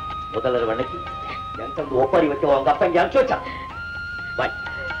 முதல்ல அன்னைக்கு என் தம்பி ஒப்பாரி வைக்க உங்க அப்பா இங்க அனுப்பிச்சு வச்சான்.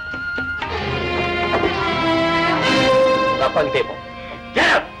 உங்க அப்பா கிட்டே போ.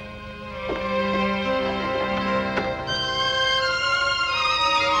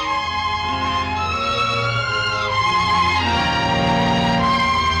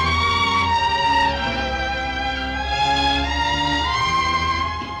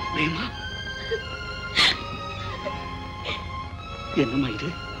 என்னம்மா இது?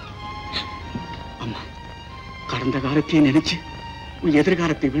 அம்மா, கடந்த காலத்தையே நினைச்சு உன்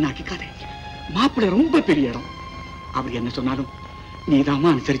எதிர்காலத்தை வீணாக்கிக்காதே. மாப்பிள்ளை ரொம்ப பெரிய இடம். அவர் என்ன சொன்னாலும்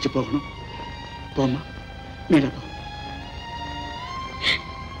நீதாம்மா அனுசரிச்சு போகணும். போம்மா, மேல போ.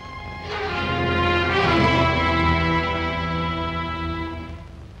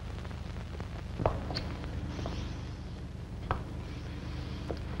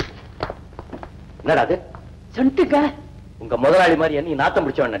 என்னடா அது? சொல்லிட்டுக்க உங்க முதலாளி மாதிரி என்ன நாத்தம்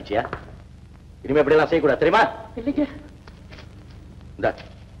பிடிச்சவன் நினைச்சியா? இனிமே இப்படி எல்லாம் செய்யக்கூடாது, தெரியுமா? இல்லைங்க.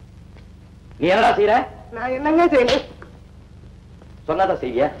 நீ என்னடா செய்யற? நான் என்னங்க செய்யணும்? சொன்னாதான்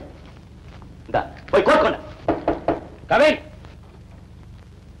செய்வியா? இந்த போய் கோட் பண்ண. கமிங்.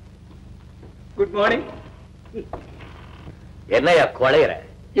 Good morning. என்னையா கொலையற?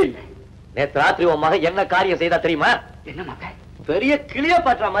 இல்ல, நேத்து ராத்திரி உன் மகன் என்ன காரியம் செய்தா தெரியுமா? என்ன மகன்? பெரிய கிளிய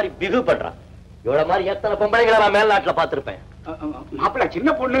பாட்டுற மாதிரி பிகு பண்றான். இவ்வளவு மாதிரி எத்தனை பொம்பளைகளை நான் மேல்நாட்டுல பாத்துருப்பேன். மாப்பிள்ளை சின்ன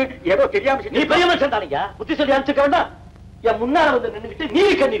பொண்ணு ஏதோ தெரியாம நீ பெரிய மனுஷன் தானீங்க, புத்தி சொல்லி அனுப்பிச்சுக்க வேண்டாம். என் முன்னால வந்து நின்னுகிட்டு நீ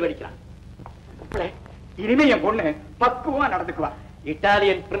கண்ணீர் வடிக்கிறான். இனிமே என் பொண்ணு பக்குவமா நடந்துக்குவா.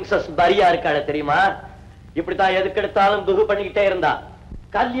 இட்டாலியன் பிரின்சஸ் பரியா இருக்காள தெரியுமா? இப்படித்தான் எதுக்கு எடுத்தாலும் துகு பண்ணிக்கிட்டே இருந்தா.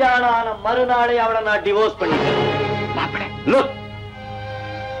 கல்யாணம் ஆன மறுநாளே அவளை நான் டிவோர்ஸ் பண்ணிட்டேன்.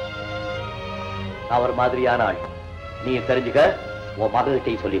 அவர் மாதிரியான ஆள் நீ தெரிஞ்சுக்க. உன்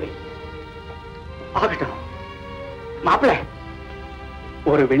மககிட்டே சொல்லி வை. ஆகட்டும் மாப்பிள்ளை,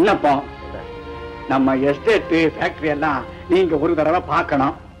 ஒரு விண்ணப்பம். நம்ம எஸ்டேட் ஃபேக்டரி எல்லாம் நீங்க ஒரு தடவை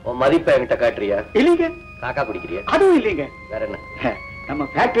பார்க்கணும். உன் மதிப்பை என்கிட்ட காட்டுறியா? இல்லீங்க. காக்கா குடிக்கிறியா? அதுவும் இல்லீங்க. வேற என்ன? நம்ம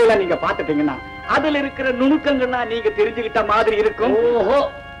ஃபேக்டரியில நீங்க பாத்துட்டீங்கன்னா அதுல இருக்கிற நுணுக்கங்கள்னா நீங்க தெரிஞ்சுக்கிட்ட மாதிரி இருக்கும். ஓஹோ,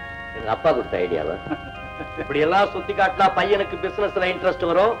 எங்க அப்பா கொடுத்த ஐடியாவா? இப்படி எல்லாம் சுத்தி காட்டினா பையனுக்கு பிசினஸ்ல இன்ட்ரெஸ்ட்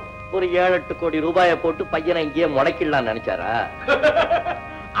வரும். ஒரு 7-8 கோடி ரூபாயை போட்டு பையனை இங்கேயே முடக்கிடலாம் நினைச்சாரா?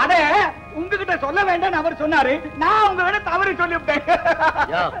 அட, உங்ககிட்ட சொல்ல வேண்டாம் அவர் சொன்னாரு. நான் உங்ககிட்ட தவறு சொல்லிவிட்டேன்.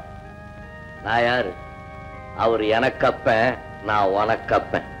 நான் யாரு? அவர் எனக்கு அப்பன், நான் உனக்கு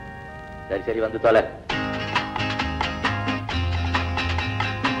அப்பன். சரி சரி, வந்து தொலை.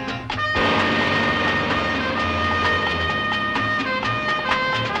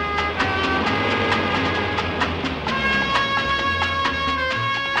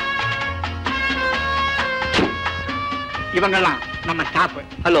 இவங்கெல்லாம் நம்ம ஸ்டாஃப்.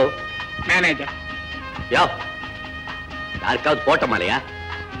 Hello, manager. யாருக்காவது போட்ட மாலையா?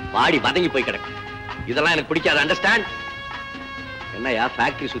 வாடி வதங்கி போய் கிடக்கு. இதெல்லாம் எனக்கு பிடிக்காது. அண்டர்ஸ்டாண்ட்? என்னையா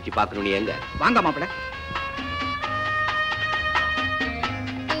ஃபேக்டரி சுத்தி பார்க்கணும்? நீ எங்க? வாங்க மாப்பிள்ள.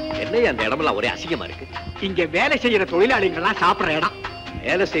 என்னையா அந்த இடமெல்லாம் ஒரே அசிங்கமா இருக்கு? இங்க வேலை செய்யற தொழிலாளிகள்லாம் சாப்பிடுற இடம்.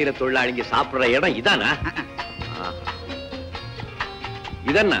 வேலை செய்யற தொழிலாளிங்க சாப்பிடுற இடம் இதானா?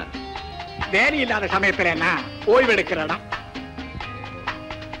 இதென்ன? வேலை இல்லாத சமயத்துல என்ன ஓய்வு எடுக்கிற இடம்.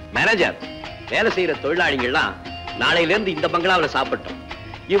 மேனேஜர், வேலை செய்யற தொழிலாளிகள்லாம் நாளையில இருந்து இந்த பங்களாவில் சாப்பிட்டோம்.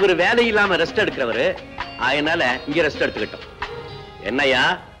 இவர் வேலை இல்லாம ரெஸ்ட் எடுக்கிறவரு, அதனால இங்க ரெஸ்ட் எடுத்துக்கிட்டோம். என்னையா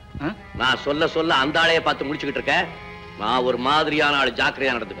நான் சொல்ல சொல்ல அந்த ஆளைய பார்த்து முடிச்சுக்கிட்டு இருக்க? நான் ஒரு மாதிரியான ஆளு,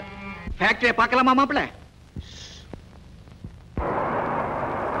 ஜாக்கிரதையா நடந்துக்க. ஃபேக்டரியை பார்க்கலாமா மாப்பிள்ள?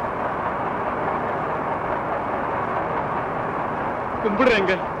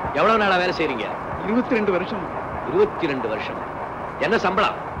 கும்பிடுறேங்க. எவ்வளவு நாளா வேலை செய்றீங்க? 22 வருஷம். 22 வருஷம். என்ன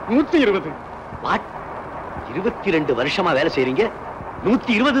சம்பளம்? 120. வாட்? 22 வருஷமா வேலை செய்றீங்க,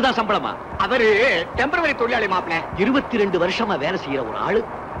 120 தான் சம்பளமா? அவரு டெம்பரவரி தொழிலாளி மாப்பிள்ள. 22 வருஷமா வேலை செய்யற ஒரு ஆளு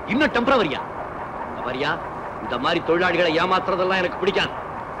இன்னும் டெம்பரவரியா? அவரியா இந்த மாதிரி தொழிலாளிகளை ஏமாத்துறதெல்லாம் எனக்கு பிடிக்காது.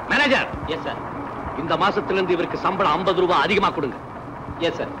 மேனேஜர். Yes sir. இந்த மாசத்துல இருந்து இவருக்கு சம்பளம் 50 ரூபாய் அதிகமா கொடுங்க.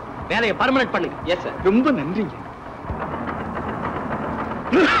 Yes sir. வேலையை பர்மனன்ட் பண்ணுங்க. Yes sir. ரொம்ப நன்றிங்க.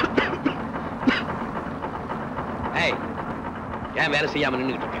 ஏய், ஏன் வேலை செய்யாம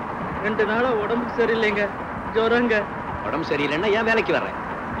நின்னுகிட்டு இருக்க? 2 நாளா உடம்பு சரியில்லைங்க, ஜுரங்க. உடம்பு சரியில்லைன்னா ஏன் வேலைக்கு வர்றேன்?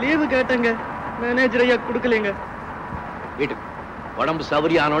 லீவு கேட்டங்க, மேனேஜர் ஐயா கொடுக்கலைங்க. வீட்டுக்கு உடம்பு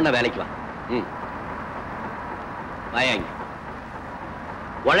சௌகரியம் ஆனோன்னு வேலைக்கு வா. வாயாங்க.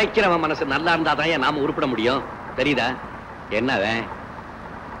 உழைக்கிறவன் மனசு நல்லா இருந்தா தான் நாம உருப்பிட முடியும், தெரியுதா? என்னவே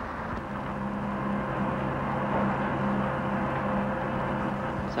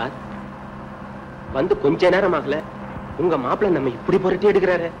சார், வந்து கொஞ்ச நேரம் ஆகல, உங்க மாப்பிள்ள நம்ம இப்படி புரட்டி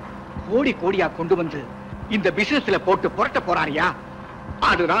எடுக்கிறாரு. கோடி கோடியா கொண்டு வந்து இந்த பிசினஸ்ல போட்டு புரட்ட போறாரியா?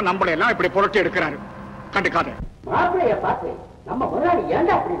 அதுதான் நம்மள எல்லாம் இப்படி புரட்டி எடுக்கிறாரு. கண்டுக்காத. மாப்பிளைய பார்த்து நம்ம முதலாளி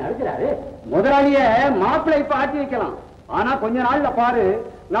ஏன்டா அப்படி நடக்கிறாரு? முதலாளிய மாப்பிள்ளை இப்ப ஆட்டி வைக்கலாம், ஆனா கொஞ்ச நாள்ல பாரு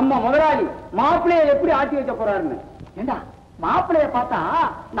நம்ம முதலாளி மாப்பிள்ளைய எப்படி ஆட்டி வைக்க போறாருன்னு. ஏண்டா, மாப்பிளைய பார்த்தா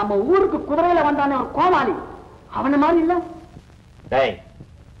நம்ம ஊருக்கு குதிரையில வந்தானே ஒரு கோமாளி, அவன மாதிரி இல்ல?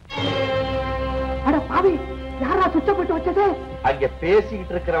 அட பாவி, யாரா சுத்தப்பட்டு வச்சது? அங்க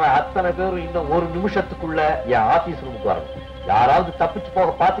பேசிக்கிட்டு இருக்கிறவன் அத்தனை பேரும் இன்னும் ஒரு நிமிஷத்துக்குள்ள என் ஆபீஸ் ரூமுக்கு வரணும். யாராவது தப்பிச்சு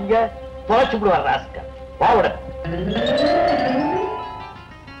போக பாத்தீங்க, தொலைச்சு விடுவார் ராஸ்கல். பாவுட.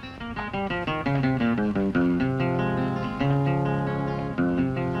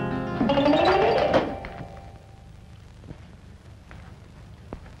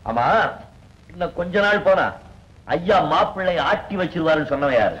 ஆமா, இன்னும் கொஞ்ச நாள் போனா ஐயா மாப்பிள்ளை ஆட்டி வச்சிருவாருன்னு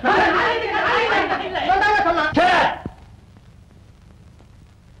சொன்னவன் யாரு?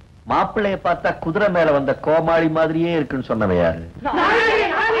 மாப்பிள்ளைய பார்த்தா குதிரை மேல வந்த கோமாளி மாதிரியே இருக்குன்னு சொன்னவன் யாரு?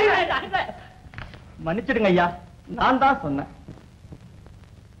 மன்னிச்சிடுங்க ஐயா, நான் தான் சொன்னேன்.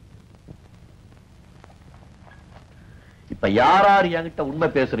 இப்ப யார் யார் என்கிட்ட உண்மை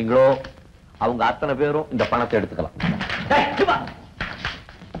பேசுறீங்களோ அவங்க அத்தனை பேரும் இந்த பணத்தை எடுத்துக்கலாம்.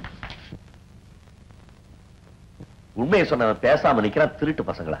 உண்மையை சொன்னவன் பேசாம நிக்கிறான். திருட்டு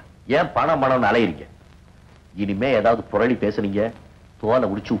பசங்களா, ஏன் பணம் பணம் அலையிறீங்க? இனிமே ஏதாவது புரளி பேசுனீங்க, தோலை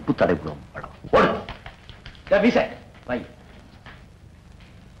உடிச்சு உப்பு தடைப்படும். படம்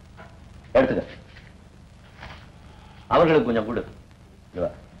எடுத்துக்க. அவர்களுக்கு கொஞ்சம் கொடு.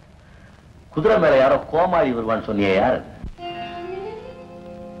 குதிரை மேல யாரோ கோமாளி வருவான்னு சொன்னியே, யாரு?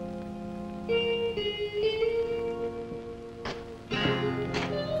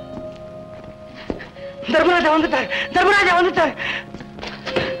 தர்மராஜா வந்துட்டார், தர்மராஜா வந்துட்டார்.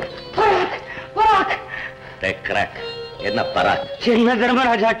 என்ன பரா? என்ன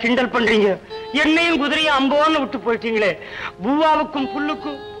தர்மராஜா கிண்டல் பண்றீங்க? என்னையும் குதிரையும் அம்போன்னு விட்டு போயிட்டீங்களே. பூவாவுக்கும்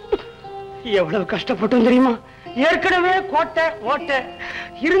புல்லுக்கும் எவ்வளவு கஷ்டப்பட்டோம் தெரியுமா? ஏற்கனவே கோட்டை ஓட்டை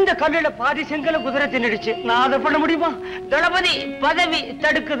இருந்த கல்லுல பாதி செங்கல குதிரை தின்னுடுச்சு. நான் அதை பண்ண முடியுமா? தளபதி பதவி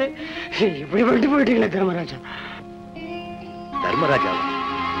தடுக்குது. இப்படி விட்டு போயிட்டீங்களே தர்மராஜா. தர்மராஜா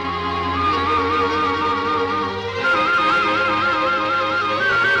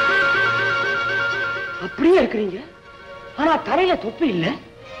அப்படியே இருக்கிறீங்க, ஆனா தலையில தொப்பி இல்ல,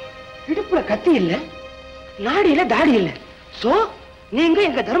 இடுப்புல கத்தி இல்ல, நாடியில தாடி இல்ல. சோ நீங்க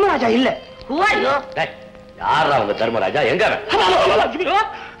எங்க தர்மராஜா இல்ல. யாரா உங்க தர்மராஜா? எங்க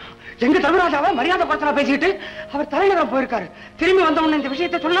எங்க தர்மராஜாவை மரியாதை படுத்தலாம் பேசிட்டு அவர் தலைநகரம் போயிருக்காரு. திரும்பி வந்தவன இந்த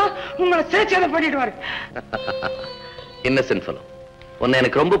விஷயத்தை சொன்னா உங்களை சிறைச்சேதம் பண்ணிடுவாரு. இன்னசென்ட் ஃபெலோ, உன்னை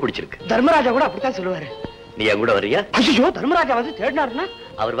எனக்கு ரொம்ப பிடிச்சிருக்கு. தர்மராஜா கூட அப்படித்தான் சொல்லுவாரு. நீ என் கூட வரியா? ஐயோ, தர்மராஜா வந்து தேடினாருன்னா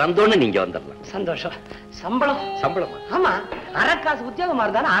அவர் வந்தோன்னு நீங்க வந்துடலாம். சந்தோஷம். சம்பளம்? சம்பளமா? ஆமா, அரக்காசு உத்தியோகமா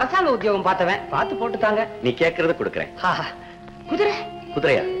இருந்தாலும் அரசாங்க உத்தியோகம் பார்த்தவன். பார்த்து போட்டுட்டாங்க. நீ கேட்கறத கொடுக்கறேன். குதிரை?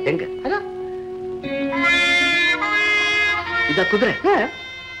 குதிரையா? எங்க? இத குதிரை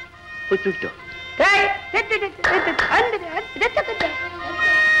போய் தூக்கிட்டோம்.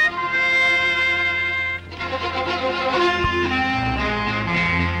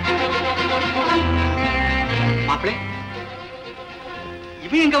 மாப்பிளே,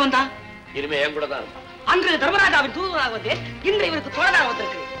 இவன் எங்க வந்தான்? இனிமே என் கூட தான். அன்று தர்மராஜாவின் தூதுவராக வந்து இன்று இவருக்கு தோழனாக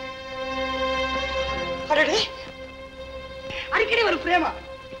வந்திருக்கிறேன். அடிக்கடி ஒரு பிரேமா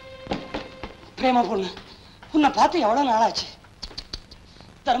பொண்ணு, உன்னை பார்த்து எவ்வளவு நாளாச்சு.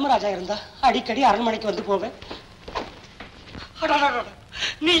 தர்மராஜா இருந்தா அடிக்கடி அரண்மனைக்கு வந்து போவேன்.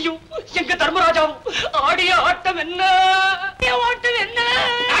 நீயும் எங்க தர்மராஜாவும் ஆடிய ஆட்டம் என்ன, ஆட்டம் என்ன.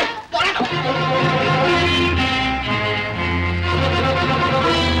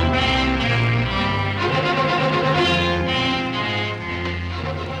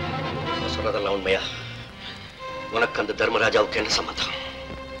 சொல்றதெல்லாம் உண்மையா? உனக்கு அந்த தர்மராஜாவுக்கு என்ன சம்மதம்?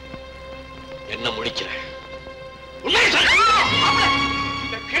 என்ன முடிக்கிற?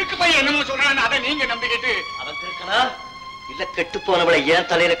 கிறுக்கு பையன் என்னமோ சொல்றான், அதை நீங்க நம்பிக்கிட்டு. அவன் கிறுக்கனா இல்ல கெட்டு போனவளை ஏன்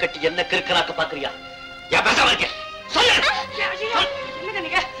தலையில கட்டி என்ன கிறுக்கனாக்க பாக்குறியா? ஏன் பேசாம இருக்க? சொல்லு. என்னங்க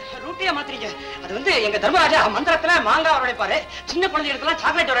நீங்க ரூட்டியா மாத்துறீங்க? அது வந்து எங்க தர்மராஜா மந்திரத்துல மாங்காய் உடைப்பாரு, சின்ன குழந்தைகளுக்கெல்லாம்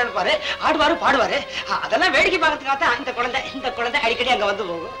சாக்லேட் உடைப்பாரு, ஆடுவாரு பாடுவாரு. அதெல்லாம் வேடிக்கை பார்க்கறதுக்காக தான் இந்த குழந்தை அடிக்கடி அங்க வந்து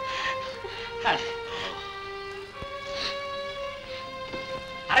போகும்.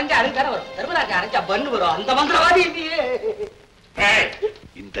 அரைஞ்சா அருந்தானே வரும், தர்மராஜா அரைஞ்சா பண்ணு வரும். அந்த மந்திரவாதி இல்லையே.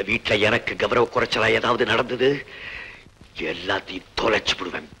 இந்த வீட்டுல எனக்கு கௌரவ குறைச்சலா ஏதாவது நடந்தது, எல்லாத்தையும் தொலைச்சு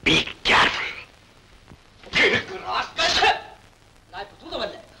விடுவேன். Be careful. நான் இப்ப தூதம்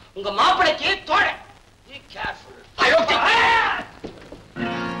இல்ல, உங்க மாப்பிளைக்கு தோழன். Be careful.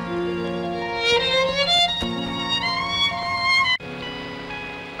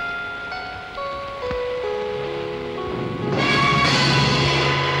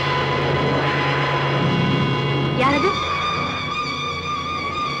 யாரது?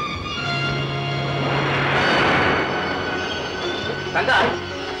 தங்கா,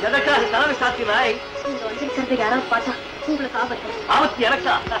 எதற்காக கனவு சாத்தினாய்? இங்க வந்திருக்கிறது யாராவது பார்த்தா உங்களுக்கு ஆபத்து. ஆபத்து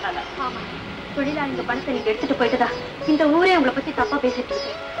எனக்கா? ஆமா, தொழிலாளிங்க பணத்தை நீங்க எடுத்துட்டு போயிட்டதா இந்த ஊரே உங்களை பத்தி தப்பா பேசிட்டு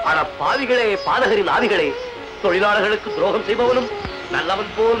இருக்கு. ஆனா பாவிகளே, பாதகரின் ஆவிகளே, தொழிலாளர்களுக்கு துரோகம் செய்பவனும்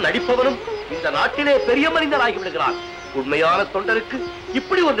நல்லவன் போல் நடிப்பவனும் இந்த நாட்டிலே பெரிய மனிதனாகி விடுகிறான். உண்மையான தொண்டருக்கு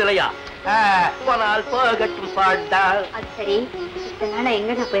இப்படி ஒரு நிலையா? போகட்டும் பாண்டா. அது சரி, இத்தனால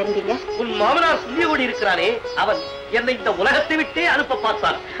எங்க போயிருந்தீங்க? உன் மாமனார் புண்ணியகோடி இருக்கிறானே, அவன் என்னை இந்த உலகத்தை விட்டே அனுப்ப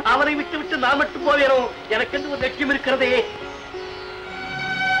பார்த்தான். அவனை விட்டு விட்டு நான் மட்டும் போவேனோ? எனக்கு என்று ஒரு லட்சியம் இருக்கிறதே.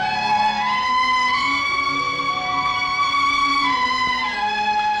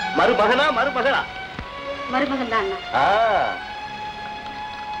 மருமகனா மருமகளா? மருமகன் தான்.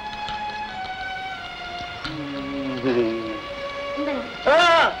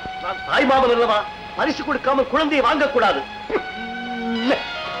 நான் தாய் மாமன் அல்லவா? பரிசு கொடுக்காமல் குழந்தையை வாங்கக்கூடாது.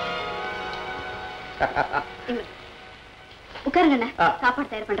 உட்காருங்க, சாப்பாடு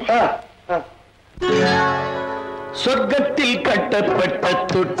தயார் பண்றேன். சொர்க்கத்தில் கட்டப்பட்ட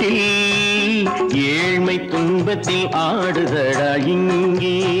தொட்டில் ஏழ்மை துன்பத்தில் ஆடுதடா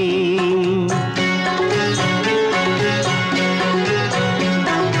இங்கே.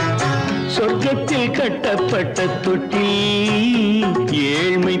 சொர்க்கத்தில் கட்டப்பட்ட தொட்டில்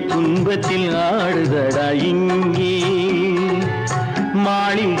ஏழ்மை துன்பத்தில் ஆடுதடா இங்கே.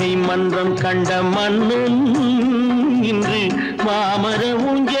 மாளிகை மன்றம் கண்ட மன்னன் இன்று மாமர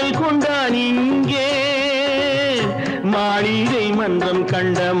ஊஞ்சல் கொண்டான் இங்கே. மாளிகை மன்றம்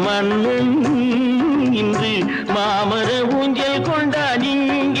கண்ட மன்னன் இன்று மாமர ஊஞ்சல் கொண்டான்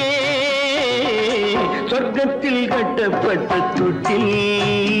இங்கே. சொர்க்கத்தில் கட்டப்பட்ட தொட்டில்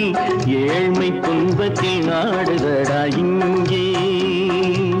ஏழ்மை துன்பத்தில் ஆடுதடா இங்கே.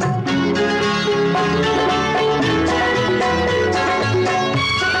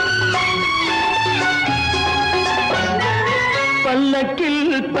 பல்லக்கில்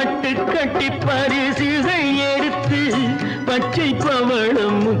பட்டு கட்டி பரிசுகள் எடுத்து பச்சை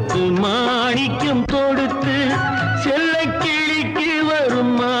பவளம் முத்து மாணிக்கம் தொடுத்து செல்ல கிளிக்கு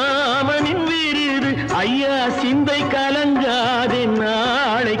வரும் மாமனின் விருது. ஐயா சிந்தை கலங்காதே,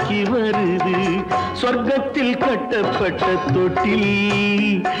 நாளைக்கு வருது. சொர்க்கத்தில் கட்டப்பட்ட தொட்டில்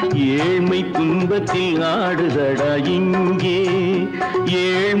ஏழ்மை துன்பத்தில் ஆடுதடா இங்கே.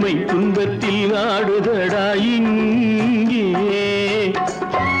 ஏழ்மை துன்பத்தில் ஆடுதடா இங்கே.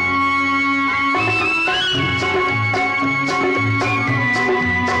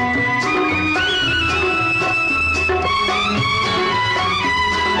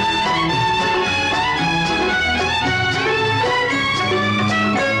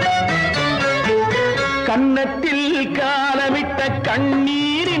 கன்னத்தில் காலமிட்ட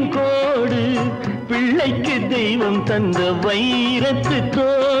கண்ணீரின் கோடு பிள்ளை பிள்ளைக்கு தெய்வம் தந்த வைரத்து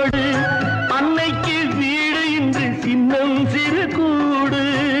தோடு, அன்னைக்கு வீடு இன்று சின்னம் சிறு கூடு.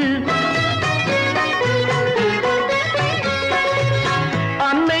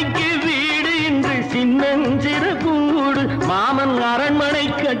 அன்னைக்கு வீடு இன்று சின்னஞ்சிறு கூடு, மாமன் அரண்மனை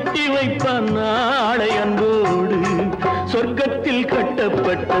கட்டி வைப்பான் நாளை அன்போடு. சொர்க்கத்தில்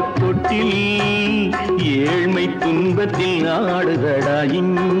கட்டப்பட்ட தொட்டில் ஏழ்மை துன்பத்தில் ஆடுதடா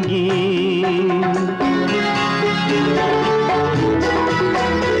இங்கே.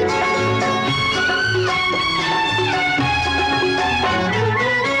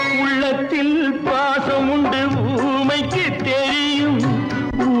 உள்ளத்தில் பாசம் உண்டு ஊமைக்கு தெரியும்,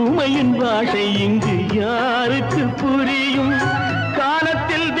 ஊமையின் பாஷை இங்கு யாருக்கு புரியும்?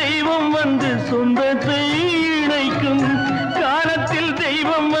 காலத்தில் தெய்வம் வந்து சொந்தத்தை இணைக்கும், காலத்தில்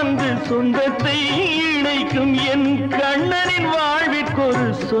தெய்வம் வந்து சொந்தத்தை இணைக்கும். என் கண்ணனின் வாழ்விற்கொரு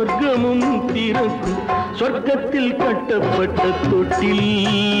சொர்க்கமும் திறக்கும். சொர்க்கத்தில் கட்டப்பட்ட தொட்டில்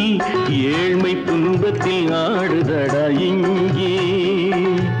ஏழ்மை துன்பத்தில் ஆடுதடா இங்கே.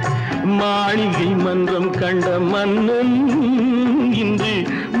 மாளிகை மன்றம் கண்ட மன்னன் இன்று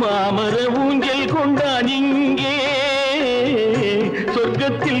மாமர ஊஞ்சல் கொண்டான் இங்கே.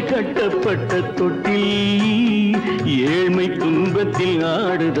 சொர்க்கத்தில் கட்டப்பட்ட தொட்டில் ஏழ்மை துன்பத்தில்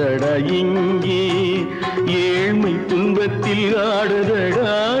ஆடுதடா இங்கே. ஏழ்மை துன்பத்தில்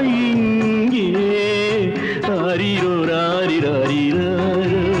ஆடுதடா இங்கே. ஆரிரோ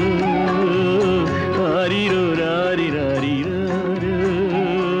ராரிராரிராரோ, ஆரிரோ ராரிராரிராரோ,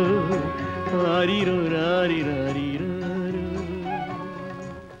 ஆரிரோ ராரிராரிராரோ.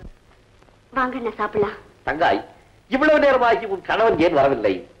 வாங்க அண்ணா சாப்பிடலாம். தங்காய், இவ்வளவு நேரமாகி உன் கணவன் ஏன்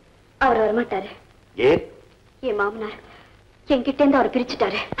வரவில்லை? அவர் வரமாட்டாரு. ஏன்? என் மாமனார் என்கிட்ட இருந்து அவர்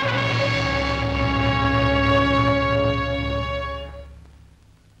பிரிச்சுட்டாரு.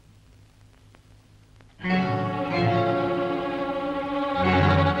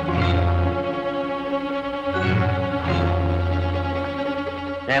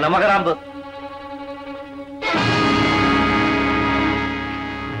 நமகராம்பு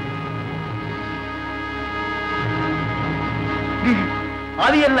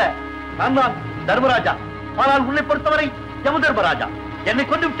அது என்ன? நான் தான் தர்மராஜா. ஆனால் உன்னை பொறுத்தவரை யமதர்மராஜா. என்னை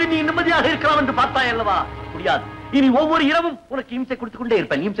கொண்டு விட்டு நீ நிம்மதியாக இருக்கலாம் என்று பார்த்தாய் அல்லவா? முடியாது. இனி ஒவ்வொரு இரவும் உனக்கு இம்சை கொடுத்துக் கொண்டே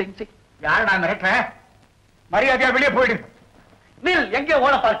இருப்பேன். இம்சை இம்சை. யாரடா மிரட்ட? மரியாதையா வெளியே போயிடு. நில், எங்கே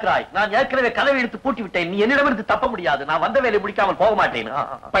ஓட பார்க்கிறாய்? நான் ஏற்கனவே கதவை இழுத்து பூட்டி விட்டேன். நீ என்னிடமிருந்து தப்ப முடியாது. நான் வந்த வேலை முடிக்காமல் போக மாட்டேன்.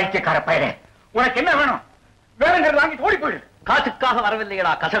 பைத்தியக்கார பையனே, உனக்கு என்ன வேணும்? வேணுங்கிறது வாங்கிட்டு ஓடி போயிடு. காசுக்காக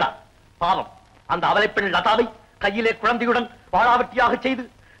வரவில்லையடா கசடா. பாவம், அந்த அவலை பெண் லதாவை கையிலே குழந்தையுடன் வாழாவட்டியாக செய்து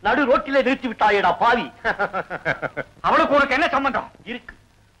நடு ரோட்டிலே நிறுத்தி விட்டாயடா பாவி. அவளுக்கு உனக்கு என்ன சம்பந்தம் இருக்கு?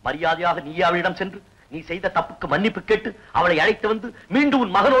 மரியாதையாக நீ அவளிடம் சென்று நீ செய்த தப்புக்கு மன்னிப்பு கேட்டு அவளை அழைத்து வந்து மீண்டும்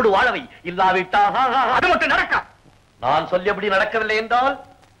உன் மகனோடு வாழவை. இல்லாவிட்டா அது மட்டும் நடக்க. நான் சொல்லியபடி நடக்கவில்லை என்றால்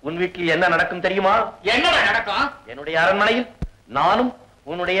உன் வீட்டில் என்ன நடக்கும் தெரியுமா? என்ன நடக்கும்? என்னுடைய அரண்மனையில் நானும்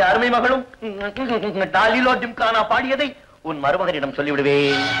உன்னுடைய அருமை மகளும் டாலிலோ டிம்கானா பாடியதை உன் மருமகனிடம்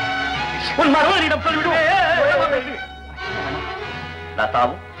சொல்லிவிடுவேன். உன் மருமகனிடம் சொல்லிவிடுவேன்.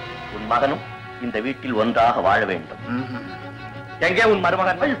 லதாவும் உன் மகனும் இந்த வீட்டில் ஒன்றாக வாழ வேண்டும். எங்கே உன்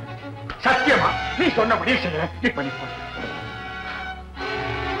மருமகன்? சத்தியமா நீ சொன்னபடி செய்யறேன். இப்ப நீ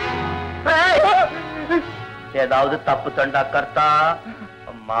ஏதாவது தப்பு தண்டா கர்த்தா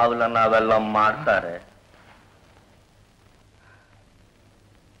மாவுல நான் வெள்ளம் மாட்டாரு.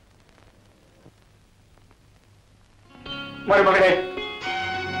 மருமகளே.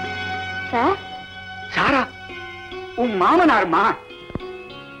 சார், சாரா உன் மாமனாருமா?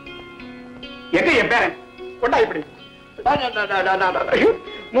 எங்க என் பேரன்? கொண்டா இப்படி.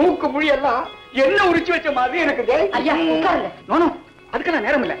 மூக்கு மொழி எல்லாம் என்ன உரிச்சு வச்ச மாதிரி எனக்கு. ஐயா உட்காருங்க. நோனோ, அதுக்கெல்லாம்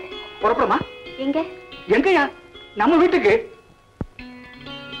நேரம் இல்ல. புறப்படுமா? எங்க எங்கயா? நம்ம வீட்டுக்கு.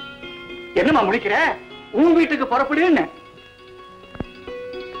 என்னமா முடிக்கிற? உன் வீட்டுக்கு புறப்படுன்னு.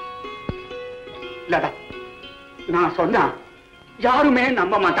 இல்லடா, நான் சொன்னா யாருமே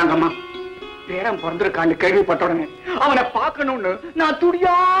நம்ப மாட்டாங்கம்மா. பேரன் பிறந்திருக்கான்னு கேள்விப்பட்ட உடனே அவனை பார்க்கணும்னு நான்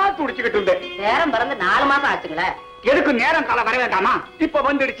துடியா துடிச்சுக்கிட்டு இருந்தேன். நேரம் பிறந்து 4 மாசம் ஆச்சுங்களே. எதுக்கு நேரம் காலம் வர வேண்டாமா? இப்ப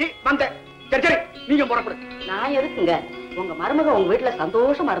வந்துடுச்சு, வந்தேன். சரி சரி, நீங்க புறப்படு. நான் எதுக்குங்க? உங்க மருமக உங்க வீட்டுல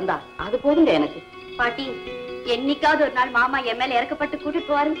சந்தோஷமா இருந்தா அது போதுங்க எனக்கு. பாட்டி, என்னைக்காவது ஒரு நாள் மாமா என் மேல இறக்கப்பட்டு கூட்டிட்டு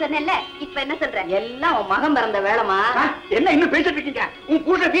போவாருன்னு சொன்னேன்ல, இப்ப என்ன சொல்ற? எல்லாம் உன் மகன் பிறந்த வேலைமா. என்ன இன்னும் பேசிட்டு இருக்கீங்க? உன்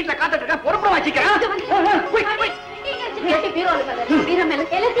புருஷன் வீட்டுல காத்துட்டு இருக்க. புறப்பட வச்சுக்கிறேன்.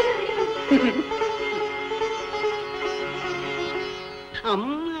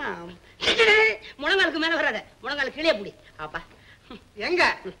 முழங்காலுக்கு மேல வராத, முழங்கால கீழே புடி. அப்பா எங்க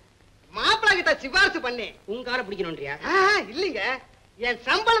மாப்பிள்ள கிட்ட சிபாரிசு பண்ணி உங்க காரை பிடிக்கணும்ன்றியா? இல்லீங்க, என்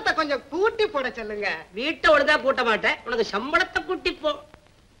சம்பளத்தை கொஞ்சம் கூட்டி போட சொல்லுங்க. வீட்டை ஒழுங்கா கூட்ட மாட்டேன், உனக்கு சம்பளத்தை கூட்டி போ.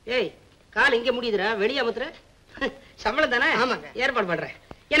 ஏய், கால் இங்க முடியுதுடா, வெளியே அமுத்துற. சம்பளம் தானே? ஆமாங்க, ஏற்பாடு பண்றேன்.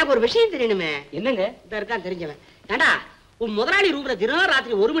 எனக்கு ஒரு விஷயம் தெரியணுமே. என்னங்க? இந்த இருக்கான் தெரிஞ்சவன். ஏண்டா, உன் முதலாளி ரூம்ல தினம்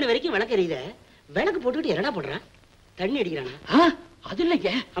ராத்திரி 1 மணி வரைக்கும் விளக்கு எரியுத. விளக்கு போட்டுக்கிட்டு என்னடா பண்றான்? தண்ணி அடிக்கிறானா? அது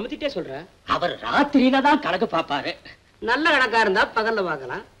இல்லைங்க, அமுத்திட்டே சொல்ற. அவர் ராத்திரியில தான் கணக்கு பாப்பாரு. நல்ல கணக்கா இருந்தா பகல்ல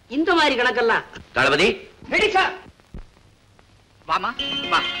பார்க்கலாம். இந்த மாதிரி கணக்கெல்லாம் தளபதி ரெடி சார். வாமா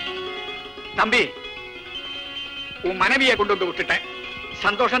வா. தம்பி, உன் மனைவியை கொண்டு வந்து விட்டுட்டேன்,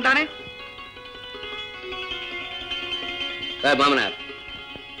 சந்தோஷம் தானே? மாமனார்,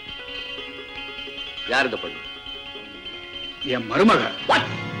 யார் இந்த பொண்ணு? என் மருமக.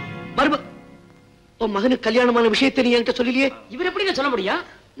 உன் மகனுக்கு கல்யாணமான விஷயத்தை நீ என்கிட்ட சொல்லலையே. இவர் எப்படிங்க சொல்ல முடியும்?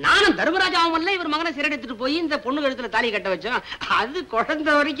 நானும் தர்மராஜாவும் இல்ல, இவர் மகனை சிறையெடுத்துட்டு போய் இந்த பொண்ணு கழுத்துல தாலி கட்ட வச்சோம். அது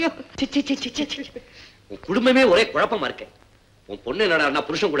குழந்தை வரைக்கும். உன் குடும்பமே ஒரே குழப்பமா இருக்கு. உன் பொண்ணு என்னடா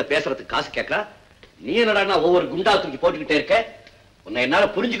புருஷன் கூட பேசுறதுக்கு காசு கேட்கறா, நீ என்னடா ஒவ்வொரு குண்டா தூக்கி போட்டுக்கிட்டே இருக்க. உன்னை என்னால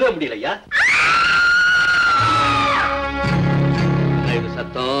புரிஞ்சுக்கவே முடியலையா?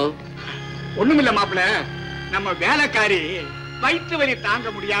 சத்தம் ஒண்ணுமில்ல மாப்பிள்ள, நம்ம வேலைக்காரி வயிற்று வலி தாங்க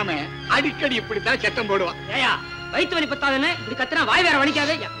முடியாம அடிக்கடி இப்படித்தான் சத்தம் போடுவான். ஏயா, வயிற்று வலி பத்தாதுன்னு இப்படி கத்துனா வாய் வேற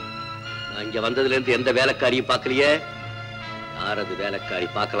வலிக்காதே. நான் இங்க வந்ததுல இருந்து எந்த வேலைக்காரியும் பாக்கலையே. யார் அது வேலைக்காரி?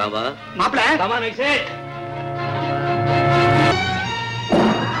 பாக்கலாமா மாப்பிள்ள?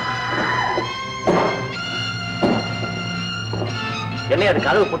 என்ன அது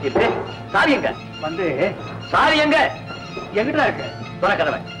கதவு போட்டிருக்கு? சாரி எங்க? வந்து சாரி எங்க? எங்கிட்ட இருக்கு? துற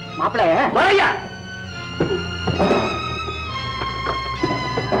கதவை. மாப்பிள்ள வரையா?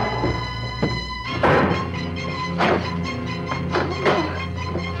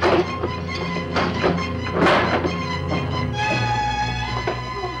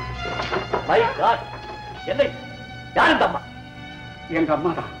 என்ன யாரு இந்த அம்மா? எங்க அம்மா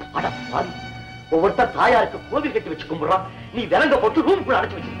தான். அட பாவி, ஒவ்வொருத்தர் தாயாருக்கு கோவில் கட்டி வச்சு கும்பிடுறான், நீ விலங்க போட்டு ரூம்குள்ள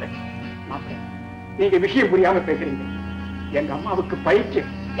அடைச்சு வச்சிருக்க. மாப்பிள்ள, நீங்க விஷயம் புரியாம பேசுறீங்க. எங்க அம்மாவுக்கு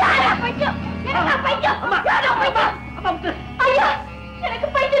பைத்தியம். எனக்கு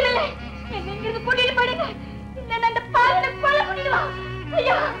பைத்தியம் இல்லை. என்ன இங்கிருந்து கூட்டிட்டு போயிடுங்க. இல்ல அந்த பாவியை கொலை பண்ணிடுவான்.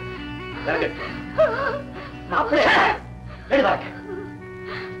 ஐயா மாப்பிள்ள எழுதாங்க.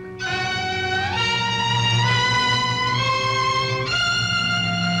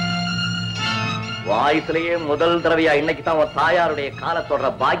 வாய்ஸ்லயே முதல் தடவையா இன்னைக்கு தான் உன் தாயாருடைய காலை தொடர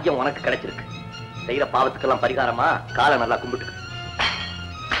பாக்கியம் உனக்கு கிடைச்சிருக்கு. செய்யற பாவத்துக்கெல்லாம் பரிகாரமா காலை நல்லா கும்பிட்டு.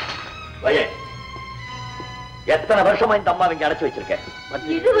 எத்தனை வருஷமா இந்த அம்மா இங்க அடைச்சு வச்சிருக்க?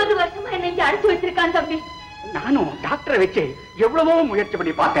 20 வருஷமா என்ன இங்க அடைச்சு வச்சிருக்கான் தம்பி. நானும் டாக்டரை வச்சு எவ்வளவோ முயற்சி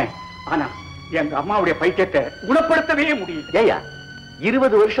பண்ணி பார்த்தேன். ஆனா எங்க அம்மாவுடைய பைத்தியத்தை குணப்படுத்தவே முடியல. ஏயா,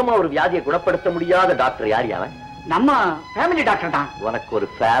 20 வருஷமா ஒரு வியாதியை குணப்படுத்த முடியாத டாக்டர் யார் அவன்? நம்ம ஃபேமிலி டாக்டர் தான். உனக்கு ஒரு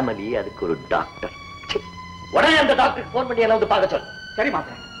ஃபேமிலி, அதுக்கு ஒரு டாக்டர். உடனே அந்த டாக்டருக்கு போன் பண்ணி என்ன வந்து பார்க்க சொல். சரி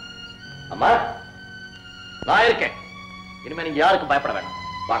மாப்பிள்ள. அம்மா, நான் இருக்கேன். இனிமே நீங்க யாருக்கும் பயப்பட வேண்டாம்.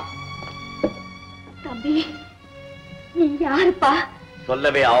 வாங்க. தம்பி, நீ யாருப்பா?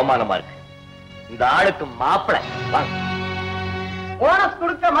 சொல்லவே அவமானமா இருக்கு. இந்த ஆளுக்கு மாப்பிள்ளை. வாங்க. போனஸ்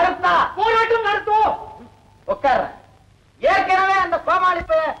கொடுக்க மறுத்தா போராட்டம் நடத்தும். உட்கார. ஏற்கனவே அந்த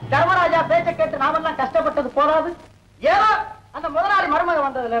கோமாளிப்பு தர்மராஜா பேச்ச கேட்டு நாமெல்லாம் கஷ்டப்பட்டது போராது. ஏதோ அந்த முதலாளி மருமக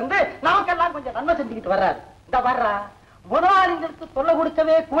வந்ததுல இருந்து நமக்கெல்லாம் கொஞ்சம் நன்மை செஞ்சுக்கிட்டு வர்றாரு. இந்த வர்றா முதலாளிங்களுக்கு சொல்ல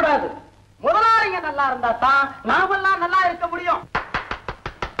கொடுக்கவே கூடாது. முதலாளிங்க நல்லா இருந்தா தான் நாமெல்லாம் நல்லா இருக்க முடியும்.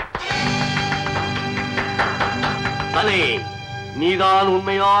 தலை, நீதான்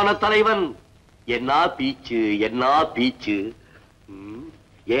உண்மையான தலைவன். என்ன பீச்சு, என்ன பீச்சு.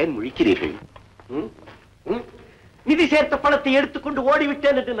 ஏன் முழிக்கிறீர்கள்? நிதி சேர்த்த பணத்தை எடுத்துக்கொண்டு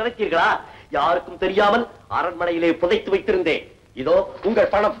ஓடிவிட்டேன் என்று நினைத்தீர்களா? யாருக்கும் தெரியாமல் அரண்மனையிலே புதைத்து வைத்திருந்தேன். இதோ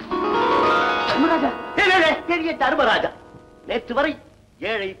உங்கள் பணம். பெரிய தர்மராஜா, நேற்று வரை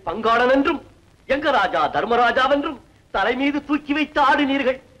ஏழை பங்காளன் என்றும் எங்க ராஜா தர்மராஜாவென்றும் தலை மீது தூக்கி வைத்து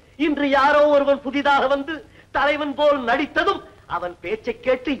ஆடினீர்கள். இன்று யாரோ ஒருவன் புதிதாக வந்து தலைவன் போல் நடித்ததும் அவன் பேச்சை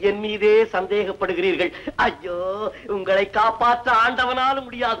கேட்டு என் மீதே சந்தேகப்படுகிறீர்கள். ஐயோ, உங்களை காப்பாற்ற ஆண்டவனாலும்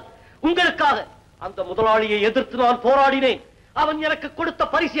முடியாது. உங்களுக்காக அந்த முதலாளியை எதிர்த்து நான் போராடினேன். அவன் எனக்கு கொடுத்த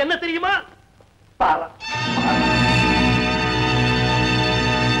பரிசு என்ன தெரியுமா?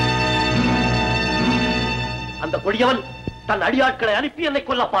 அந்த கொடியவன் தன் அடியாட்களை அனுப்பி என்னை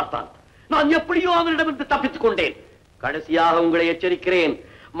கொல்ல பார்த்தான். நான் எப்படியோ அவனிடமிருந்து தப்பித்துக் கொண்டேன். கடைசியாக உங்களை எச்சரிக்கிறேன்,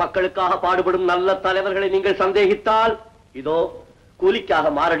 மக்களுக்காக பாடுபடும் நல்ல தலைவர்களை நீங்கள் சந்தேகித்தால் இதோ கூலிக்காக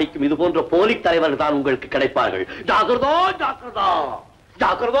மாரடிக்கும் இது போன்ற போலி தலைவர்கள் தான் உங்களுக்கு கிடைப்பார்கள். ஜாக்கிரதா, ஜாக்கிரதா,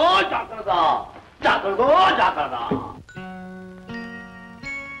 ஜாக்கிரதா, ஜாக்கிரதா, ஜாக்கிரதா, ஜாக்கிரதா.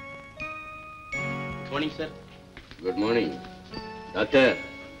 Good morning sir. Good morning. Doctor,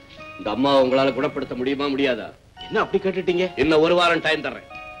 இந்த அம்மா உங்களால குணப்படுத்த முடியுமா முடியாதா? என்ன அப்படி கேட்டுட்டீங்க? இன்னும் ஒரு வாரம் டைம் தர்றேன்.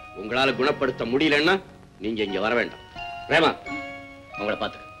 உங்களால குணப்படுத்த முடியலன்னா நீங்க இங்க வர வேண்டாம். பிரேமா, உங்களை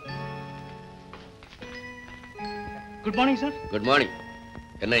பார்த்து. Good morning sir. Good morning.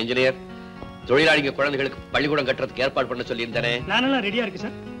 என்ன இன்ஜினியர், தொழிலாளிங்க குழந்தைகளுக்கு பள்ளிக்கூடம் கட்டுறதுக்கு ஏற்பாடு பண்ண சொல்லி இருந்தேனே? நானெல்லாம் ரெடியா இருக்கு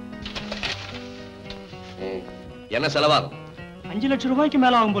சார். என்ன செலவாகும்? 5 லட்சம் ரூபாய்க்கு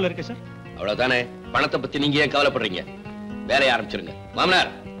மேல ஆகும் போல இருக்கு சார். அவ்வளவுதானே? பணத்தை பத்தி நீங்க ஏன் கவலைப்படுறீங்க? வேலையை ஆரம்பிச்சிருங்க.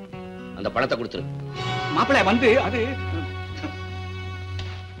 மாமனார், அந்த பணத்தை கொடுத்துரு. மாப்பிள்ளை வந்து அது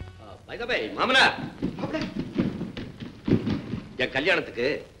மாமனார், என் கல்யாணத்துக்கு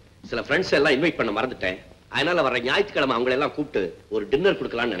சில ஃப்ரெண்ட்ஸ் எல்லாம் இன்வைட் பண்ண மறந்துட்டேன். அதனால வர ஞாயிற்றுக்கிழமை அவங்களை எல்லாம் கூப்பிட்டு ஒரு டின்னர்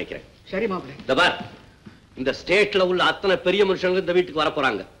கொடுக்கலாம்னு நினைக்கிறேன். சரி மாப்பிள்ளை. இந்த பார், இந்த ஸ்டேட்ல உள்ள அத்தனை பெரிய மனுஷங்க இந்த வீட்டுக்கு வர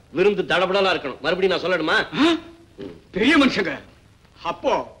போறாங்க. விருந்து தடபடலா இருக்கணும். மறுபடியும் நான் சொல்லணுமா? பெரிய மனுஷங்க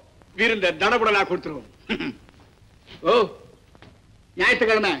அப்போ விருந்த தடபடலா கொடுத்துருவோம். ஓ,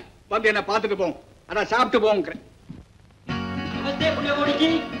 ஞாயிற்றுக்கிழமை வந்து என்ன பார்த்துட்டு போவோம். அதான் சாப்பிட்டு போவோம்.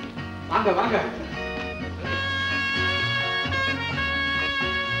 வாங்க வாங்க.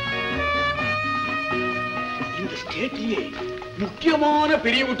 இந்த ஸ்டேட்லயே முக்கியமான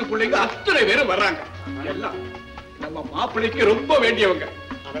பெரிய வீட்டு பிள்ளைங்க அத்தனை பேரும் வர்றாங்க. எல்லாம் நம்ம மாப்பிள்ளைக்கு ரொம்ப வேண்டியவங்க.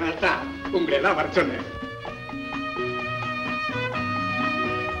 அதனால்தான் உங்களை எல்லாம் வர சொன்னேன்.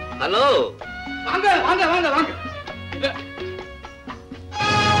 ஹலோ, வாங்க வாங்க வாங்க வாங்க.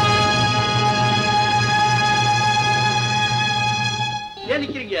 ஏன்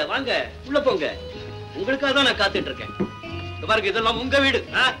நிக்கிறீங்க? வாங்க, உள்ள போங்க. உங்களுக்காக தான் நான் காத்துட்டு இருக்கேன். பாருங்க, இதெல்லாம் உங்க வீடு.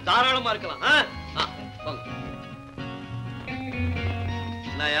 தாராளமா இருக்கலாம்.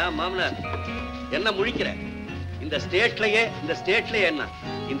 என்னயா மாமனார், என்ன முழிக்கிற? இந்த ஸ்டேட்லயே என்ன,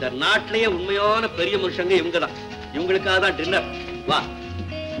 இந்த நாட்டிலேயே உண்மையான பெரிய மனுஷங்க இவங்கதான். இவங்களுக்காக தான் டின்னர். வா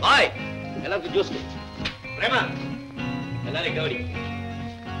பாய், எல்லாருக்கும் ஜூஸ். பிரேமா, எல்லாரையும் கவனி.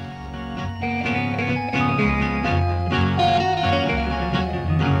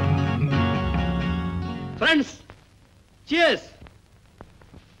 Friends, cheers.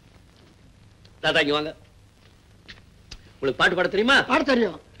 தாத்தா இங்க வாங்க. உங்களுக்கு பாட்டு பாட தெரியுமா? பாட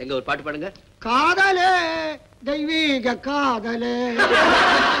தெரியும். எங்க ஒரு பாட்டு பாடுங்க. காதலே தெய்வீக காதலே.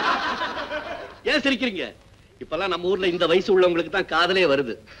 ஏன் சிரிக்கிறீங்க? இப்பெல்லாம் நம்ம ஊர்ல இந்த வயசு உள்ளவங்களுக்கு தான் காதலே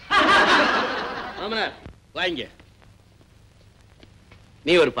வருது. மாமனார் வாங்க,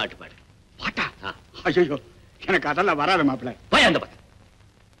 நீ ஒரு பாட்டு பாடு. பாட்டா? ஐயோ, எனக்கு அதெல்லாம் வராது மாப்பிள்ளை. போய் அந்த பக்கம்.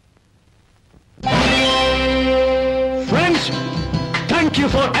 Friends, thank you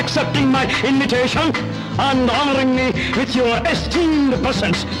for accepting my invitation and honoring me with your esteemed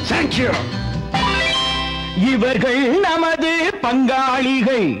presence. Thank you. இவர்கள் நமது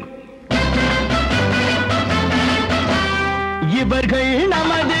பங்காளிகள், இவர்கள்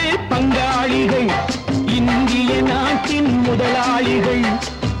நமது பங்காளிகள், இந்திய நாட்டின் முதலாளிகள்,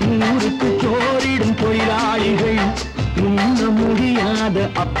 ஊருக்கு சோறிடும் தொழிலாளிகள், உண்ண முடியாத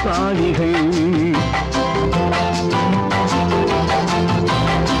அப்பாவிகள்.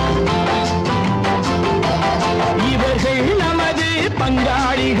 இவர்கள் நமது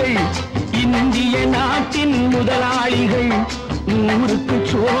பங்காளிகள், இந்திய நாட்டின் முதலாளிகள், ஊருக்கு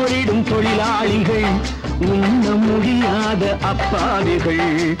சோறிடும் தொழிலாளிகள், உண்ண முடியாத அப்பாவிகள்,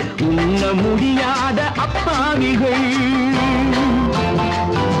 உண்ண முடியாத அப்பாவிகள்.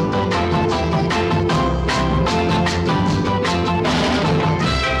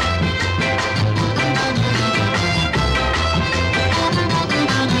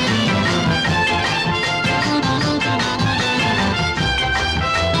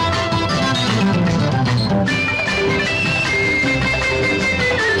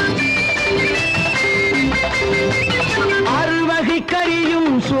 அறுவகை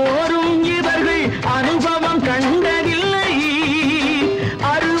கறியும் சோறும் இவர்கள் அனுபவம் கண்டதில்லை.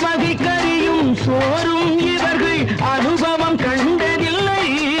 அறுவகை கறியும் சோறும் இவர்கள் அனுபவம் கண்டதில்லை.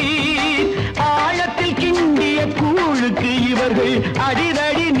 ஆழத்தில் கிண்டிய கூழுக்கு இவர்கள்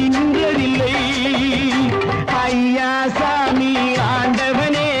அடிதடி நின்றதில்லை. ஐயா சாமி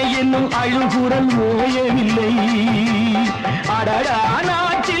ஆண்டவனே என்னும் அழுகுரல் ஓயவில்லை. அடடா,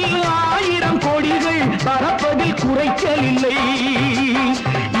 நாட்டில் 1000 கோடிகள் பறப்பதில் குறைச்சலில்லை.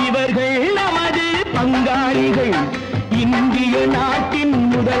 இவர்கள் நமது பங்காளிகள், இந்திய நாட்டின்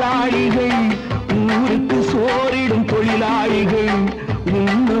முதலாளிகள், ஊருக்கு சோறிடும் தொழிலாளிகள்,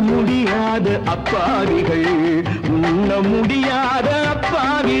 உண்ண முடியாத அப்பாவிகள், உண்ண முடியாத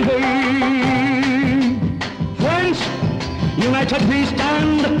அப்பாவிகள். Friends, united we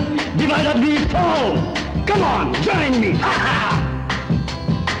stand, divided we fall. Come on, join me.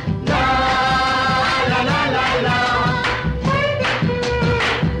 La la la la la.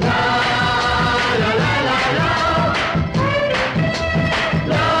 La la la la la.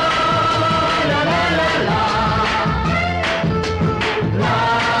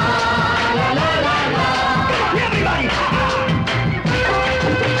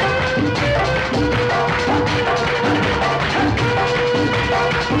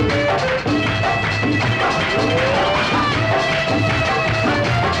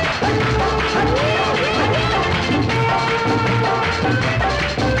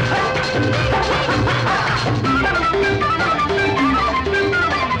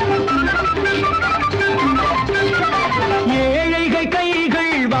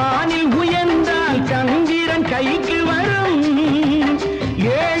 கைக்கு வரும்.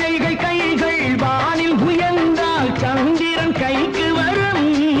 ஏழைகள் கைகள் வானில் உயர்ந்தால் சந்திரன் கைக்கு வரும்.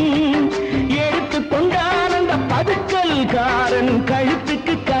 எடுத்துக்கொண்டால் அந்த பதுக்கல்காரன்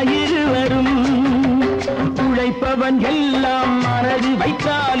கழுத்துக்கு கயிறு வரும். உழைப்பவன் எல்லாம் மனது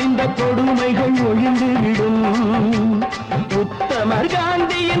வைத்தால் இந்த கொடுமைகள் ஒழிந்துவிடும். உத்தமர்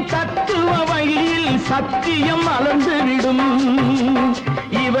காந்தியின் தத்துவ வழியில் சத்தியம் மலர்ந்துவிடும்.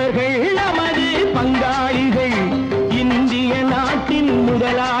 இவர்கள் நமது பங்காளிகள், இந்திய நாட்டின்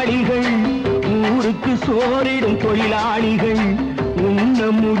முதலாளிகள், ஊருக்கு சோறிடும் தொழிலாளிகள், உண்ண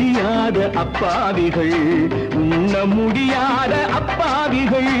முடியாத அப்பாவிகள், உண்ண முடியாத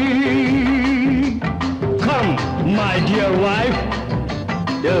அப்பாவிகள். Come, my dear wife.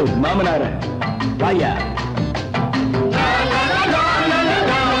 Yo, மாமனார வாயா.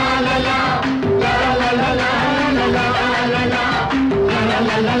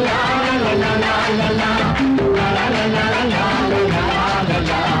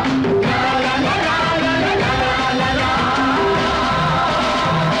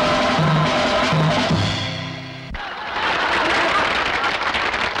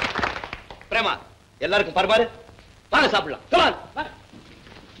 பிரேமா, எல்லாருக்கும் பரமாறு. வாங்க சாப்பிடலாம். Come on.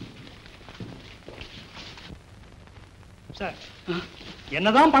 சார்,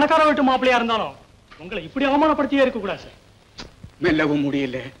 என்னதான் பணக்கார வீட்டு மாப்பிள்ளையா இருந்தாலும் உங்களை இப்படி அவமானப்படுத்தியே இருக்க கூடாது சார். மெல்லவும்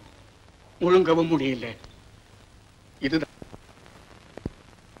முடியல, முழுங்கவும் முடியல. இதுதான்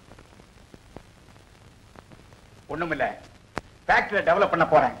ஒண்ணுமில்ல. ஃபேக்டரி டெவலப் பண்ண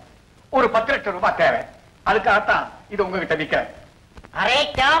போறேன். ஒரு 10 லட்சம் ரூபாய் தேவை. அதுக்காகத்தான் இது உங்ககிட்ட விற்கிறேன்.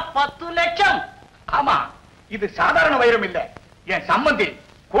 அரேக்கா 10 லட்சம்? ஆமா, இது சாதாரண வைரம் இல்ல. என் சம்பந்தி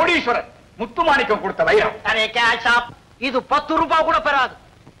கோடீஸ்வரர் முத்துமாணிக்கம் கொடுத்த வைரம். அரேக்கா ஷாப், இது 10 ரூபாய் கூட பெறாது.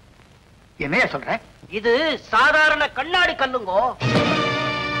 என்னைய சொல்றேன்? இது சாதாரண கண்ணாடி கல்லுங்கோ.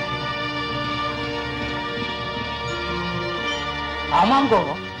 ஆமாங்கோ.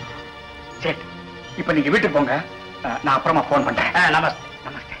 சரி, இப்ப நீங்க வீட்டுக்கு போங்க. நான் அப்புறமா போன் பண்றேன். நமஸ்தே.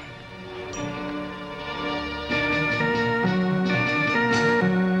 நமஸ்தே.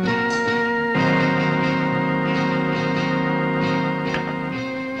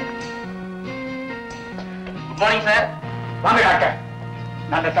 Good morning sir. வாங்க டாக்டர்.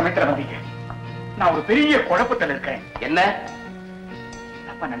 நல்ல சமயத்துல வந்தீங்க. நான் ஒரு பெரிய குழப்பத்தில் இருக்கேன். என்ன?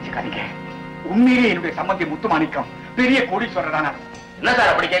 தப்பா நினைச்சுக்காதீங்க. உண்மையிலே என்னுடைய சம்பந்தி முத்துமாணிக்கம் பெரிய கோடீஸ்வரர் தானே. என்ன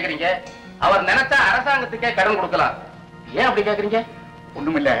சார் அப்படி கேக்குறீங்க? அவர் நினைச்சா அரசாங்கத்துக்கே கடன் கொடுக்கலாம். ஏன் அப்படி கேக்குறீங்க?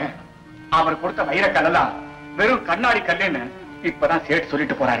 ஒண்ணுமில்ல, அவர் கொடுத்த வைரக்கல்லாம் வெறும் கண்ணாடி கல்லுன்னு இப்பதான் சேர்த்து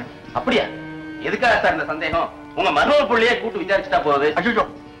சொல்லிட்டு போறாரு. அப்படியா? எதுக்காக சார் இந்த சந்தேகம்? உங்க மருமக புள்ளையே கூட்டு விசாரிச்சுட்டா போகுது. ஐயோ,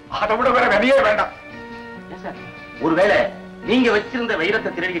 அதை விட வேற வெளியே வேண்டாம். ஒருவேளை நீங்க வச்சிருந்த வைரத்தை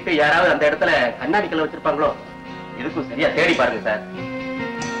திருடிக்கிட்டு யாராவது அந்த இடத்துல கண்ணாடி கல்ல வச்சிருப்பாங்களோ? இதுக்கும் சரியா தேடி பாருங்க சார்.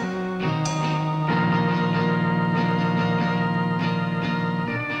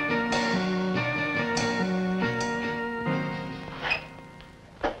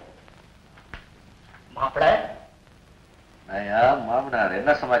 மாப்பிள, மாமனார்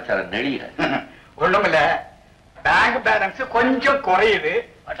என்ன சமாச்சாரம்? நெளிய ஒண்ணுமில்ல, பேங்க் பேலன்ஸ் கொஞ்சம் குறையுது.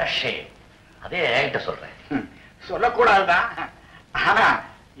 அதே என்கிட்ட சொல்றேன். சொல்லக்கூடாதுதான். ஆனா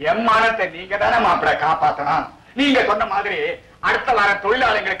என் மானத்தை நீங்க தானே மாப்பிள காப்பாத்தணும். நீங்க சொன்ன மாதிரி அடுத்த வாரம்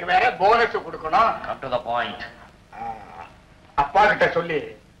தொழிலாளர்களுக்கு வேற போனஸ் கொடுக்கணும். Come to the point. அப்பா கிட்ட சொல்லி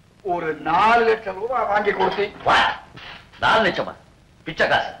ஒரு 4 லட்சம் ரூபாய் வாங்கி கொடுத்து. 4 லட்சமா? பிச்சை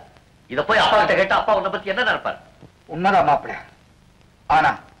காசு. இத போய் அப்பா கிட்ட கேட்டா அப்பா உன்னை பத்தி என்ன நினைப்பாரு? உண்மைதான் மாப்பிள,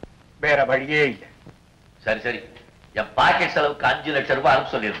 ஆனா வேற வழியே இல்லை. சரி சரி, என் பாக்கெட் செலவுக்கு 5 லட்சம் ரூபாய்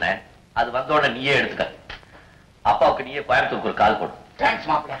அனுப்ப சொல்லியிருந்தேன். அது வந்தோட நீயே எடுத்துக்க. அப்பாவுக்கு நீயே கோயம்புத்தூருக்கு ஒரு கால் போடு. தேங்க்ஸ்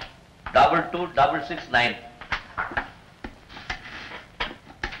மாப்பிள. 226669.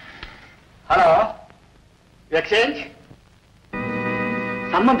 Hello, exchange.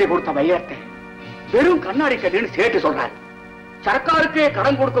 சம்பந்தி கொடுத்த வைரத்தை வெறும் கண்ணாடி கல்லுன்னு சேர்த்து சொல்றாரு. சர்க்காருக்கே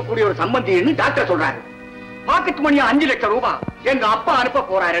கடன் கொடுக்கக்கூடிய ஒரு சம்பந்தின்னு டாக்டர் சொல்றாரு. பாக்கெட் மணியா 5 லட்சம் ரூபாய் எங்க அப்பா அனுப்ப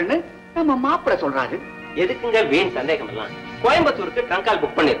போறாருன்னு நம்ம மாப்பிள சொல்றாரு. எதுக்குங்க வீண் சந்தேகம் எல்லாம்? கோயம்புத்தூருக்கு ட்ரங்கால்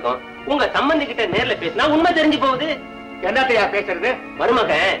புக் பண்ணிருக்கோம். உங்க சம்பந்தி கிட்ட நேர்ல பேசினா உண்மை தெரிஞ்சு போகுது. என்னத்தையா பேசுறது?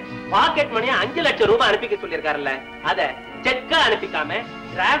 மருமகன் பாக்கெட் மணியா 5 லட்சம் ரூபாய் அனுப்பிக்க சொல்லிருக்காருல்ல, அத செக்கா அனுப்பிக்காம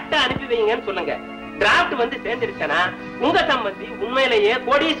டிராப்டா அனுப்பி வைங்கன்னு சொல்லுங்க. டிராப்ட் வந்து சேர்ந்துருச்சனா உங்க சம்பந்தி உண்மையிலேயே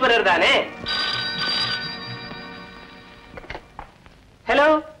கோடீஸ்வரர் தானே. ஹலோ,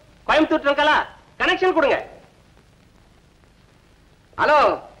 கோயம்புத்தூர் ட்ரங்காலா, கனெக்ஷன் கொடுங்க. ஹலோ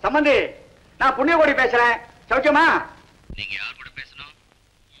சம்பந்தி, நான் புண்ணியகோடி பேசுறேன். சௌக்கியமா? நீங்க யார் கூட பேசணும்?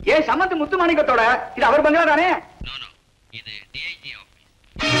 ஏன் சம்பந்தி முத்துமாணிக்கத்தோட. இது அவர் பங்களா தானே? இது டிஐஜி ஆபீஸ்.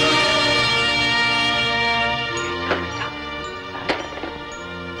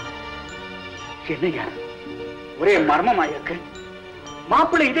 என்னையா ஒரே மர்மமா இருக்கு.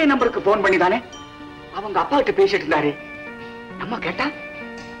 மாப்பிள்ளை இதே நம்பருக்கு போன் பண்ணிதானே அவங்க அப்பா கிட்ட பேசிட்டு இருந்தாரு. நம்ம கேட்டா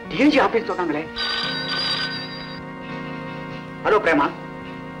டிஜி ஆபீஸ் சொன்னாங்களே. ஹலோ பிரேமா.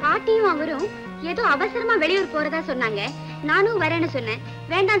 பாட்டியும் அவரும் ஏதோ அவசரமா வெளியூர் போறதா சொன்னாங்க. நானும் வரேன்னு சொன்னேன்.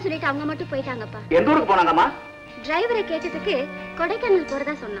 வேண்டாம்னு சொல்லிட்டு அவங்க மட்டும் போயிட்டாங்கப்பா. எந்த ஊருக்கு போனாங்கம்மா? டிரைவரை கேட்டதுக்கு கொடைக்கானல்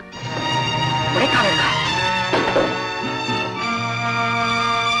போறதா சொன்னான். கொடைக்கானல்?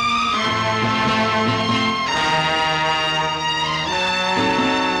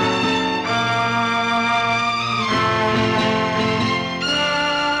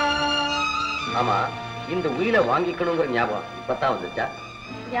 ஆமா, இந்த உயிரை வாங்கிக்கணுங்கிற ஞாபகம் இப்பதான் வந்துச்சா?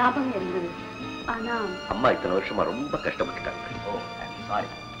 ஞாபகம் இருந்தது. ஆனா அம்மா இத்தனை வருஷமா ரொம்ப கஷ்டப்பட்டுட்டாங்க. ஓ சாரி.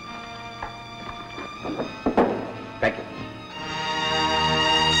 தேங்க்யூ.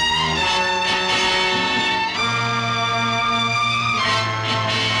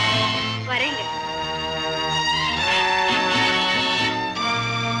 வரேங்க.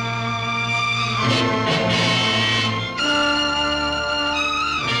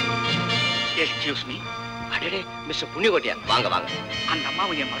 Excuse me. அடடே மிஸ்டர் புண்ணியகோட்டியா, வாங்க வாங்க. அந்த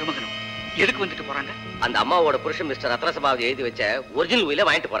அம்மாவும் என் மருமகனும் எதுக்கு வந்துட்டு போறாங்க? அந்த அம்மாவோட புருஷன் மிஸ்டர் ரத்னசபாவை எழுதி வச்ச ஒரிஜினல் உயிரை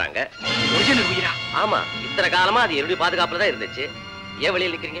வாங்கிட்டு போறாங்க. ஒரிஜினல் உயிரா? ஆமா, இத்தனை காலமா அது என்னுடைய பாதுகாப்புல தான் இருந்துச்சு. ஏன்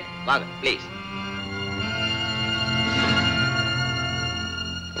வெளியில் நிக்கிறீங்க? வாங்க பிளீஸ்.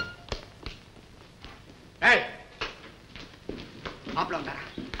 மாப்பிள்ள வந்தாரா?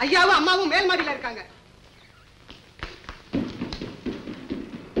 ஐயாவும் அம்மாவும் மேல் மாடியில இருக்காங்க.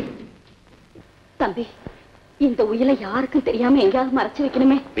 தம்பி, இந்த உயிரை யாருக்கும் தெரியாம எங்கேயாவது மறைச்சு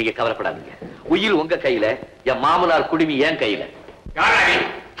வைக்கணுமே. நீங்க கவலைப்படாதீங்க. உயில் உங்க கையில, என் மாமனார் குடுமி என் கையில.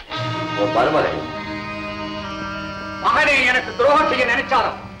 மருமகன் மகனே எனக்கு துரோகம் செய்ய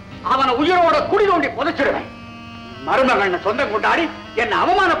நினைச்சாலும் அவனை உயிரோட குடி தோண்டி புதைச்சிடுவேன். மருமகன் சொந்தம் கொண்டாடி என்ன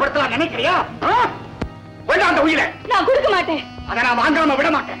அவமானப்படுத்தலாம் நினைக்கிறியா? அந்த உயிரை நான் கொடுக்க மாட்டேன். அதை நான் வாங்காம விட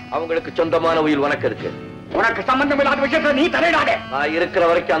மாட்டேன். அவங்களுக்கு சொந்தமான உயில் உனக்கு இருக்கு. உனக்கு சம்பந்தம் இல்லாத விஷயத்தை நீ தலையிடாதே. நான் இருக்கிற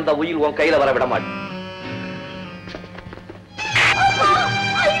வரைக்கும் அந்த உயில் உன் கையில வர விட மாட்டேன்.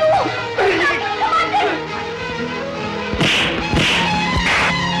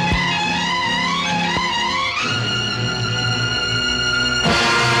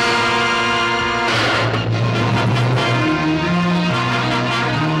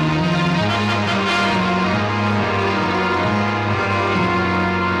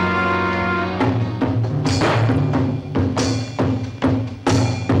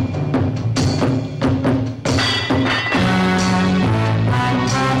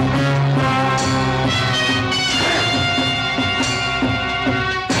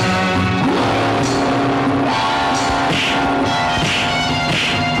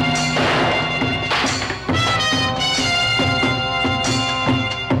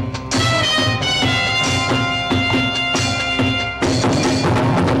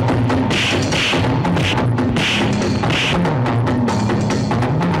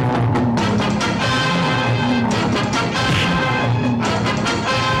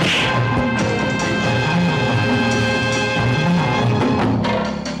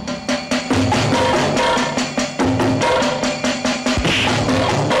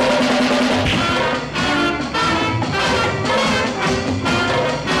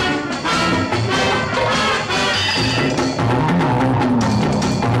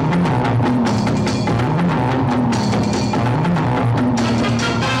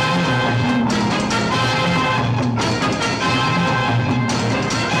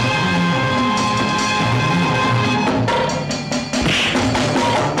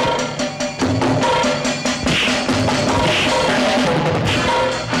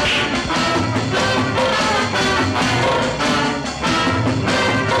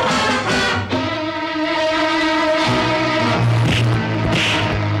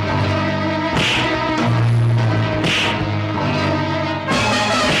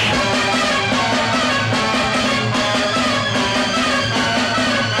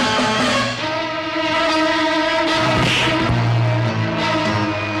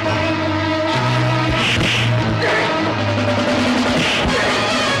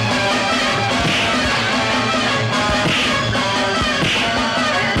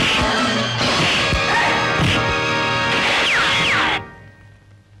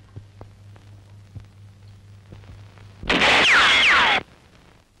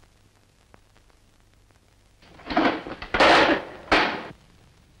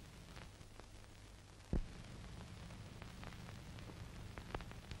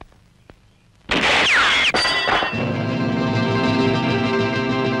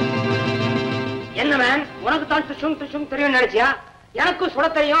 உனக்கு தான் துஷும் துஷும் தெரியும் நினைச்சியா? எனக்கும் சுட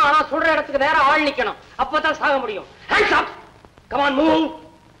தெரியும். ஆனா சுடுற இடத்துக்கு நேரம் ஆள் நிக்கணும். அப்பதான் சாக முடியும். Hands up. Come on, move.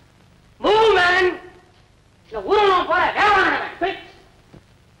 Move, man. இந்த ஊரெல்லாம் போற வேகமான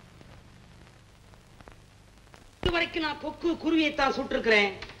இதுவரைக்கும் நான் கொக்கு குருவியைத்தான்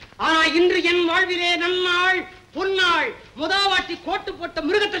சுட்டிருக்கிறேன். ஆனா இன்று என் வாழ்விலே நன்னாள் பொன்னாள் முதாவாட்டி கோட்டு போட்ட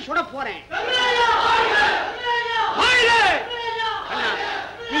மிருகத்தை சுட போறேன்.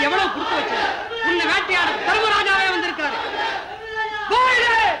 நீ எவ்வளவு கொடுத்து வச்ச? உன்னை வேட்டையாட தர்மராஜாவே வந்திருக்காரு.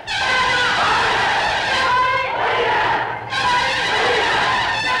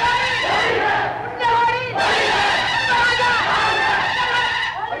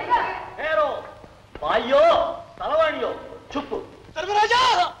 பாயோ தலவாணியோ சுப்பு தர்மராஜா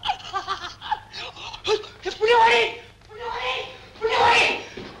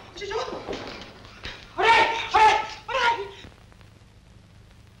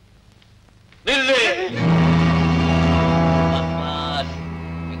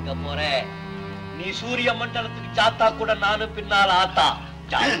எங்க போற? நீ சூரிய மண்டலத்துக்கு சாத்தா கூட நானும் பின்னால் ஆத்தா.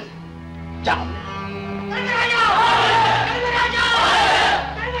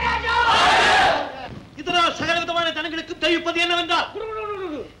 இதனால் சகல விதமான ஜனங்களுக்கு தெரிவிப்பது என்னவென்றால்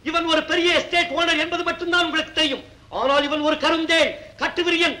இவன் ஒரு பெரிய எஸ்டேட் ஓனர் என்பது மட்டும்தான் உங்களுக்கு தெரியும். ஆனால் இவன் ஒரு கருந்தேன்,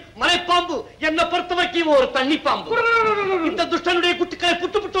 கட்டுவிரியன், மலைப்பாம்பு, என்னை பொறுத்தவரைக்கும் ஒரு தண்ணி பாம்பு. இந்த துஷ்டனுடைய குட்டுக்களை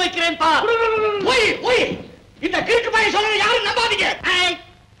புட்டு புட்டு வைக்கிறேன் பா. இந்த கிறுக்கு பையன் சொல்ற யாரும் நம்பாதீங்க.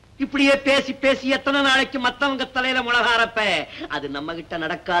 இப்படியே பேசி பேசி எத்தனை நாளைக்கு மத்தவங்க தலையில முளகாரப்ப? அது நம்ம கிட்ட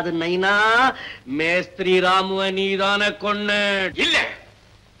நடக்காது நைனா. மேஸ்திரி ராமுவ நீதான கொன்னு. இல்ல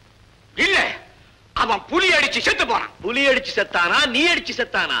இல்ல, அவன் புலி அடிச்சு செத்து போறான். புலி அடிச்சு செத்தானா நீ அடிச்சு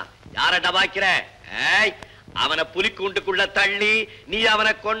செத்தானா? யார டபாக்கிற? அவனை புலி கூண்டுக்குள்ள தள்ளி நீ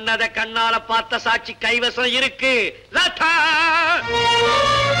அவனை கொன்னத கண்ணால பார்த்த சாட்சி கைவசம் இருக்கு.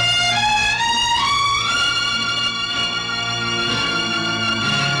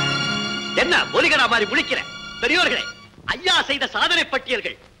 என்ன ஒலிகடா மாதிரி முடிக்கிற? பெரியோர்களே, ஐயா செய்த சாதனை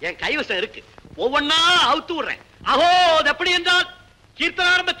பட்டியல்கள் என் கைவசம் இருக்கு. ஒவ்வொன்னா அவுத்து விடுறேன். அஹோ, எப்படி என்றால்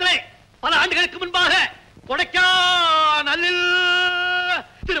கீர்த்தன ஆரம்பத்திலே பல ஆண்டுகளுக்கு முன்பாக கொடைக்கானலில்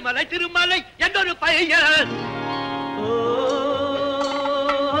திருமலை திருமலை என்றொரு பையன்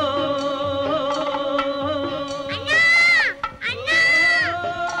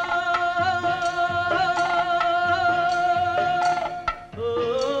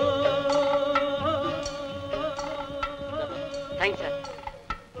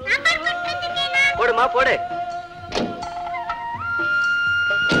போடுமா போடு.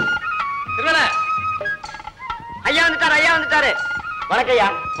 ஐயா வந்துட்டாரு, ஐயா வந்துட்டாரு. வணக்கம் ஐயா.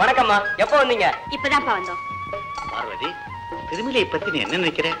 வணக்கம்மா. எப்ப வந்தீங்க? இப்பதான்ப்பா வந்தோம். பார்வதி, திருமலையை பத்தி நீ என்ன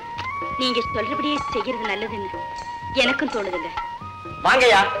நினைக்கிற? நீங்க சொல்றபடியே செய்யறது நல்லதுன்னு எனக்கும் தோணுதுங்க.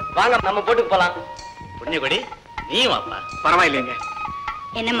 வாங்கய்யா, வாங்க நம்ம போட்டுக்கு போலாம். புண்ணியபடி நீ வாப்பா. பரவாயில்லைங்க.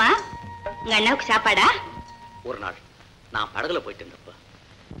 என்னம்மா, உங்க அண்ணாவுக்கு சாப்பாடா? ஒரு நாள் நான் படகுல போயிட்டு இருந்தப்ப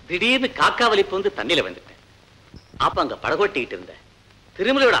திடீர்னு காக்கா வலிப்பு வந்து தண்ணியில வந்துட்டேன். அப்ப அங்க படகோட்டிக்கிட்டு இருந்த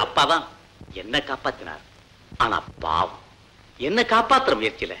திருமலையோட அப்பா தான் என்ன காப்பாத்தினார். ஆனா பாவம், என்ன காப்பாத்துற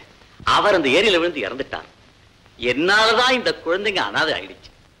முயற்சியில அவர் அந்த ஏரியில விழுந்து இறந்துட்டார். என்னாலதான் இந்த குழந்தைங்க அனாதை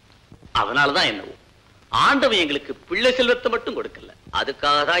ஆயிடுச்சு. அதனாலதான் என்னவோ ஆண்டவன் எங்களுக்கு பிள்ளை செல்வத்தை மட்டும் கொடுக்கல.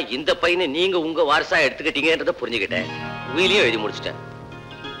 அதுக்காக தான் இந்த பையனை நீங்க உங்க வாரிசா எடுத்துக்கிட்டீங்கன்றத புரிஞ்சுக்கிட்டேன். உயிலையும் எழுதி முடிச்சிட்டேன்.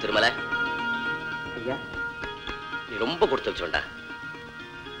 திருமலை ஐயா, நீ ரொம்ப கொடுத்து வச்சோண்டா.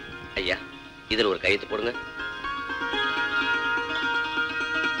 ஐயா, இதுல ஒரு கையெழுத்து போடுங்க.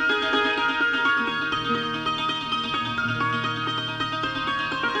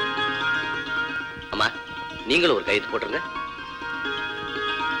 அம்மா, நீங்களும் ஒரு கையெழுத்து போட்டுருங்க.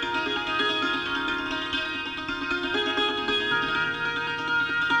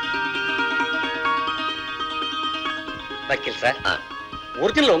 வக்கீல் சார்,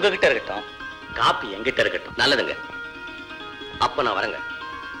 ஒரிஜினல் உங்ககிட்ட இருக்கட்டும், காப்பி என்கிட்ட இருக்கட்டும். நல்லதுங்க. அப்ப நான் வரேங்க.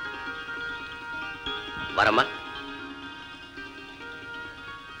 வரமா.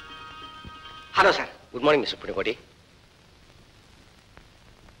 Hello sir. Good morning mister Punniyakodi.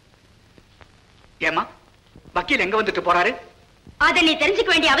 ஏமா வக்கீல் எங்க வந்துட்டு போறாரு? அதை நீ தெரிஞ்சுக்க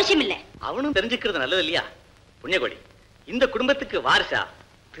வேண்டிய அவசியம் இல்லை. அவனும் தெரிஞ்சுக்கிறது நல்லது இல்லையா? புண்ணியகோடி, இந்த குடும்பத்துக்கு வாரிசா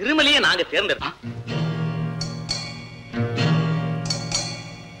திருமலையை நாங்க தேர்ந்தெடுத்தோம்.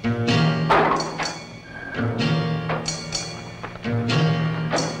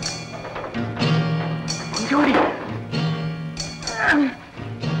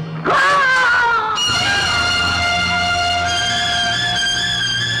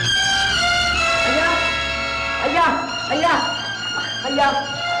 ஐயா ஐயா ஐயா,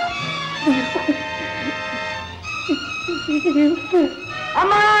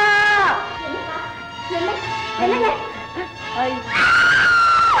 அம்மா!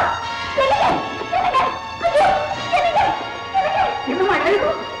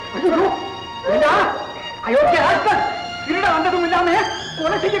 அயோக்கிய ஆட்கள் திருட வந்ததும் இல்லாம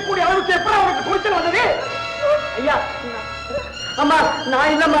கொலை செய்யக்கூடிய அளவுக்கு எப்படி அவருக்கு துணிச்சல் வந்தது? ஐயா அம்மா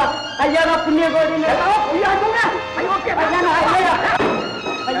நான் இல்லம்மா ஐயா நான் புண்ணிய கோடி அயோக்கிய ஐயா நான் இல்லையா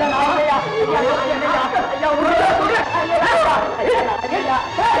ஐயா நான் இல்லையா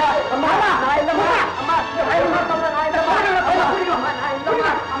ஐயா அம்மா நான் இல்லம்மா அம்மா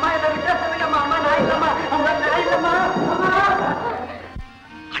அம்மா என்ன விட்டு சொல்லுங்கம்மா அம்மா நான் இல்லம்மா அம்மா நான் இல்லம்மா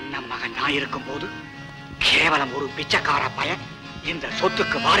அண்ணன் மகன் நான் இருக்கும் போது கேவலம் ஒரு பிச்சைக்கார பையன் இந்த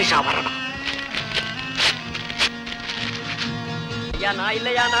சொத்துக்கு வாரிசா வரணும். ஐயா நான்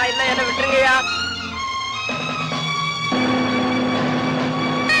இல்லையா நான் இல்லை என்ன விட்டுருங்கய்யா.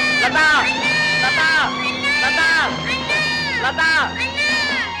 லதா லதா லதா லதா.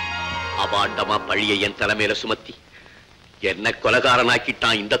 அபாண்டமா பழியை என் தலைமையில சுமத்தி என்ன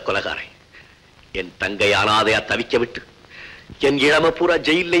கொலகாரனாக்கிட்டான் இந்த கொலகாரன். என் தங்கை அனாதையா தவிக்க விட்டு என் இளம பூரா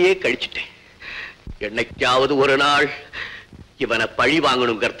ஜெயிலையே கழிச்சிட்டேன். என்னைக்காவது ஒரு நாள் இவனை பழி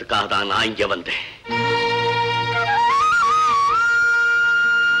வாங்கணுங்கிறதுக்காக தான் நான் இங்க வந்தேன்.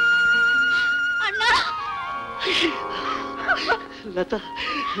 லதா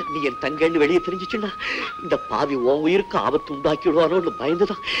நீ என் தங்கன்னு வெளியே தெரிஞ்சிச்சுன்னா இந்த பாவி உன் உயிருக்கு ஆபத்து உண்டாக்கி விடுவானோன்னு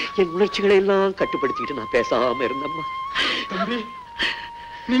பயந்துதான் என் உணர்ச்சிகளை எல்லாம் கட்டுப்படுத்திக்கிட்டு நான் பேசாம இருந்தம்மா. தம்பி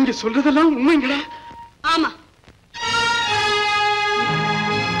நீங்க சொல்றதெல்லாம் உண்மைங்களா? ஆமா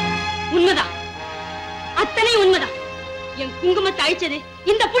உண்மைதான், அத்தனை உண்மைதான். என் குங்குமத்தை அழிச்சது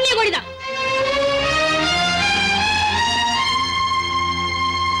இந்த புண்ணிய கொடிதான்.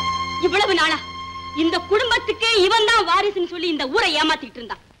 இவ்வளவு நாளா இந்த குடும்பத்துக்கே இவன் தான் வாரிசுன்னு சொல்லி இந்த ஊரை ஏமாத்திட்டு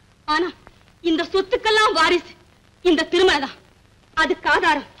இருந்தான். ஆனா இந்த சொத்துக்கெல்லாம் வாரிசு இந்த திருமணம். அதுக்கு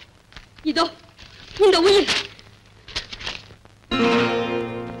ஆதாரம் இதோ இந்த உயிர்.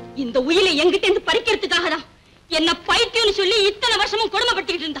 இந்த உயிரை எங்கிட்ட இருந்து பறிக்கிறதுக்காக தான் என்ன பைத்தியம்னு சொல்லி இத்தனை வருஷமும்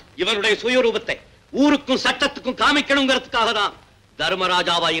கொடுமைப்பட்டுக்கிட்டு இருந்தான். இவனுடைய சுயரூபத்தை ஊருக்கும் சட்டத்துக்கும் காமிக்கணுங்கிறதுக்காக தான்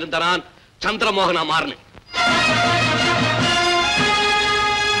தர்மராஜாவா இருந்த நான் சந்திரமோகனா மாறினேன்.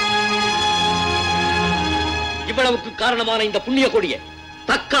 இவ்வளவுக்கு காரணமான இந்த புண்ணிய கொடியை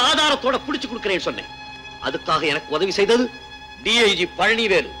தக்க ஆதாரத்தோட புடிச்சு கொடுக்கிறேன்னு சொன்னேன். அதுக்காக எனக்கு உதவி செய்தது டிஐஜி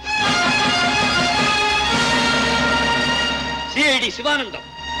பழனிவேலு, சிஐடி சிவானந்தம்.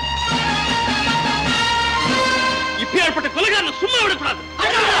 இப்பேற்பட்ட கொலைகாரனை சும்மா விடக்கூடாது.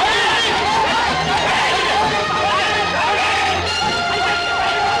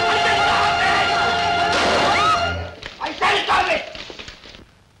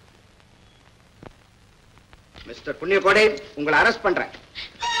 மிஸ்டர் புண்ணியகோடை உங்களை அரெஸ்ட் பண்றேன்.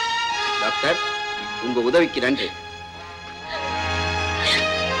 டாக்டர் உங்க உதவிக்கு நன்றி.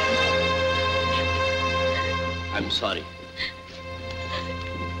 I'm sorry.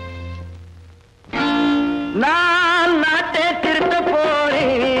 நான்